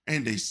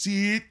 and they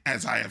see it,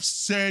 as I have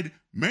said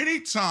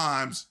many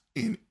times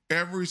in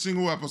every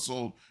single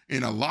episode,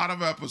 in a lot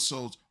of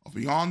episodes of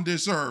Beyond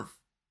This Earth,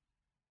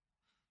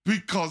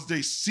 because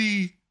they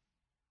see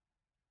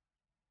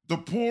the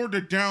poor,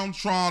 the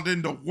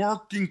downtrodden, the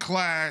working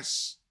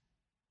class,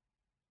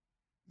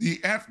 the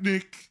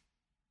ethnic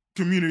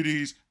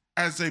communities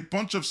as a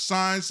bunch of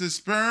science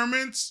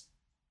experiments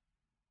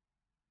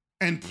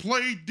and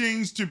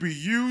playthings to be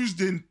used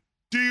and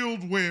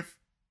dealt with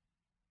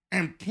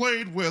and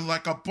played with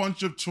like a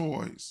bunch of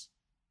toys.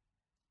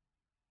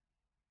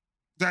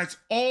 That's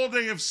all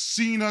they have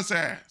seen us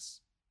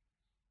as.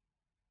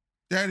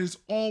 That is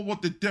all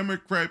what the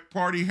Democrat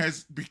Party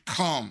has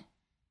become.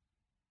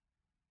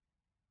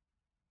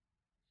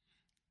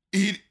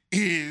 It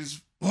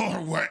is,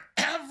 or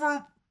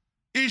whatever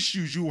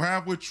issues you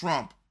have with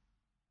Trump,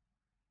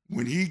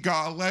 when he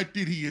got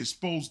elected, he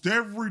exposed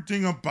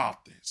everything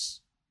about this.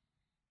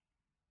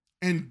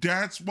 And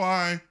that's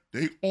why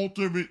they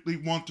ultimately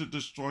want to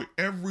destroy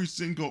every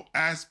single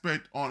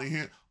aspect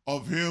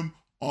of him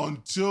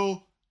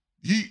until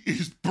he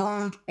is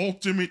burned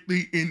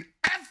ultimately in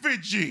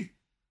effigy.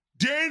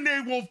 Then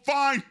they will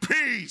find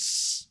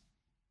peace.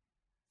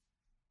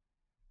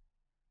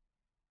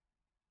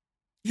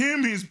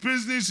 Him, his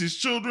business, his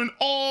children,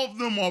 all of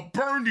them are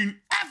burned in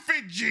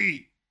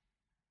effigy.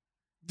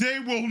 They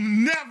will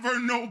never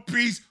know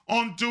peace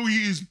until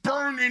he is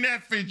burned in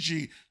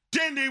effigy.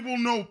 Then they will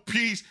know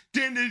peace.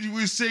 Then they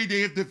will say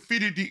they have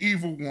defeated the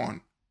evil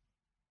one.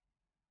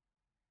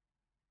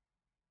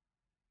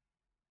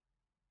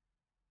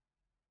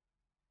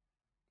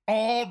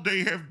 All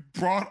they have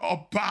brought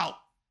about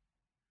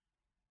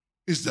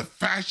is the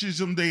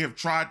fascism they have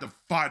tried to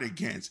fight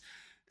against.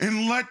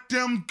 And let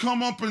them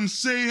come up and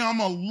say I'm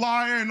a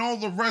liar and all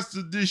the rest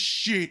of this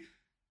shit.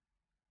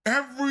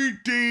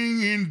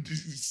 Everything in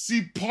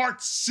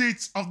part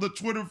 6 of the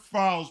Twitter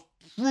files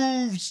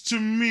proves to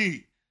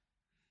me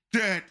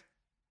that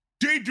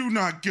they do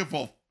not give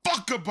a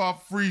fuck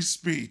about free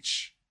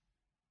speech.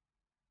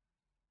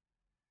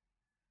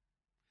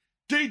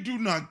 They do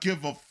not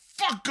give a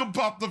fuck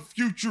about the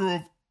future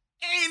of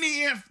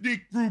any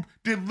ethnic group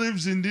that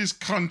lives in this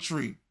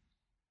country.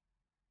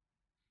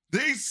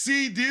 They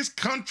see this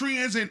country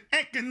as an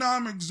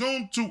economic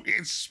zone to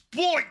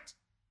exploit.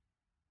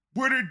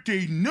 Whether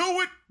they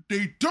know it,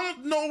 they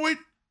don't know it,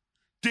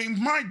 they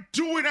might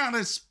do it out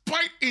of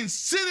spite and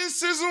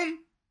cynicism.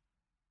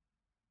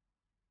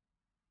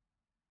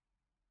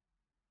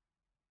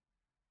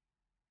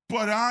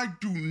 But I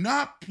do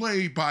not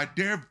play by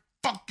their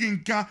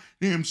fucking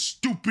goddamn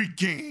stupid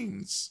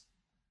games.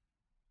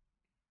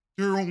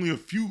 There are only a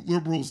few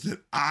liberals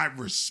that I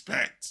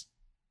respect.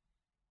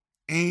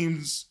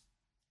 Ames,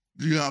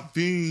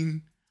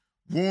 Levine,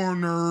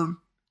 Warner,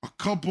 a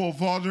couple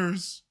of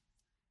others.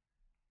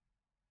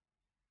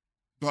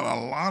 But a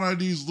lot of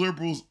these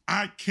liberals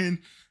I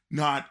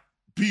cannot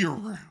be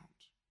around.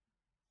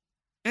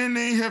 And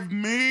they have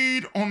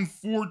made,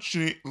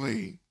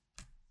 unfortunately,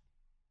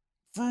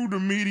 through the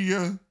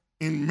media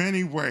in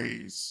many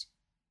ways,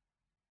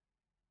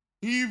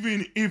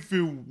 even if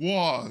it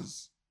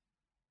was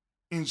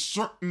in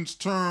certain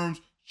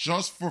terms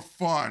just for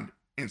fun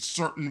in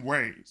certain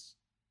ways,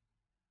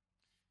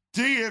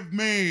 they have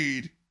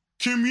made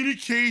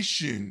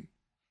communication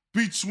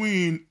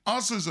between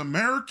us as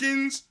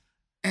Americans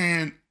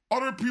and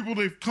other people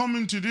they've come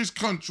into this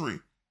country,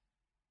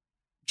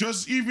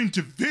 just even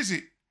to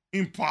visit,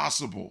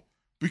 impossible.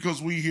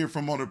 Because we hear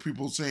from other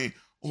people saying,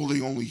 oh,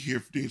 they only hear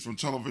things from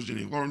television,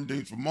 they learn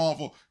things from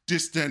Marvel,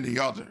 this, then, the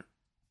other.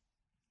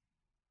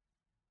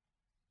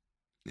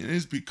 It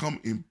has become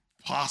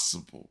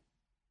impossible.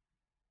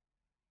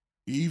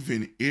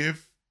 Even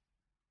if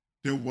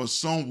there was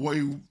some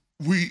way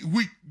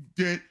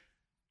that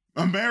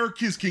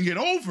Americans can get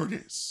over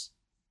this,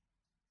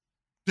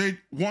 that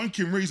one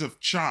can raise a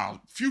child,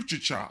 future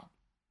child,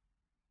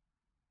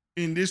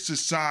 in this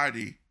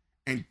society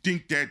and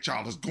think that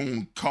child is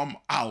going to come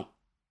out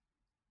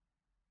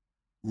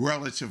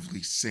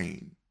relatively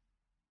sane.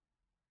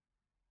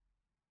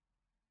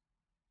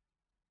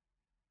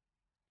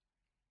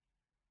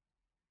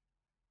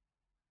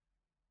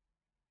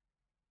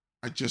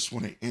 I just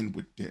want to end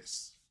with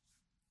this.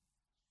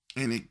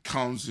 And it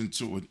comes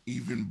into an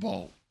even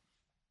bowl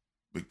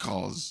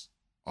because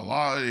a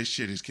lot of this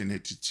shit is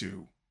connected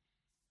to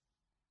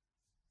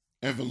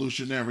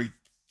evolutionary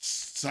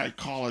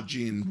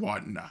psychology and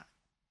whatnot.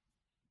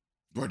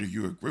 Whether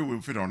you agree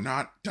with it or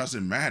not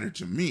doesn't matter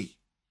to me.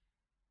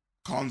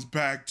 Comes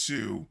back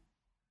to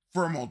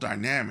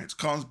thermodynamics,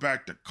 comes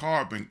back to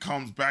carbon,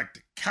 comes back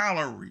to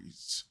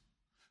calories,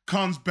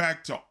 comes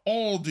back to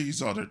all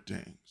these other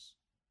things.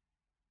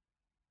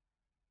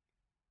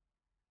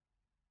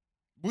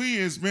 We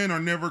as men are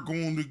never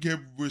going to give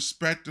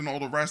respect and all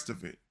the rest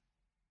of it.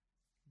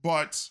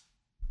 But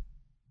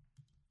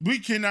we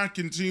cannot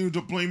continue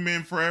to blame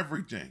men for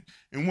everything.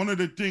 And one of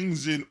the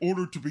things, in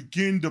order to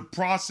begin the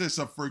process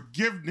of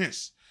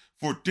forgiveness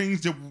for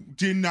things that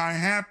did not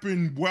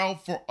happen well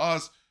for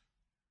us,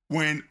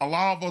 when a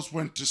lot of us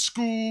went to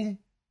school,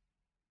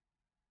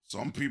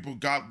 some people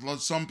did well,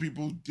 some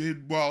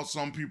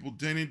people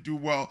didn't do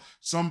well,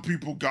 some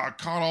people got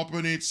caught up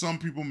in it, some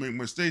people make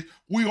mistakes.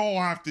 We all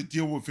have to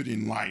deal with it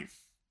in life.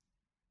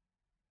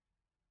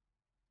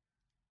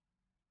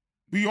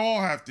 We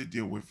all have to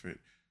deal with it.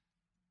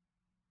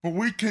 But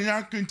we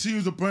cannot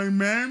continue to blame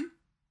men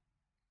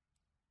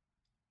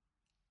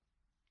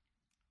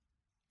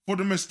for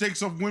the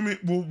mistakes of women,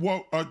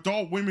 what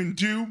adult women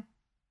do,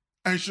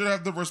 and should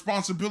have the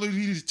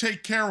responsibility to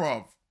take care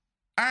of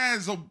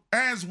as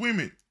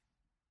women.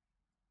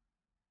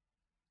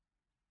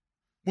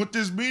 What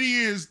this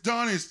media has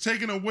done is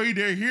taken away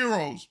their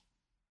heroes,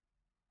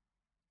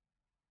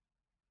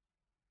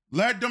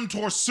 led them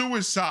towards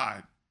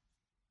suicide,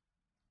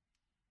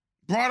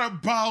 brought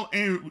about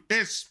and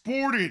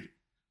exported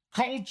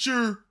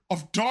culture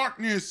of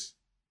darkness.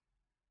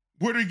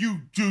 Whether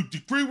you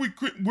agree with,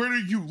 whether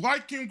you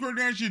like Kim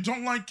Kardashian,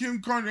 don't like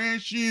Kim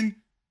Kardashian,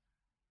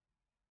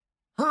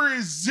 her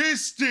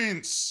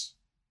existence,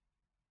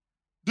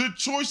 the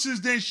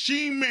choices that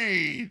she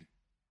made,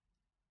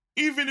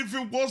 even if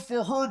it was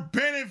for her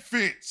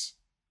benefit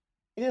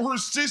or her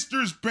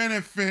sister's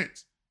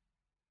benefit,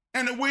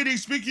 and the way they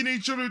speak in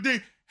each other,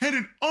 they had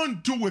an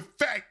undue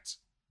effect,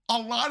 a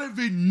lot of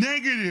it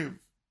negative,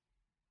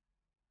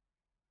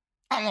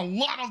 on a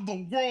lot of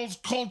the world's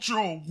culture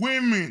of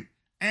women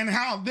and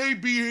how they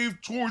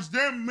behave towards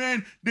their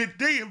men that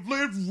they have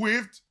lived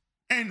with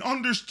and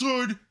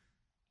understood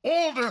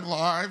all their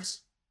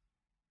lives,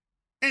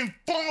 and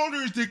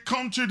foreigners that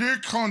come to their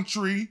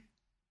country,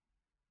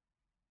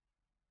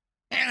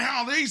 and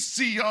how they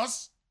see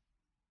us,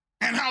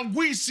 and how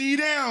we see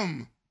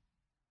them.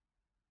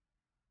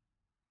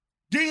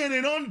 They had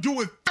an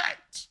undue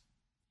effect.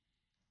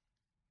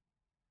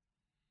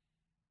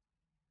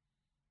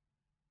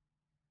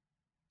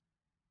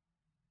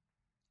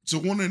 So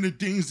one of the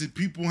things that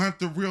people have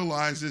to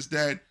realize is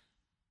that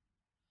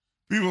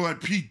people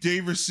like Pete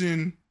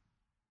Davidson,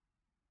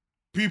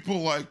 people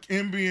like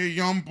NBA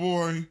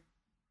Youngboy,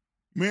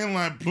 men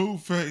like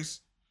Blueface,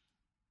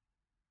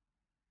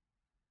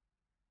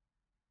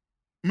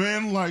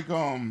 men like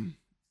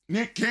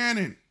Nick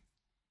Cannon,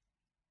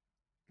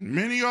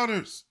 many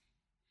others,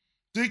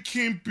 they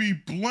can't be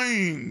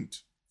blamed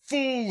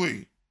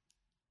fully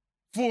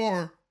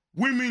for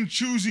women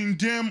choosing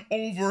them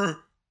over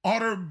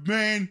other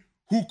men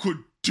who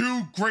could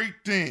do great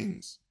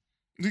things.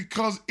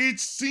 Because it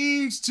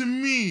seems to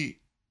me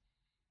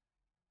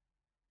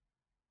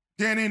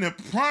that in a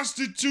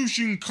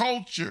prostitution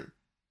culture,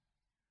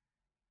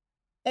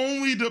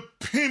 only the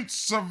pimps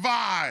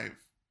survive.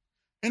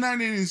 And I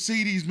didn't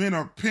say these men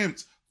are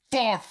pimps.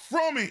 Far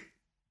from it.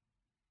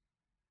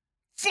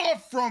 Far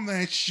from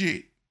that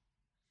shit.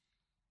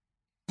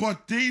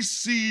 But they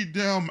see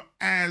them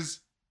as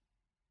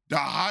the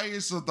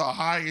highest of the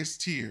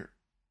highest tier.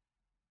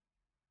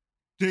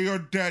 They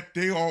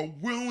are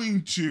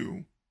willing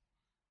to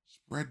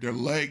spread their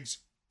legs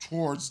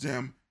towards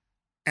them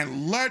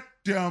and let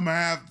them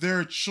have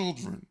their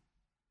children.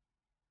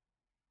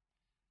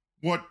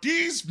 What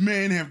these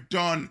men have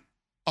done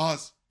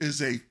us is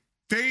a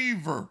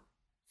favor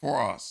for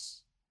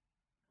us,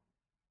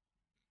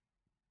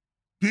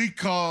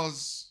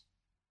 because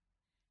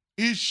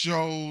it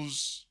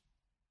shows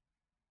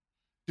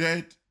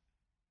that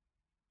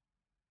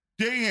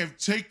they have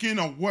taken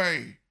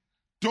away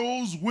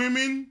those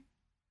women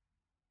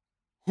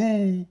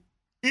who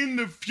in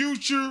the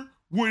future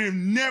would have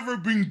never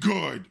been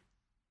good.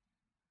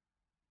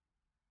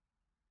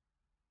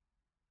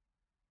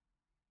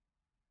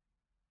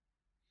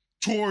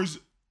 Towards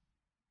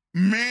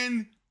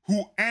men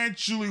who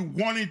actually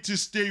wanted to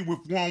stay with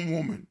one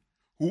woman,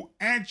 who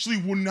actually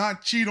will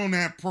not cheat on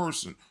that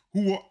person,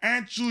 who will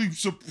actually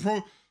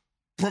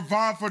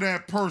provide for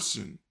that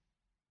person.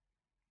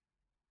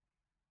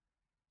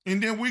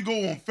 And then we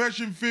go on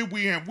Fashion Fit.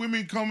 We have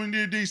women coming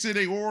there. They say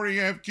they already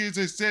have kids.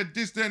 They said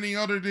this, that, and the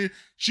other day.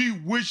 She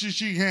wishes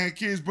she had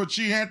kids, but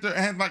she had to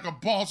have like a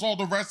boss, all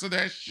the rest of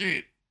that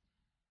shit.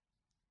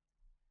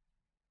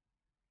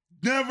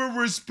 Never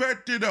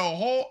respected a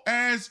whole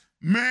ass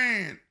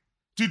man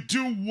to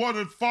do what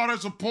a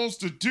father's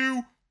supposed to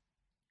do.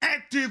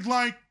 Acted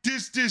like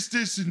this,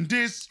 and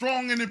this.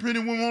 Strong,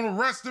 independent women, all the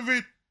rest of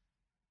it.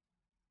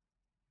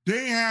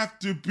 They have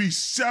to be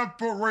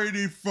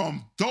separated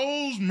from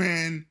those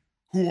men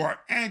who are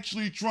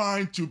actually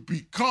trying to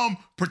become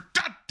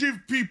productive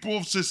active people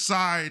of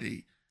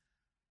society.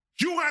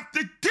 You have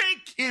to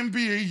thank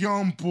NBA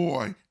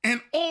Youngboy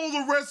and all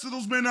the rest of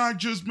those men I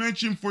just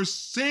mentioned for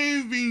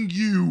saving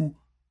you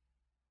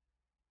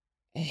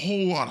a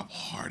whole lot of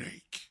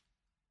heartache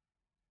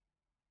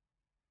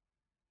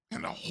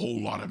and a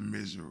whole lot of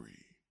misery.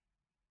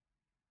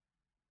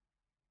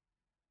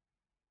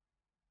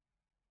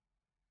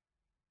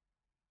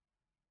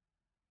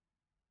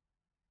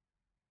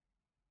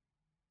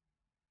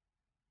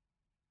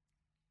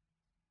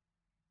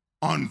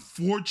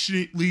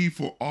 Unfortunately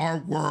for our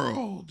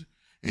world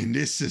and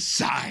this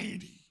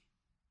society,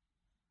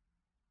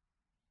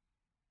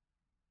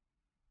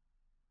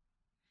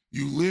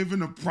 you live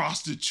in a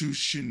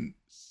prostitution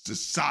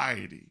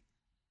society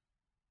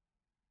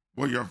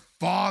where your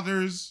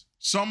fathers,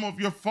 some of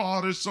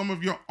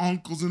your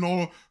uncles and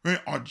all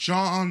are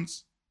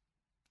Johns.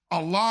 A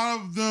lot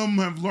of them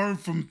have learned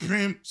from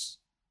pimps.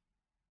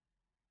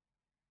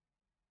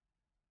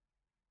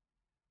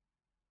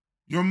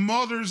 Your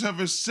mothers have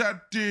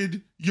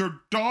accepted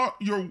your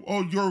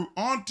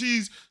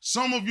aunties,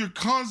 some of your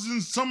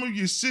cousins, some of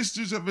your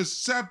sisters have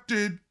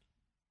accepted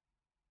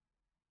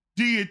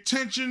the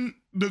attention.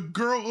 The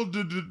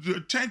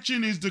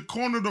attention is the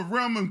corner of the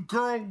realm, and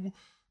girl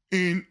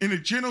in a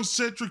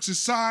genocentric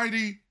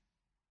society.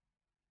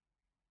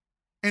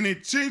 And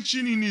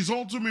attention in its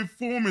ultimate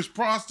form is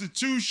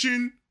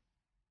prostitution.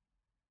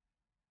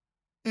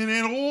 And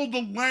in all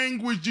the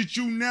language that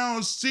you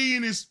now see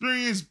and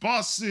experience,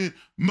 busing,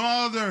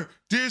 mother,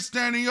 this,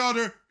 that, and the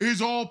other,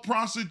 is all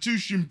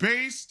prostitution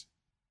based.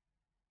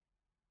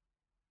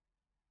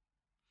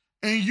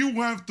 And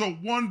you have to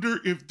wonder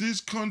if this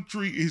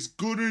country is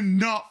good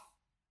enough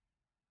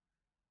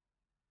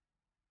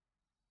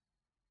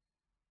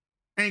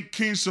and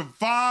can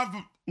survive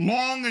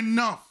long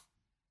enough.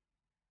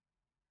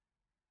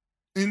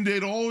 And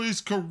that all this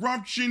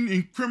corruption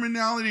and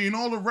criminality and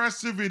all the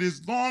rest of it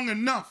is long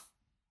enough.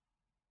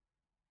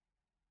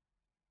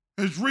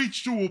 Has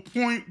reached to a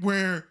point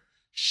where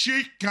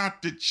shit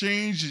got to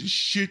change and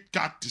shit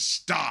got to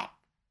stop.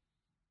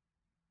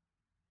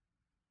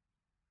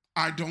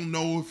 I don't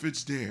know if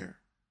it's there.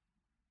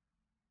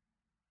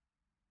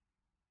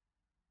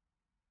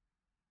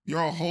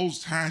 Your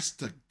host has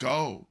to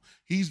go.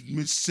 He's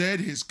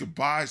said his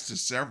goodbyes to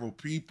several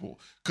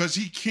people because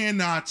he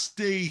cannot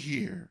stay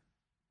here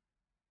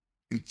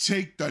and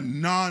take the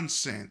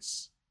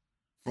nonsense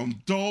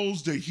from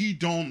those that he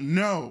don't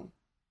know.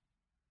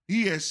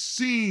 He has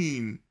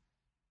seen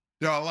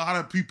that a lot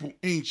of people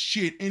ain't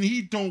shit, and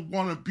he don't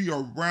want to be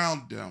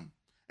around them.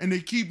 And they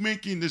keep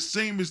making the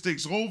same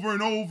mistakes over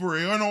and over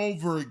and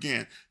over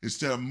again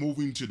instead of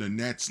moving to the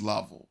next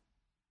level.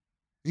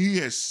 He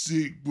has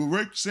seen,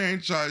 Rick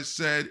Sanchez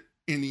said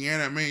in the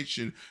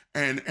animation,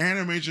 and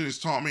animation has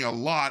taught me a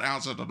lot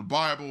outside of the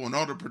Bible and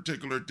other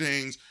particular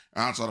things,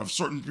 outside of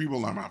certain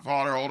people like my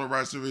father, all the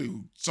rest of it,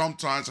 who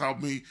sometimes help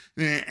me,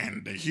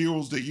 and the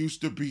heroes that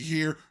used to be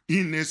here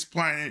in this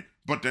planet,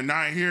 but they're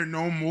not here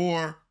no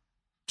more.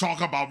 Talk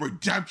about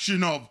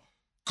redemption of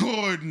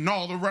good and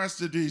all the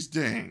rest of these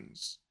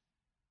things.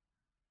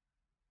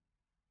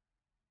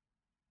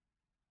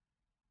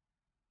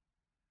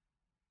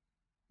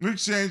 Rick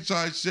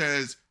Sanchez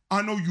says,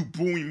 I know you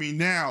booing me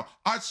now.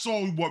 I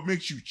saw what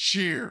makes you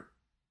cheer.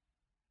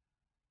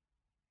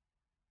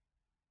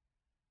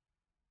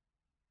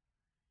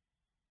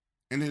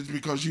 And it's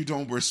because you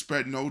don't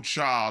respect no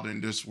child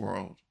in this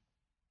world.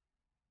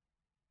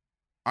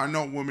 I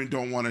know women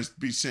don't want to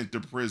be sent to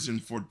prison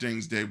for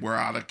things that were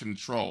out of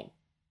control.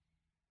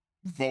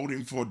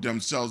 Voting for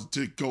themselves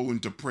to go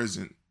into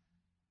prison.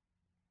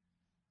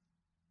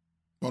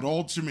 But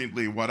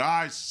ultimately, what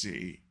I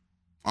see,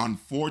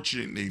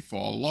 unfortunately for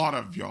a lot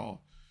of y'all,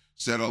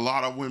 said a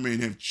lot of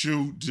women have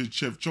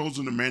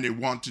chosen the men they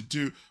want to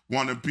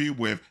be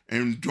with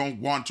and don't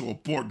want to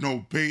abort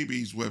no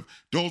babies with.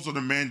 Those are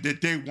the men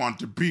that they want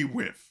to be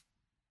with.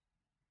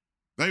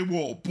 They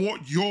will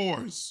abort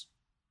yours.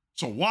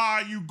 So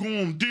why are you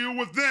going to deal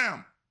with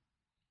them?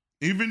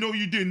 Even though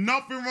you did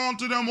nothing wrong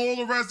to them, all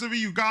the rest of it,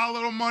 you got a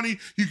little money,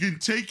 you can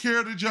take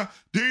care of the job.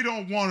 They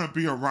don't want to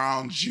be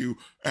around you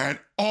at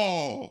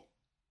all.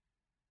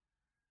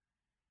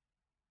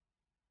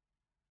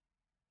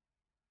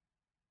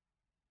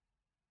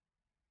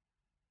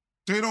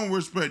 They don't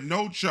respect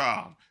no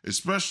child,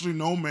 especially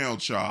no male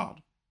child.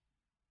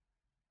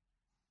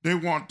 They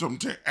want them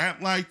to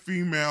act like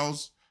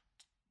females.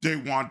 They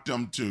want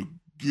them to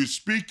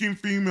speak in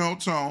female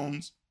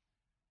tones.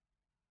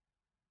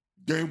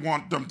 They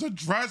want them to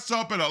dress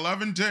up at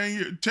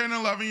 10,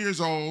 11 years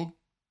old.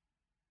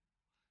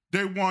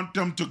 They want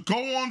them to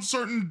go on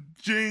certain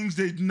things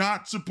they're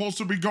not supposed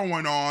to be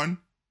going on.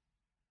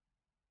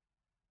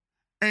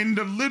 And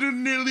the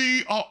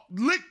litany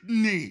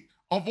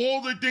of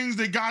all the things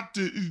they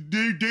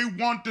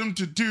want them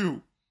to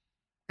do.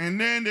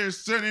 And then they're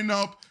setting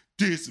up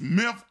this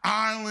Myth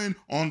Island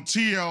on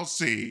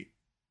TLC.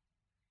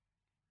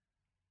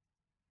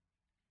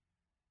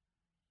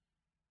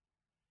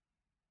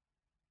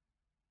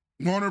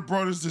 Warner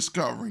Brothers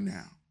Discovery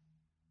now.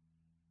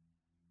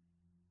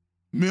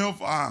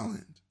 Myth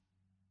Island.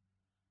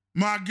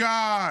 My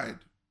God.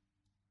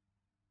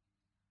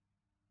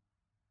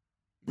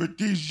 With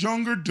these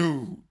younger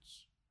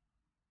dudes,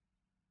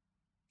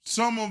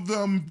 some of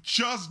them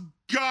just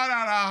got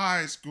out of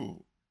high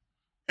school.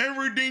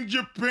 Everything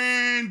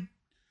Japan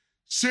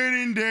said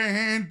in their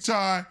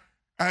hentai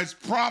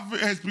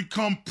has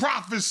become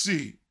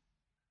prophecy.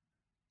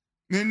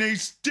 And they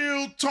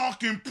still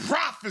talking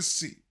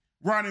prophecy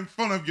right in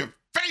front of your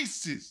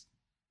faces.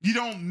 You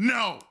don't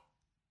know.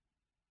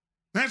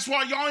 That's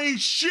why y'all ain't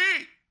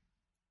shit.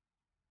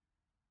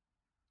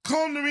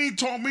 Come to me and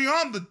told me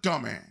I'm the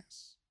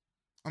dumbass.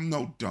 I'm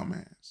no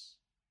dumbass.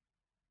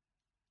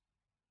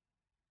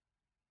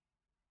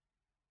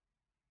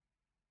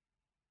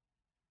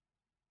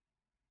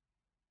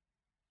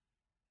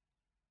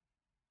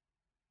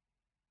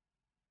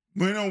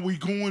 When are we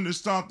going to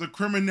stop the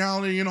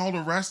criminality and all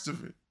the rest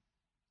of it?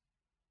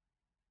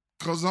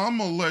 Because I'm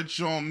going to let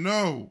y'all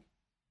know.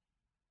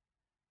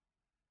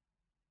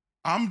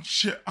 I'm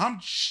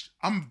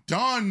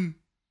done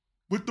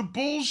with the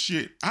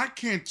bullshit. I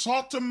can't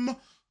talk to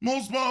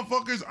most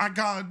motherfuckers. I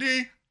got a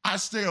day. I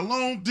stay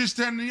alone, this,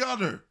 that, and the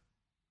other.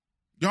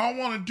 Y'all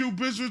want to do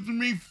business with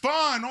me?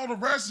 Fine, all the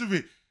rest of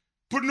it.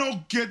 But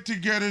no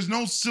get-togethers,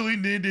 no silly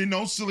nitty,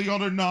 no silly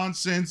other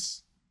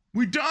nonsense.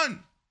 We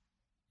done.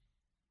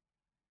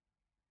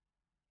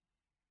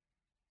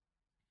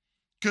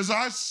 Because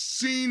I've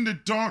seen the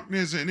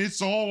darkness and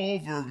it's all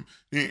over.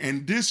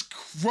 And this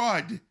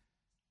crud,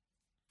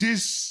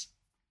 this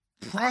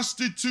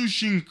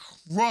prostitution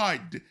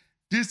crud,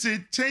 this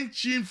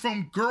attention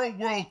from girl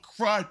world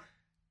crud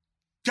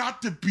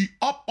got to be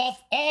up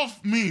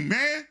off me,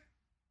 man.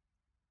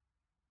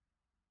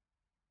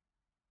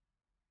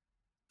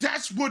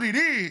 That's what it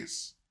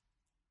is.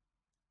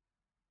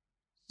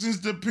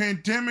 Since the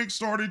pandemic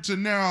started to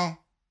now,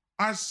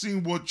 I've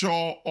seen what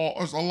y'all,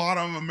 a lot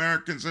of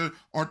Americans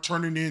are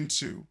turning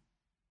into.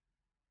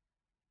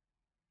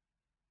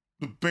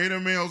 The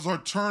beta males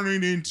are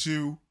turning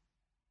into,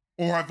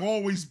 or have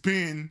always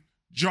been,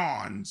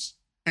 Johns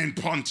and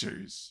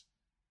punters.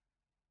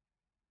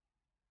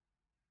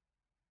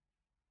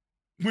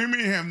 Women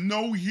have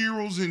no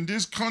heroes in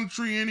this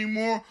country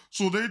anymore,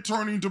 so they're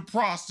turning to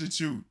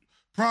prostitute.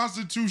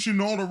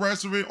 Prostitution, all the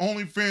rest of it,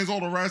 OnlyFans,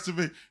 all the rest of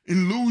it,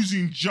 and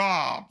losing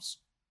jobs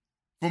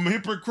from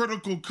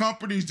hypocritical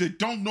companies that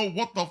don't know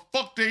what the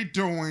fuck they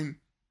doing.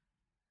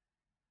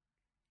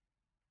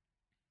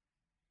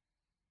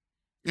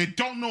 They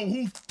don't know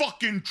who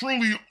fucking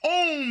truly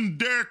owned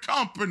their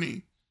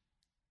company.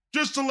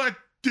 Just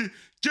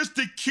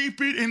to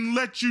keep it and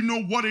let you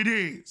know what it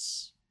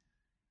is.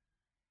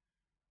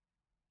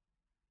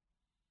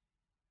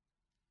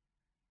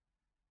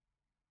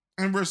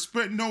 And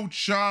respect no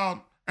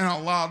child and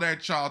allow that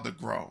child to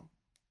grow.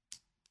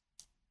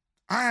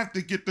 I have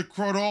to get the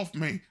crud off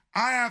me.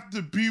 I have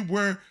to be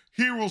where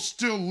heroes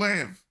still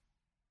live.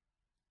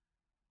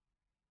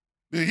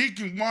 That he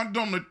can watch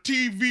on the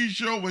TV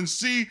show and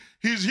see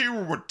his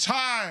hero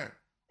retire,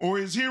 or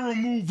his hero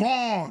move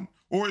on,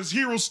 or his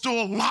hero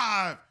still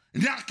alive,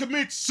 and not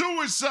commit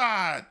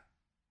suicide,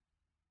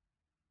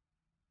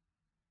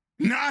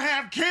 not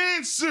have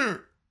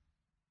cancer,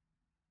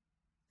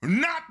 or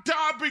not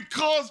die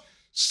because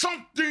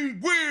something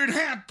weird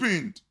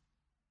happened.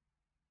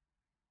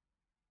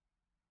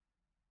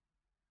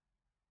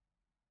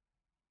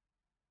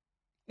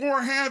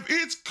 Or have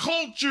its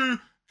culture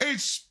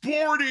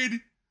exported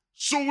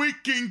so it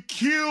can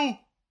kill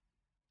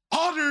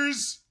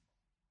others.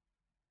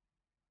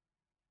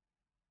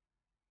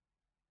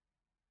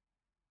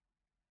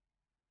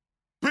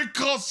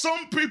 Because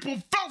some people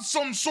felt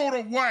some sort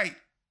of way.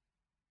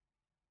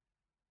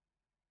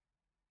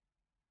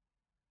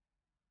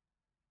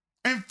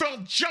 And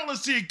felt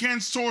jealousy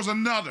against towards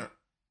another.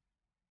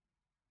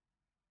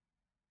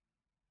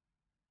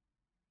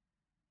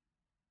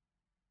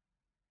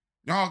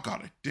 Y'all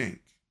gotta think.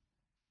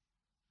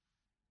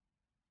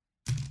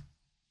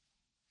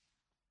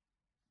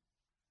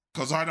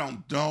 Because I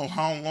don't know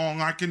how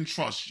long I can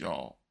trust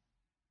y'all.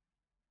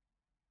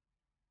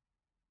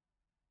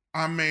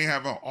 I may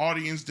have an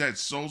audience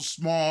that's so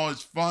small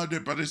it's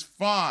funded, but it's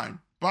fine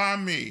by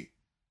me.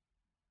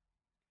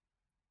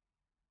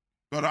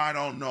 But I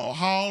don't know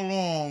how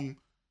long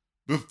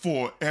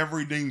before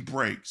everything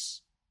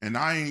breaks. And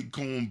I ain't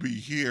gonna be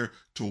here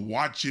to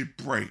watch it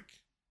break.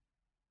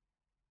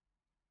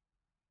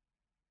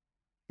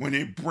 When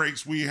it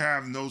breaks, we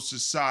have no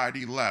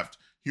society left.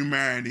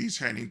 Humanity's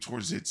heading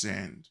towards its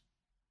end.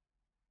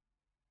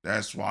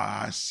 That's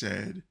why I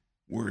said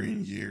we're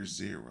in year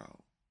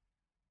 0.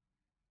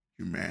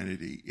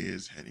 Humanity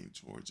is heading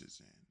towards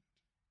its end.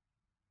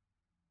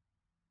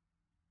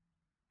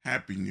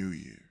 Happy New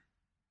Year.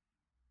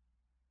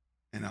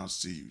 And I'll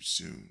see you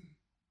soon.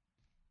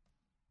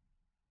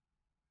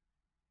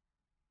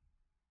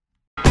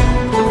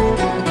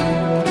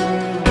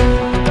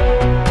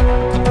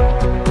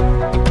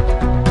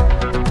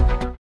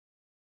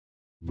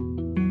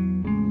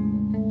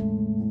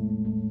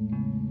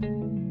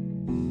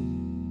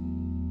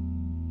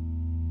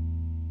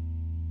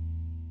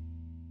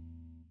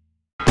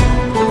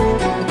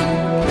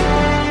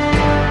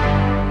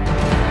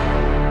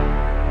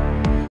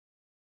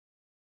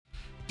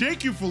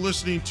 Thank you for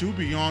listening to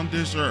Beyond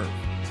This Earth.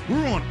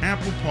 We're on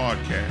Apple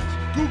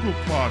Podcasts, Google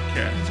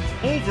Podcasts,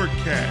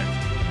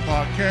 Overcast,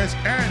 Podcast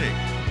Addict,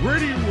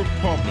 Radio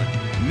Republic,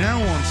 now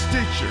on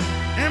Stitcher,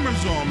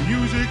 Amazon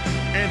Music,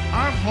 and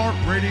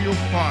iHeartRadio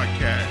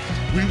Podcasts.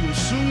 We will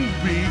soon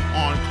be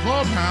on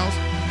Clubhouse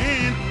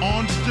and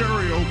on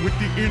stereo with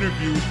the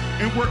interviews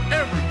and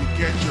wherever you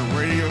get your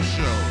radio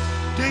shows.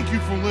 Thank you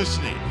for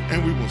listening,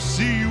 and we will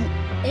see you,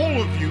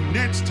 all of you,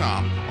 next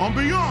time on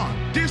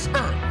Beyond This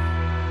Earth.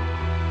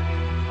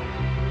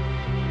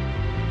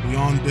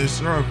 Beyond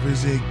This Earth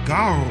is a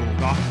Garo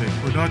Gothic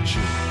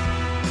production.